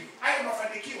ifanikiwe, hayo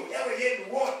mafanikio yawe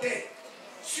yenu wote.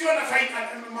 Sio na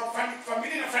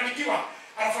familia inafanikiwa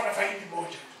alafu na faidi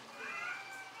moja.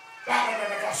 Baba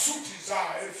anavaa suti za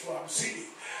 50,000,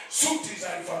 suti za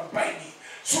 40,000,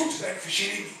 suti za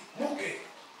 20,000. Mke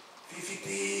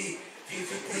 50.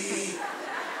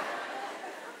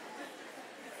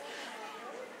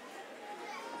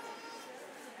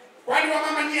 Kwani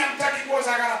wamama nyie hamtaki nguo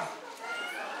za gharama?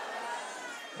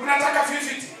 Mnataka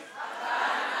 50?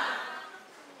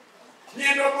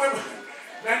 Nyie ndio mwema.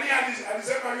 Nani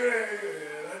alisema yule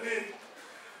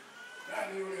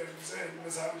nani yule mzee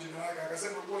nimesahau jina lake,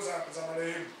 akasema nguo za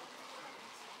marehemu.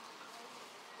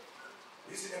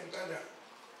 Hizi ni mtaja.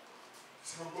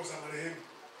 Sema nguo za marehemu.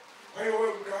 Kwa hiyo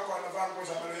wewe mke wako anavaa nguo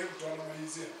za marehemu tu,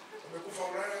 anamalizia. Umekufa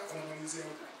Ulaya, anamalizia.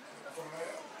 Umekufa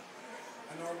Ulaya.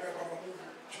 Anaombea kwa Mungu,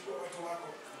 chukua watu wako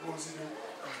nguo zile.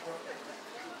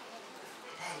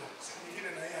 Hapana, saa nyingine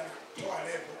na yeye anatoa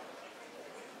lebo,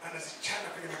 anazichana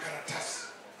kwenye makaratasi.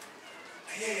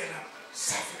 Na yeye ana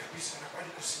safi kabisa, anakuwa ni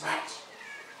kusimati.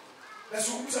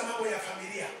 Nazungumza mambo ya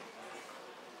familia.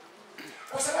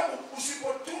 Kwa sababu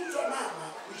usipotunzwa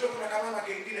mama, unajua kuna kama mama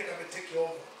kingine kama take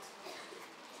over.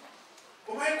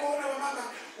 Umewahi kuona mama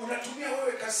Unatumia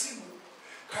wewe kasimu,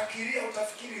 kakiria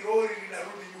utafikiri lori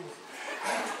linarudi nyuma.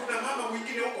 Halafu kuna mama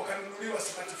mwingine huko kanunuliwa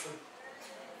smartphone.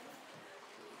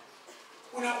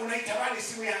 Unaitamani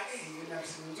simu ya ina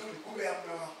simu nzuri kumbe ya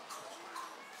mume wako.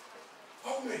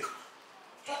 Waume,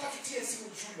 tuwatafutie simu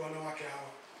nzuri wanawake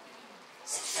hawa.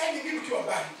 Sasa nyingine ukiwa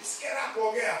mbali, sikera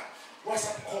kuongea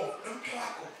WhatsApp call na mke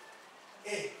wako.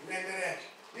 Unaendeleaje?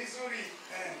 Vizuri.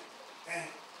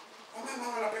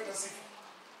 Mama wanapenda sifa.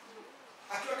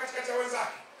 Akiwa katikati ya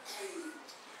wenzake.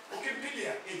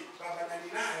 Ukimpigia, baba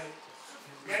nani naye?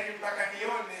 Yaani mpaka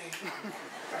nione.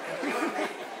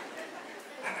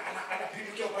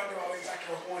 Anapindukia upande wa wenzake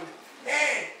wamuone.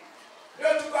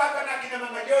 Leo tuko hapa na kina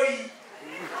mama Joy.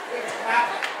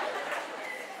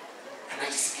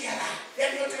 Anajisikia raha.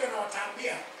 Yaani yote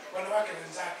wanawatambia wanawake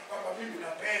wenzake kwamba mimi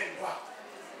napendwa.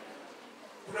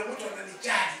 Kuna mtu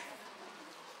ananijali.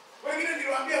 Wengine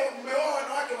niliwaambia mmeoa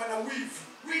wanawake wana wivu.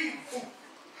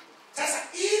 Sasa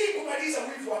ili kumaliza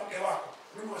wivu wa mke wako,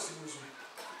 nunua simu nzuri.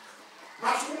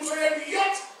 Mazungumzo yenu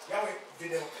yote yawe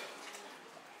video.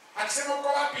 Akisema uko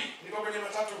wapi? Niko kwenye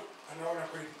matatu. Anaona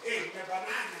kweli.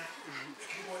 Umebanana.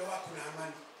 Lakini moyo wako na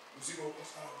amani. Mzigo uko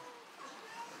sawa.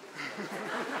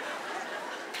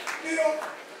 Ndio.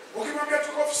 Ukimwambia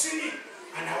tuko ofisini,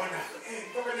 anaona.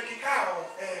 Niko kwenye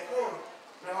kikao.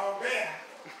 Nawaombea.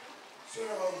 Sio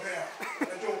nawaombea.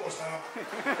 Najua uko sawa.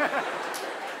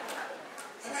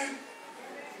 Amen.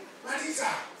 Maliza.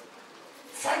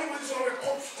 Fanya mwanzo wawe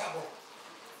comfortable.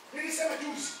 Nilisema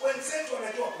juzi, wenzetu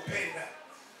wanajua kupenda.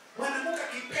 Mwanamke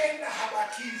akipenda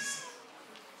habakizi.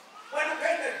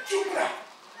 Wanapenda jumla.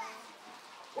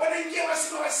 Wanaingia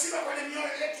wasima kwenye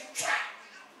mioyo yetu.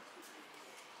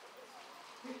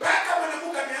 Mpaka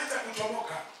mwanamke ameanza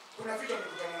kutomoka. Kuna vitu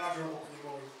amekutana navyo huko kwenye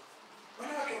moyo.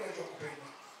 Wanawake wanajua kupenda.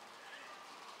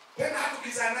 Tena hata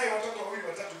ukizaa naye watoto wawili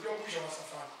watatu ndio mwisho wa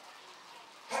safari.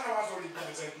 Hana wazo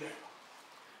lingine zaidi yako.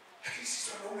 Lakini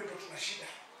sisi wanaume ndio tuna shida.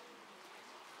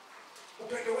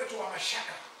 Upendo wetu wa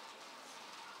mashaka.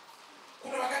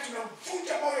 Kuna wakati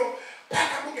unamvunja moyo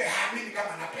mpaka mke haamini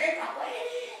kama anapendwa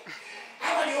kweli.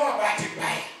 Hawa ni wao bahati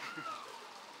mbaya.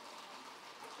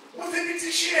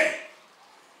 Mthibitishie.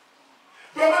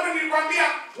 Ndio maana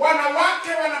nilikwambia wanawake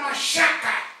wana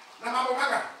mashaka na mambo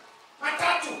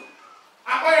matatu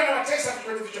ambayo yanawatesa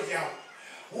kwenye vichwa vyao.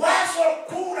 Wazo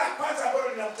kura kwanza ambalo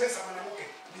linamtesa mwanamke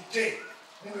ni je,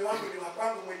 mume wangu ni wa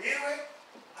kwangu mwenyewe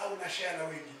au na share na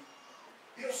wengine?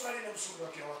 Hilo swali linamsumbua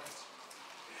kila wakati.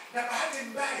 Na bahati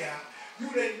mbaya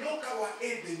yule nyoka wa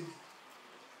Eden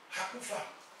hakufa.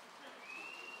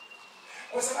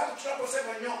 Kwa sababu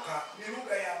tunaposema nyoka ni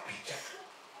lugha ya picha.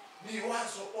 Ni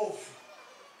wazo ovu.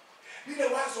 Lile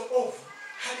wazo ovu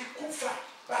halikufa,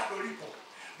 bado lipo.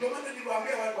 Ndio maana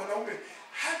niliwaambia wanaume,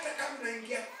 hata kama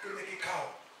unaingia kwenye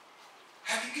kikao,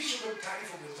 hakikisha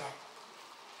umemtaarifu mwenzako.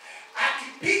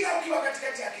 Akipiga ukiwa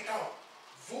katikati ya kikao,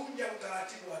 vunja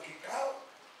utaratibu wa kikao,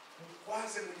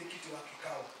 mkwaze mwenyekiti wa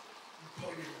kikao,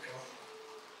 mponye mke wako.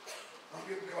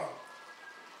 Mwambie mke wako,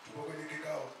 tuko kwenye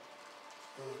kikao.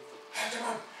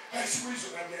 Jamani, siku hizo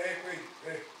kaambia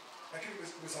kweli. Lakini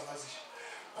umesawazisha.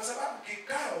 Kwa sababu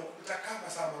kikao utakaa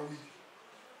masaa mawili.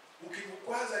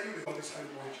 Ukimkwaza yule kwa saa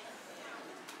moja.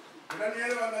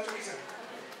 Unanielewa ninachokisema?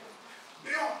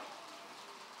 Ndio.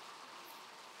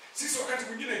 Sisi wakati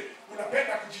mwingine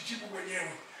unapenda kujijibu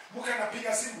mwenyewe. Mke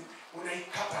anapiga simu,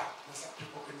 unaikata na sasa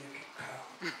tuko kwenye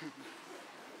kikao.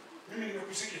 Mimi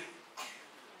nimekusikia.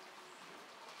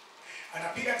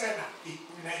 Anapiga tena,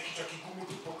 una kichwa kigumu,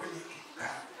 tupo kwenye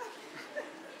kikao.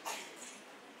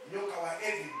 Nyoka wa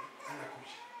Eden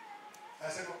anakuja.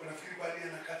 Anasema unafikiri kwa nini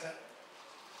anakata?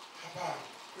 Hapana.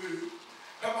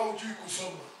 Kama hujui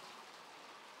kusoma,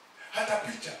 hata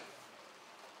picha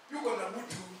yuko na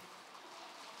mtu,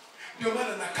 ndio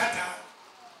maana nakata.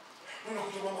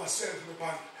 Unakuta mama asema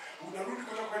tumepanga. Unarudi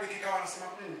kutoka kwenye kikao, anasema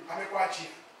amekuachia.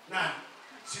 Nani?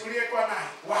 Si uliyekuwa naye?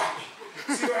 Wapi?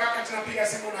 Sio haka tunapiga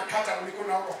simu na kata uliko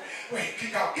na huko.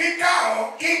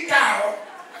 Kikao.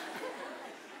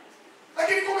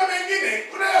 Lakini kuna mengine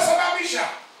unayosababisha.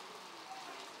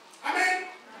 Amen.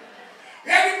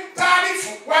 Yaani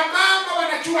mtaarifu wa mama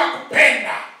wanajua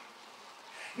kupenda.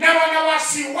 Na wana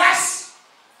wasiwasi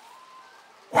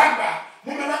kwamba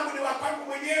mume wangu ni wa kwangu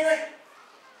mwenyewe.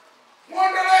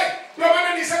 Muondolee. Ndio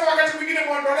maana nisema wakati mwingine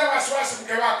muondolee wasiwasi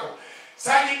mke wako.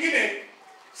 Saa nyingine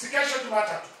si kesho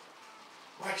Jumatatu,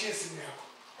 mwachie simu yako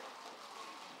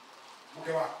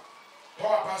mke wako.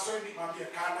 Toa password, mwambie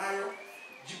kaa nayo,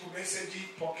 jibu message,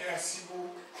 pokea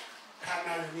simu, kaa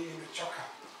nayo, mimi nimechoka.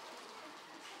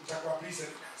 Utakuwa busy na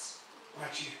kazi.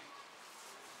 Mwachie.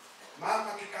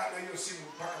 Mama kikaa na hiyo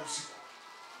simu mpaka usiku.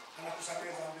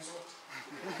 anakusamehe dhambi zote.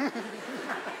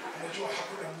 Anajua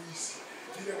hakuna mwizi.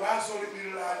 Ile wazo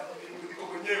liko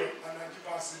mwenyewe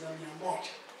anajipa 100%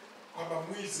 kwamba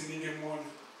mwizi ningemuona.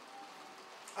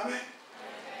 Amen.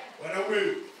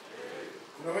 Wanaume,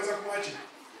 unaweza kumwacha?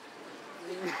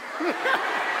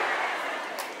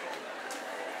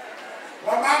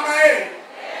 Wamama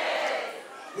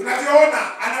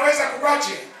unavyoona anaweza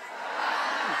kukuacha?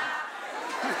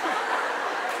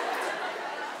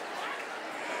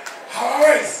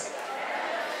 Hawawezi.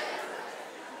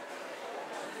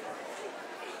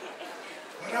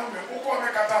 Wanaume huko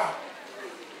wamekataa.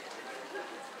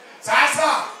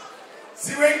 Sasa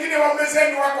si wengine waume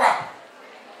zenu wako hapa?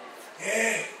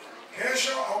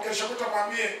 Kesho au kesho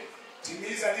kutamwambie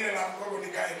timiza lile la mgogo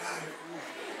nikae nayo.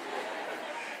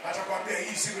 Atakwambia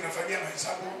hii siku nafanyia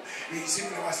mahesabu, hii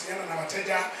siku nawasiliana na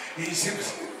wateja, hii siku.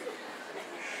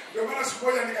 Ndio maana siku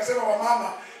moja nikasema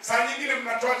wamama, saa nyingine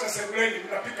mnatoa sebuleni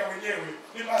mnapika wenyewe.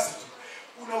 Ni basi tu.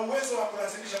 Una uwezo wa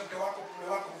kulazimisha mke wako,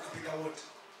 mume wako mkapika wote.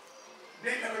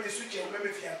 Nenda kwenye switch ya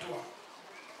umeme fiatua.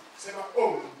 Sema,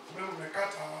 umeme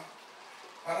umekata.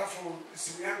 Alafu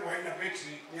simu yangu haina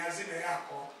betri, ni azime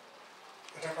yako.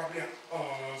 Atakwambia,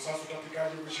 sasa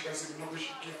utapikaje umeshika simu na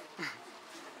kushikia?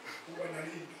 Mungu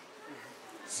analinda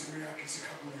simu yake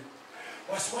sikabuli.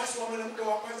 Wasiwasi wa mwanamke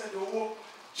wa kwanza ndio huo.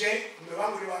 Je, mume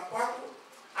wangu ni wa kwako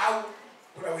au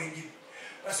kuna wengine?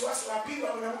 Wasiwasi wa pili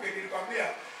wa mwanamke nilikwambia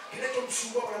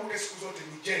kinachomsumbua mwanamke siku zote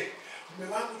ni je,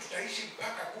 mume wangu tutaishi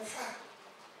mpaka kufa?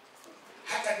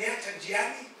 Hata niacha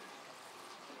njiani?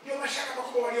 Ndio mashaka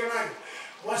makubwa walionayo.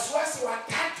 Wasiwasi wa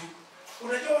tatu,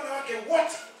 unajua wanawake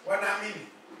wote wanaamini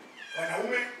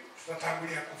wanaume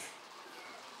tutatangulia kufa.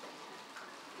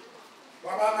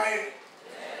 Wamama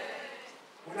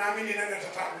unaamini nani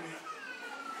atatangulia?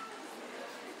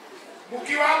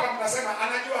 Mkiwa hapa mnasema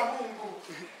anajua Mungu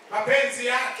mapenzi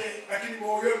yake, lakini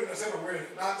moyoni unasema wewe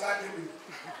naanzaje mimi?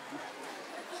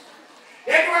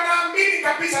 Yaani wanaamini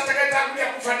kabisa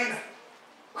atakayetangulia kufa nini?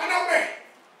 Wanaume.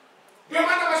 Ndio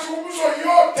maana mazungumzo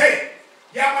yote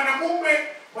ya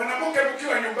mwanamke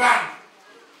mkiwa nyumbani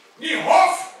ni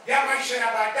hofu ya maisha ya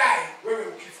baadaye. Wewe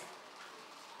ukifa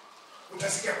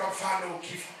utasikia kwa mfano,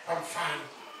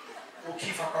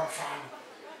 ukifa kwa mfano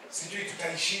sijui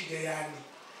tutaishije yani.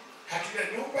 Hatuna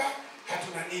nyumba,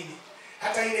 hatuna nini.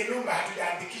 Hata ile nyumba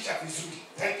hatujaandikisha vizuri,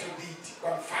 title deed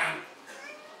kwa mfano.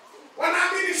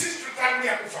 Wanaamini sisi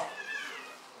tutatangulia kufa.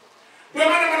 Ndio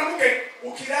maana mwanamke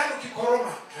ukilala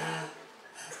ukikoroma,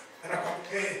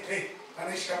 anakwambia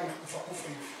anaishi kama kufa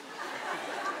hivi.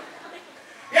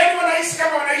 Yaani wanaishi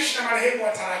kama wanaishi na marehemu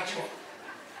watarajiwa.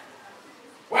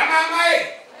 Wamama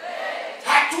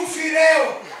hatufi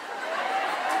leo.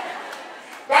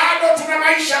 Bado tuna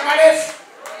maisha marefu.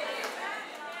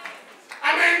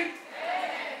 Amen.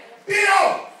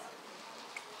 Ndio.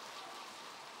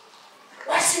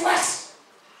 Wasiwasi.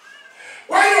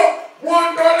 Kwa hiyo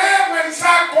muondolee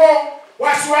mwenzako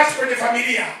wasiwasi kwenye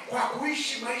familia kwa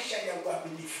kuishi maisha ya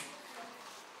uaminifu.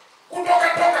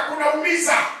 Kutoka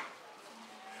kunaumiza.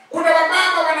 Kuna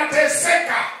wamama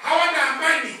wanateseka, hawana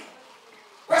amani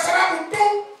kwa sababu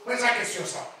tu mwenzake sio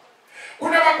sawa.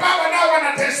 Kuna baba nao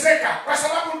wanateseka kwa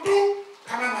sababu tu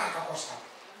kama mama akakosa.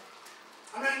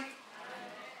 Amen.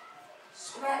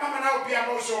 Kuna wamama nao pia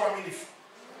ambao sio waaminifu.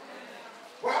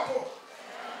 Wapo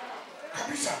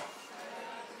kabisa.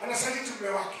 Anasaliti mume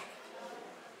wake.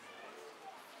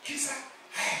 Kisa,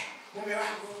 mume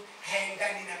wangu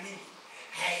haendani na mimi.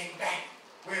 Haendani.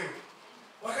 Wewe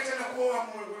wakati anakuoa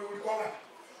ulikuwa wapi?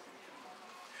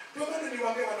 Ndio maana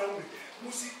niwaambia wanaume,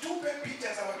 msitupe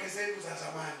picha za wake zenu za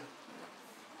zamani.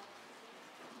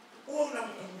 Huo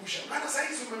unamkumbusha. Maana sasa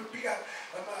hizi umempiga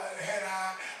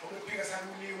hera, umempiga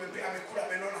saluni, umempiga amekula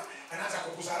menona, anaanza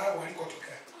kukudharau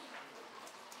alikotokea.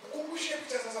 Ukumbushe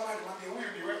picha za zamani, mwambie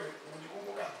huyu ni wewe,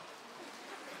 unajikumbuka?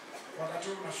 Wakati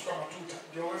unasuka matuta,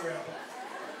 ndio wewe hapa.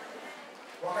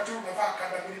 Wakati unavaa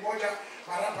kanda mbili moja,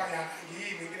 marapa ya rangi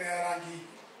hii, mengine ya rangi hii.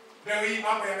 Leo hii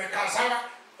mambo yamekaa sawa,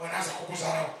 wanaanza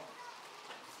kukudharau.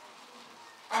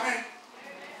 Amen.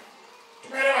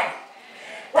 Tumeelewana?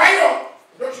 Kwa hiyo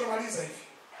ndio tunamaliza hivi.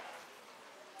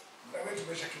 Ndio wewe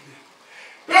tumeshakimbia.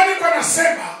 Ndio niko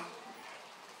nasema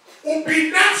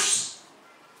ubinafsi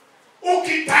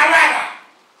ukitawala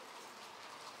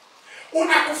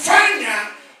unakufanya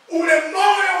ule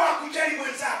moyo wa kujali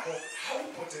mwenzako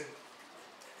haupo tena.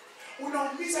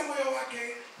 Unaumiza moyo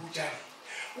wake, hujali.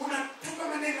 Unatupa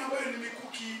maneno ambayo ni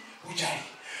mikuki, hujali.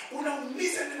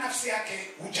 Unaumiza na nafsi yake,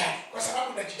 hujali, kwa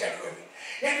sababu unajijali wewe.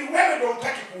 Yaani wewe ndio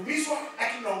hutaki kuumizwa,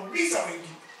 lakini unaumiza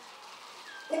wengine.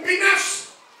 Ubinafsi.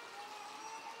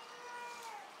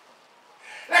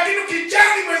 Lakini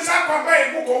ukijali mwenzako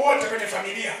ambaye mko wote kwenye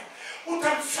familia,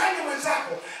 utamfanya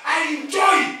mwenzako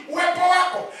aenjoy uwepo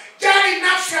wako. Jali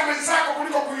nafsi ya mwenzako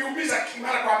kuliko kuiumiza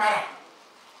mara kwa mara.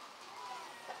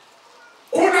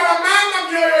 Kuna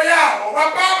wamama mioyo yao,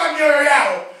 wababa mioyo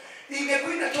yao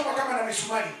ingekuwa inachoma kama na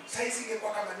misumari, saizi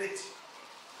ingekuwa kama neti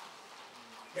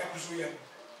ya kuzuia.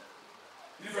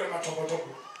 Ilivyo na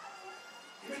matobotobo.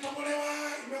 Imetobolewa,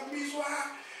 imeumizwa,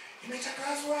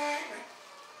 imechakazwa.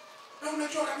 Na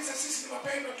unajua kabisa sisi ni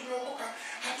wapendwa, tumeokoka,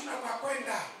 hatuna kwa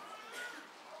kwenda.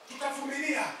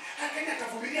 Tutavumilia. Lakini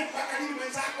atavumilia mpaka lini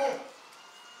mwenzako?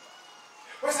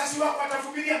 Wazazi wako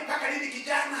watavumilia mpaka lini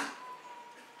kijana?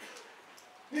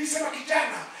 Nilisema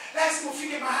kijana, lazima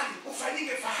ufike mahali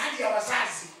ufanyike fahari ya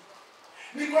wazazi.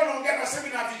 Nilikuwa naongea na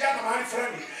semina vijana mahali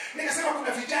fulani. Nikasema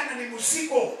kuna vijana ni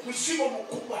mzigo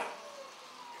mkubwa.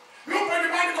 Yupo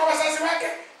nyumbani kwa wazazi wake,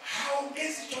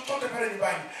 haongezi chochote pale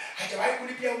nyumbani. Hajawahi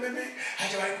kulipia umeme,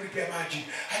 hajawahi kulipia maji,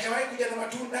 hajawahi kuja na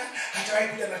matunda, hajawahi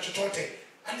kuja na chochote.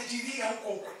 Anajilia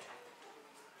huko.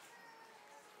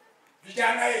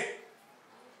 Vijana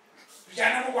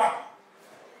mko hapa.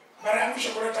 Mara ya mwisho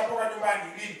kuleta mboga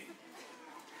nyumbani lini?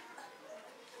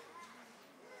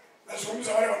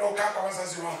 Nazungumza wale wanaokaa kwa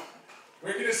wazazi wao.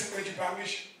 Wengine si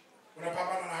kujipangisha.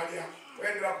 Unapambana na hali yako.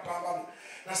 Wewe ndio kupambana.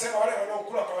 Nasema wale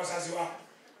wanaokula kwa wazazi wao.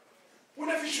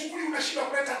 Una vishughuli, unashinda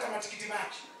kuleta hata matikiti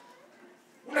maji.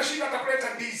 Unashinda hata kuleta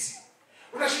ndizi.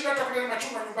 Unashinda hata kuleta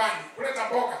machungwa nyumbani, kuleta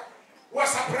mboga. Wa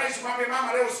surprise mwambie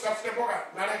mama leo usitafute mboga,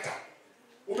 naleta.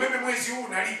 Umeme mwezi huu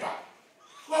nalipa.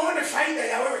 Waone faida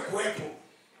ya wewe kuwepo.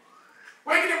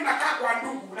 Wengine mnakaa kwa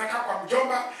ndugu, unakaa kwa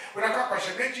mjomba, unakaa kwa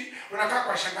shemeji, unakaa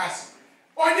kwa shangazi.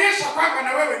 Onyesha kwamba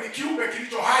na wewe ni kiumbe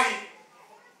kilicho hai.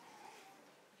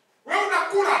 Wewe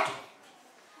unakula tu.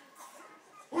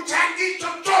 Uchangi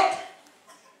chochote.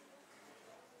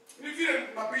 Ni vile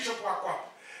mabishop wako.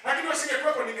 Lakini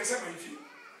wasingekuwepo ningesema hivi.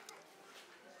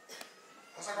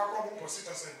 Sasa kwa kwa mpo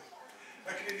sitasema.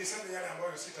 Lakini niseme yale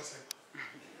ambayo sitasema.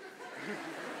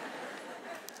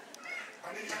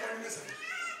 Anitaka nimesema.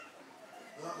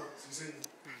 Sisemi.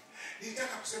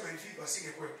 Nitaka kusema hivi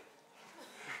wasingekuwepo.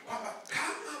 Kwamba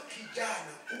kama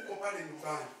kijana uko pale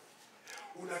nyumbani,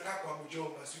 unakaa kwa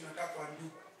mjomba, si unakaa kwa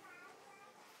ndugu,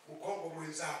 ukongo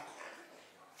mwenzako,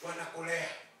 wanakolea,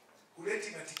 uleti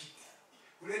matikiti,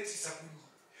 uleti sabuni,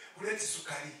 uleti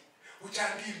sukari,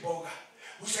 uchangi mboga,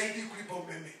 usaidii kulipa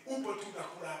umeme, upo tu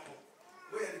nakula hapo.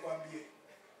 Wewe nikwambie,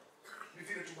 ni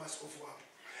vile tu maaskofu hapo.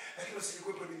 Lakini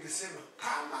usingekuwepo ningesema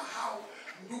kama hao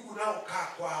ndugu nao kaa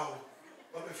kwao,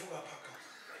 wamefunga paka,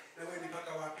 na wewe ni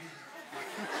paka wa pili.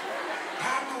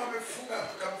 Kama wamefunga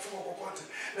kamfungo kokote,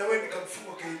 na wewe ni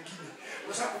kamfungo kingine.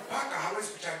 Kwa sababu paka hawezi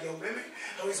kuchangia umeme,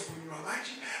 hawezi kununua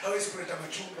maji, hawezi kuleta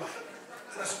machungwa.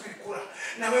 Anasubiri kula,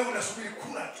 na wewe unasubiri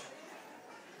kula tu.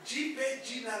 Jipe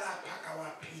jina la paka wa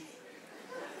pili.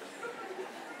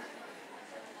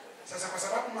 Sasa kwa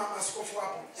sababu mama askofu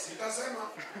hapo, sitasema.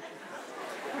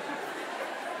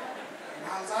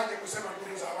 Unaanzaje kusema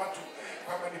ndugu za watu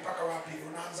kwamba ni paka wa pili?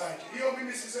 Unaanzaje? Hiyo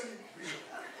mimi sisemi hiyo.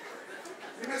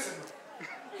 Nimesema.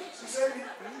 Sisemi.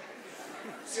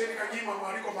 Sisi kanyima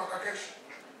mwaliko mwaka kesho.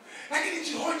 Lakini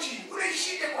jihoji,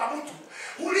 unaishije kwa mtu?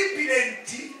 Ulipi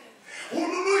renti,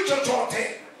 ununui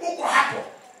chochote, uko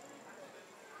hapo.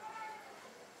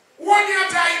 Uone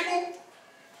hata aibu.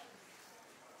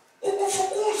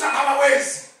 Kukufukuza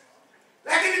hawawezi.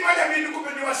 Lakini moja mimi nikupe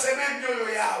niwasemee mioyo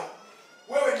yao.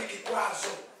 Wewe ni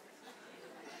kikwazo.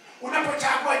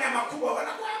 Unapochagua nyama kubwa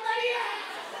wanakuangalia.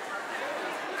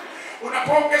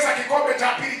 Unapoongeza kikombe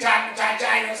cha pili cha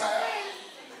chai sasa.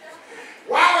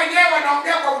 Wao wenyewe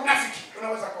wanaongea kwa unafiki.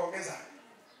 Unaweza kuongeza.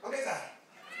 Ongeza.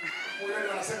 Wao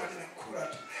wanasema ninakula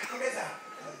tu. Ongeza.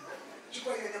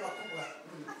 Chukua hiyo nyama kubwa.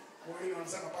 Wao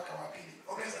wanasema paka wa pili.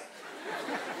 Ongeza.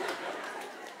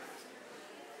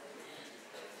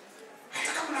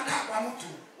 Hata kama unakaa kwa mtu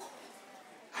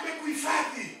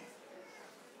amekuhifadhi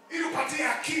ili upatie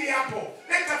akili hapo,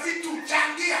 leta vitu,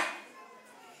 changia.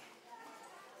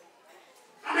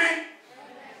 Amen.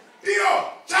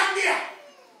 Ndio, changia.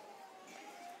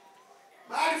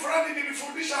 Mahali fulani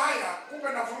nilifundisha haya, kumbe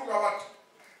navuruga watu.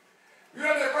 Yule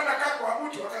aliyekwenda kaa kwa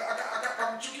mtu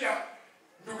akamchukia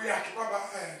ndugu yake kwamba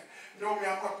ndio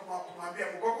umeamua kumwambia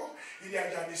Mgogo ili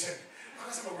aje aniseme.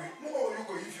 Akasema wewe, Mungu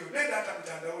yuko hivyo. Nenda hata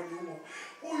mtandaoni huko.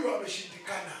 Huyu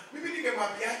ameshindikana. Mimi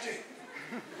ningemwambiaje?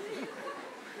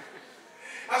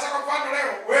 Sasa kwa mfano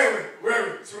leo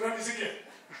wewe si unanisikia?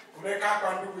 Unakaa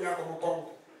kwa ndugu yako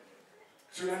Mkongo.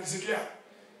 Si unanisikia?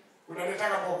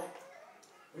 Unaletaka mboga.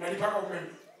 Unalipaka umeme.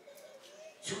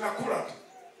 Si unakula tu.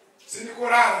 Si ni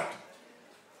kulala tu.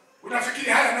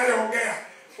 Unafikiri haya nayoongea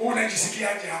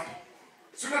unajisikiaje hapo?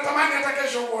 Si unatamani hata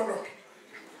kesho uondoke.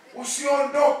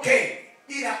 Usiondoke.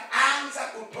 ila anza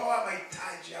kutoa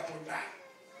mahitaji hapo ndani.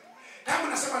 Kama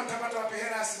unasema nitapata wapi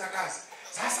hela, sina kazi.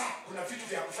 Sasa kuna vitu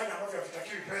vya kufanya ambavyo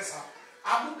havitakiwi pesa.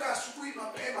 Amka asubuhi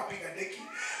mapema, piga deki.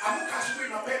 Amka asubuhi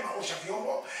mapema, osha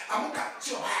vyombo. Amka,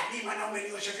 sio ni mwanaume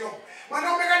ni osha vyombo.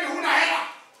 Mwanaume gani huna hela?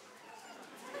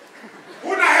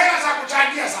 Huna hela za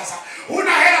kuchangia sasa.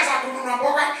 Huna hela za kununua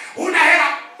mboga, huna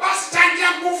hela, basi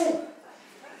changia nguvu.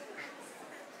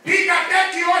 Piga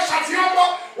deki, osha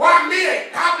vyombo, waambie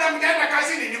kabla mjaenda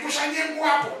kazini nikushanyie nguo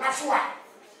hapo, nafua.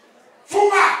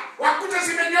 Fua, wakute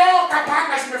zimenyooka,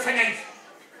 panga zimefanya hivi.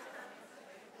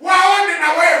 Waone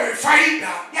na wewe faida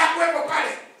ya kuwepo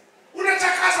pale.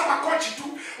 Unachakaza makochi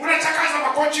tu, unachakaza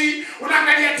makochi,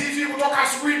 unaangalia TV kutoka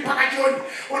asubuhi mpaka jioni,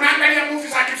 unaangalia movie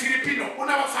za Kifilipino,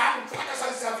 unawafahamu mpaka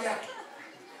saa za viatu.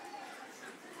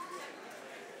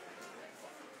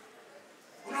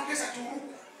 Unaongeza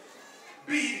turuku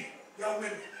bili ya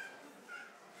umeme.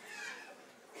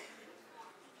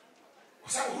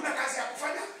 Kwa sababu huna kazi ya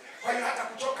kufanya, kwa hiyo hata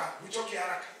kuchoka, uchoki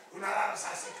haraka. Unalala saa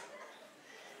 6.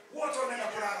 Wote wanaenda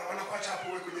kulala, wanakuacha hapo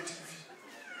wewe kwenye TV.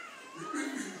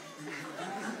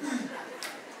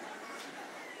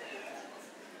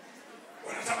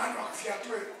 Wanatamani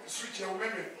wakafiatue switch ya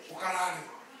umeme ukalale.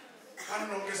 Maana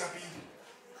unaongeza bili.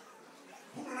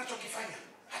 Huna unachokifanya.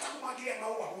 Hata kumwagilia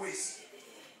maua huwezi.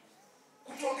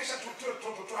 Kutuongesha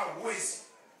toto huwezi.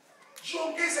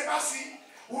 Jiongeze basi,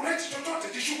 ulete chochote,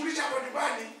 jishughulisha hapo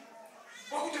nyumbani.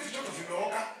 Wakute vitoto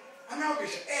vimeoga,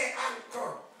 ameogesha.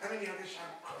 Uncle, amenionyesha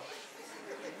uncle.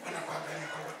 Wanakuangalia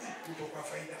kwamba mtu kwa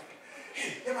faida.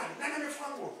 Jamani, nani amefua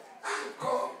nguo?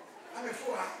 Uncle,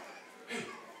 amefua.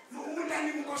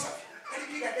 Ndani mko safi.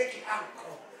 Alipiga deki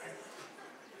uncle.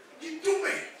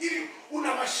 Jitume ili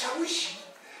unawashawishi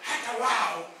hata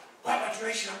wao kwamba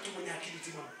tunaishi na mtu mwenye akili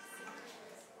timamu.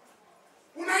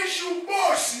 Unaishi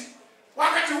ubosi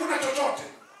wakati huna chochote.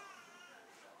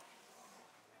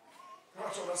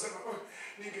 Watu wanasema,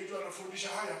 ningejua nafundisha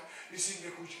haya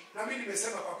nisingekuja. Na mimi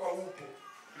nimesema kwa kuwa upo.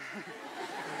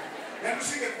 Na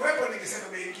nisingekuwepo ningesema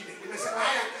mengine. Nimesema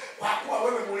haya kwa kuwa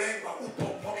wewe mlengwa upo,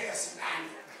 pokea sindano.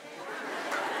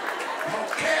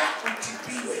 Pokea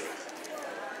utibiwe.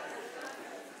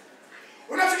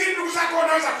 Unafikiri ndugu zako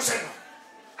wanaweza kusema?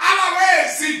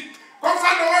 Hawawezi. Kwa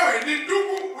mfano wewe ni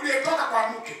ndugu uliyetoka kwa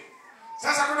mke.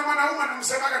 Sasa kuna mwanaume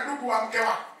anamsemaga ndugu wa mke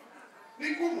wako. Ni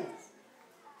ngumu.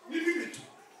 Ni mimi tu.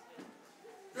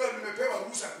 Leo nimepewa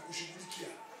ruhusa kukushughulikia.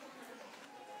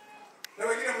 Na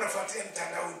wengine mnafuatia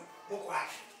mtandaoni. Huko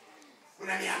hapo.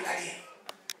 Unaniangalia.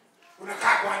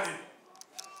 Unakaa kwa nini?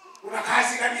 Una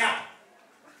kazi gani hapo?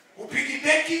 Upigi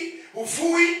deki,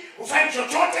 ufui, ufanye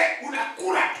chochote,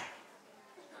 unakula tu.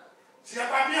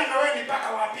 Sijakwambia na wewe ni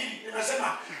mpaka wa pili.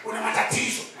 Nimesema una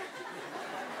matatizo.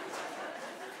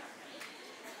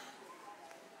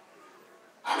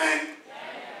 Amen.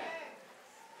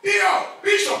 Ndio,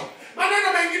 Bishop.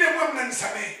 Maneno mengine mwe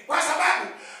mnanisamehe. Kwa sababu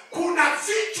kuna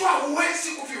vichwa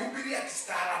huwezi kuvihubiria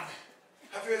kistaarabu.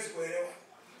 Haviwezi kuelewa.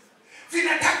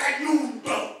 Vinataka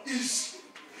nyundo hizi.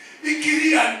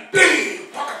 Ikilia ndii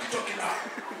mpaka kichwa kinao.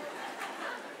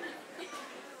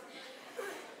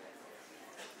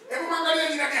 Hebu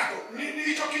mwangalia jirani yako.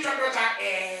 Hicho kichwa ndio cha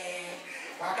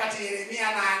wakati Yeremia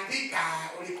anaandika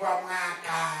ulikuwa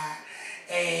mwaka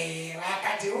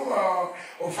wakati huo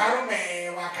ufalme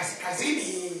wa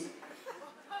kaskazini.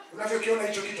 Unavyokiona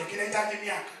hicho kichwa kinahitaji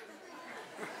miaka.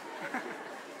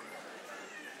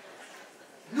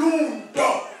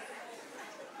 Nyundo.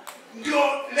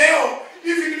 Ndio leo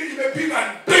hivi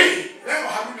nimepiga ndii. Leo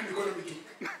harudi mikono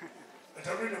mitupu.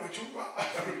 Atarudi na machungwa,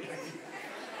 atarudi na nini.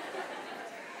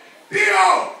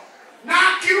 Ndio.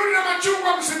 Na kirudi na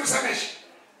machungwa msimsemeshe.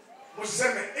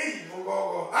 Msiseme,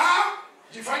 Mungogo,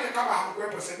 jifanye kama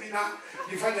hamkuwepo semina,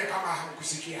 jifanye kama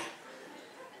hamkusikia.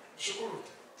 Shukuru.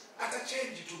 Ata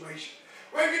change tu maisha.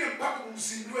 Wengine mpaka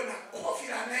mzindue na kofi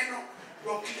la neno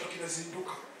ndio kitu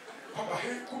kinazinduka. Papa,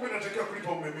 kumbe natakiwa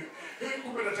kulipa umeme.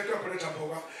 Kumbe natakiwa kuleta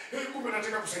mboga. Kumbe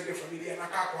natakiwa kusaidia familia na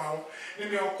kaa kwao.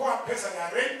 Nimeokoa pesa ya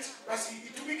rent, basi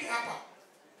itumike hapa.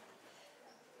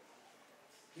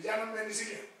 Vijana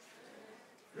mmenisikia?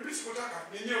 Mimi sikutaka,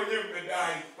 wenyewe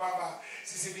mmedai kwamba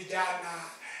sisi vijana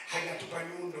hayatupa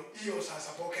nyundo. Hiyo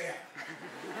sasa pokea.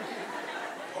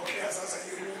 Pokea sasa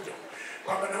hiyo nyundo.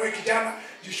 Kwamba na wewe kijana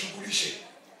jishughulishe.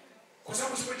 Kwa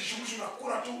sababu usipojishughulisha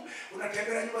unakula tu,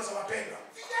 unatembea nyumba za wapendwa.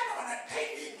 Vijana wana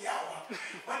timing hawa.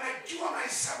 Wanajua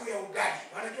mahesabu ya ugali.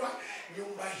 Wanajua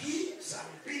nyumba hii saa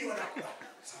 2 wanakula.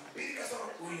 Saa 2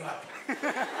 kasoro huyu hapa.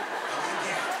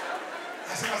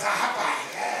 Nasema za hapa.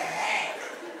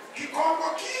 Kikongo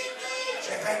kingi.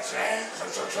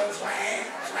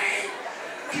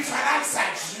 Kifaransa.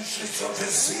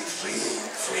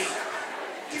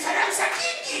 Kifaransa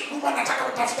kingi, kumbe anataka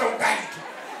kutafuta ugali tu.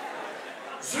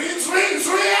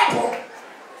 Zui hapo.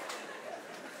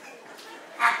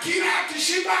 Akila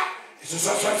akishiba, zui.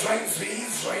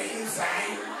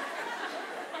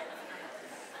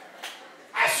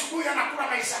 Asubuhi anakula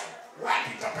maisha. Wapi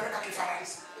tutapeleka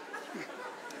Kifaransa?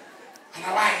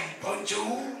 Anawai,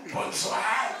 bonjour,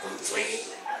 bonsoir, bonsoir.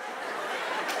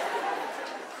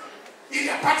 Ili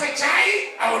apate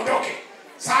chai, aondoke.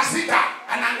 Saa 6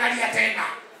 anaangalia tena.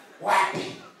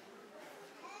 Wapi?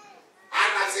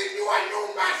 Anazijua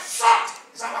nyumba zote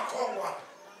za Wakongo hapa.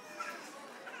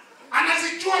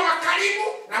 Anazijua wa karibu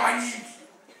na wa nyingi.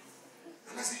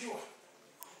 Anazijua.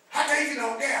 Hata hivi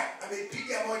naongea,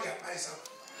 ameipiga moja mahesabu.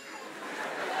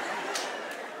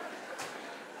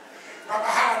 Baba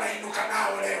hawa nainuka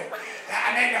nao leo.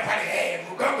 Anaenda pale,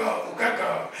 Mgogo.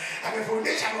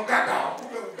 Amefundisha Mgogo.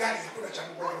 Kumbe ugali hakuna cha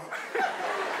Mgogo.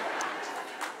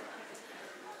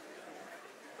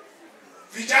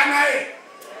 Vijana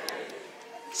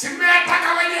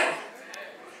simeataka wenyewe.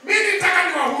 Mimi nataka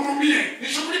niwahurumie,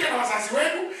 nishughulike na wazazi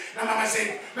wenu na mama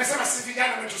zenu. Nimesema si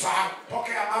vijana mmetusahau.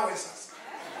 Pokea mawe sasa.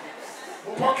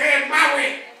 Upokee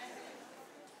mawe.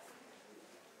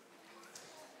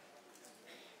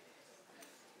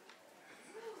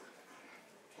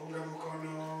 Unga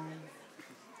mkono.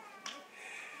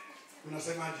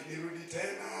 Unasemaje, nirudi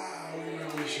tena au ni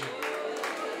mwisho?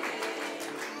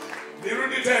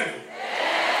 Nirudi tena.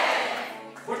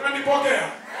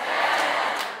 Utanipokea?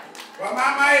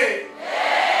 Wamama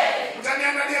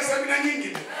mtaniandalia semina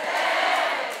nyingi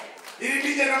ili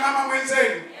nije na mama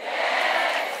mwenzenu.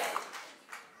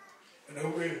 Na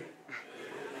wewe.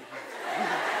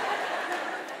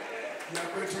 Na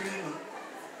kwetu lini?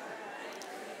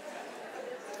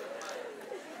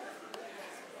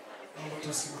 Naomba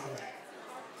tusimame.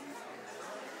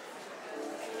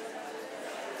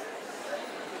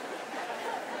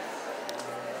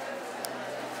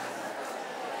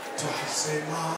 Twasema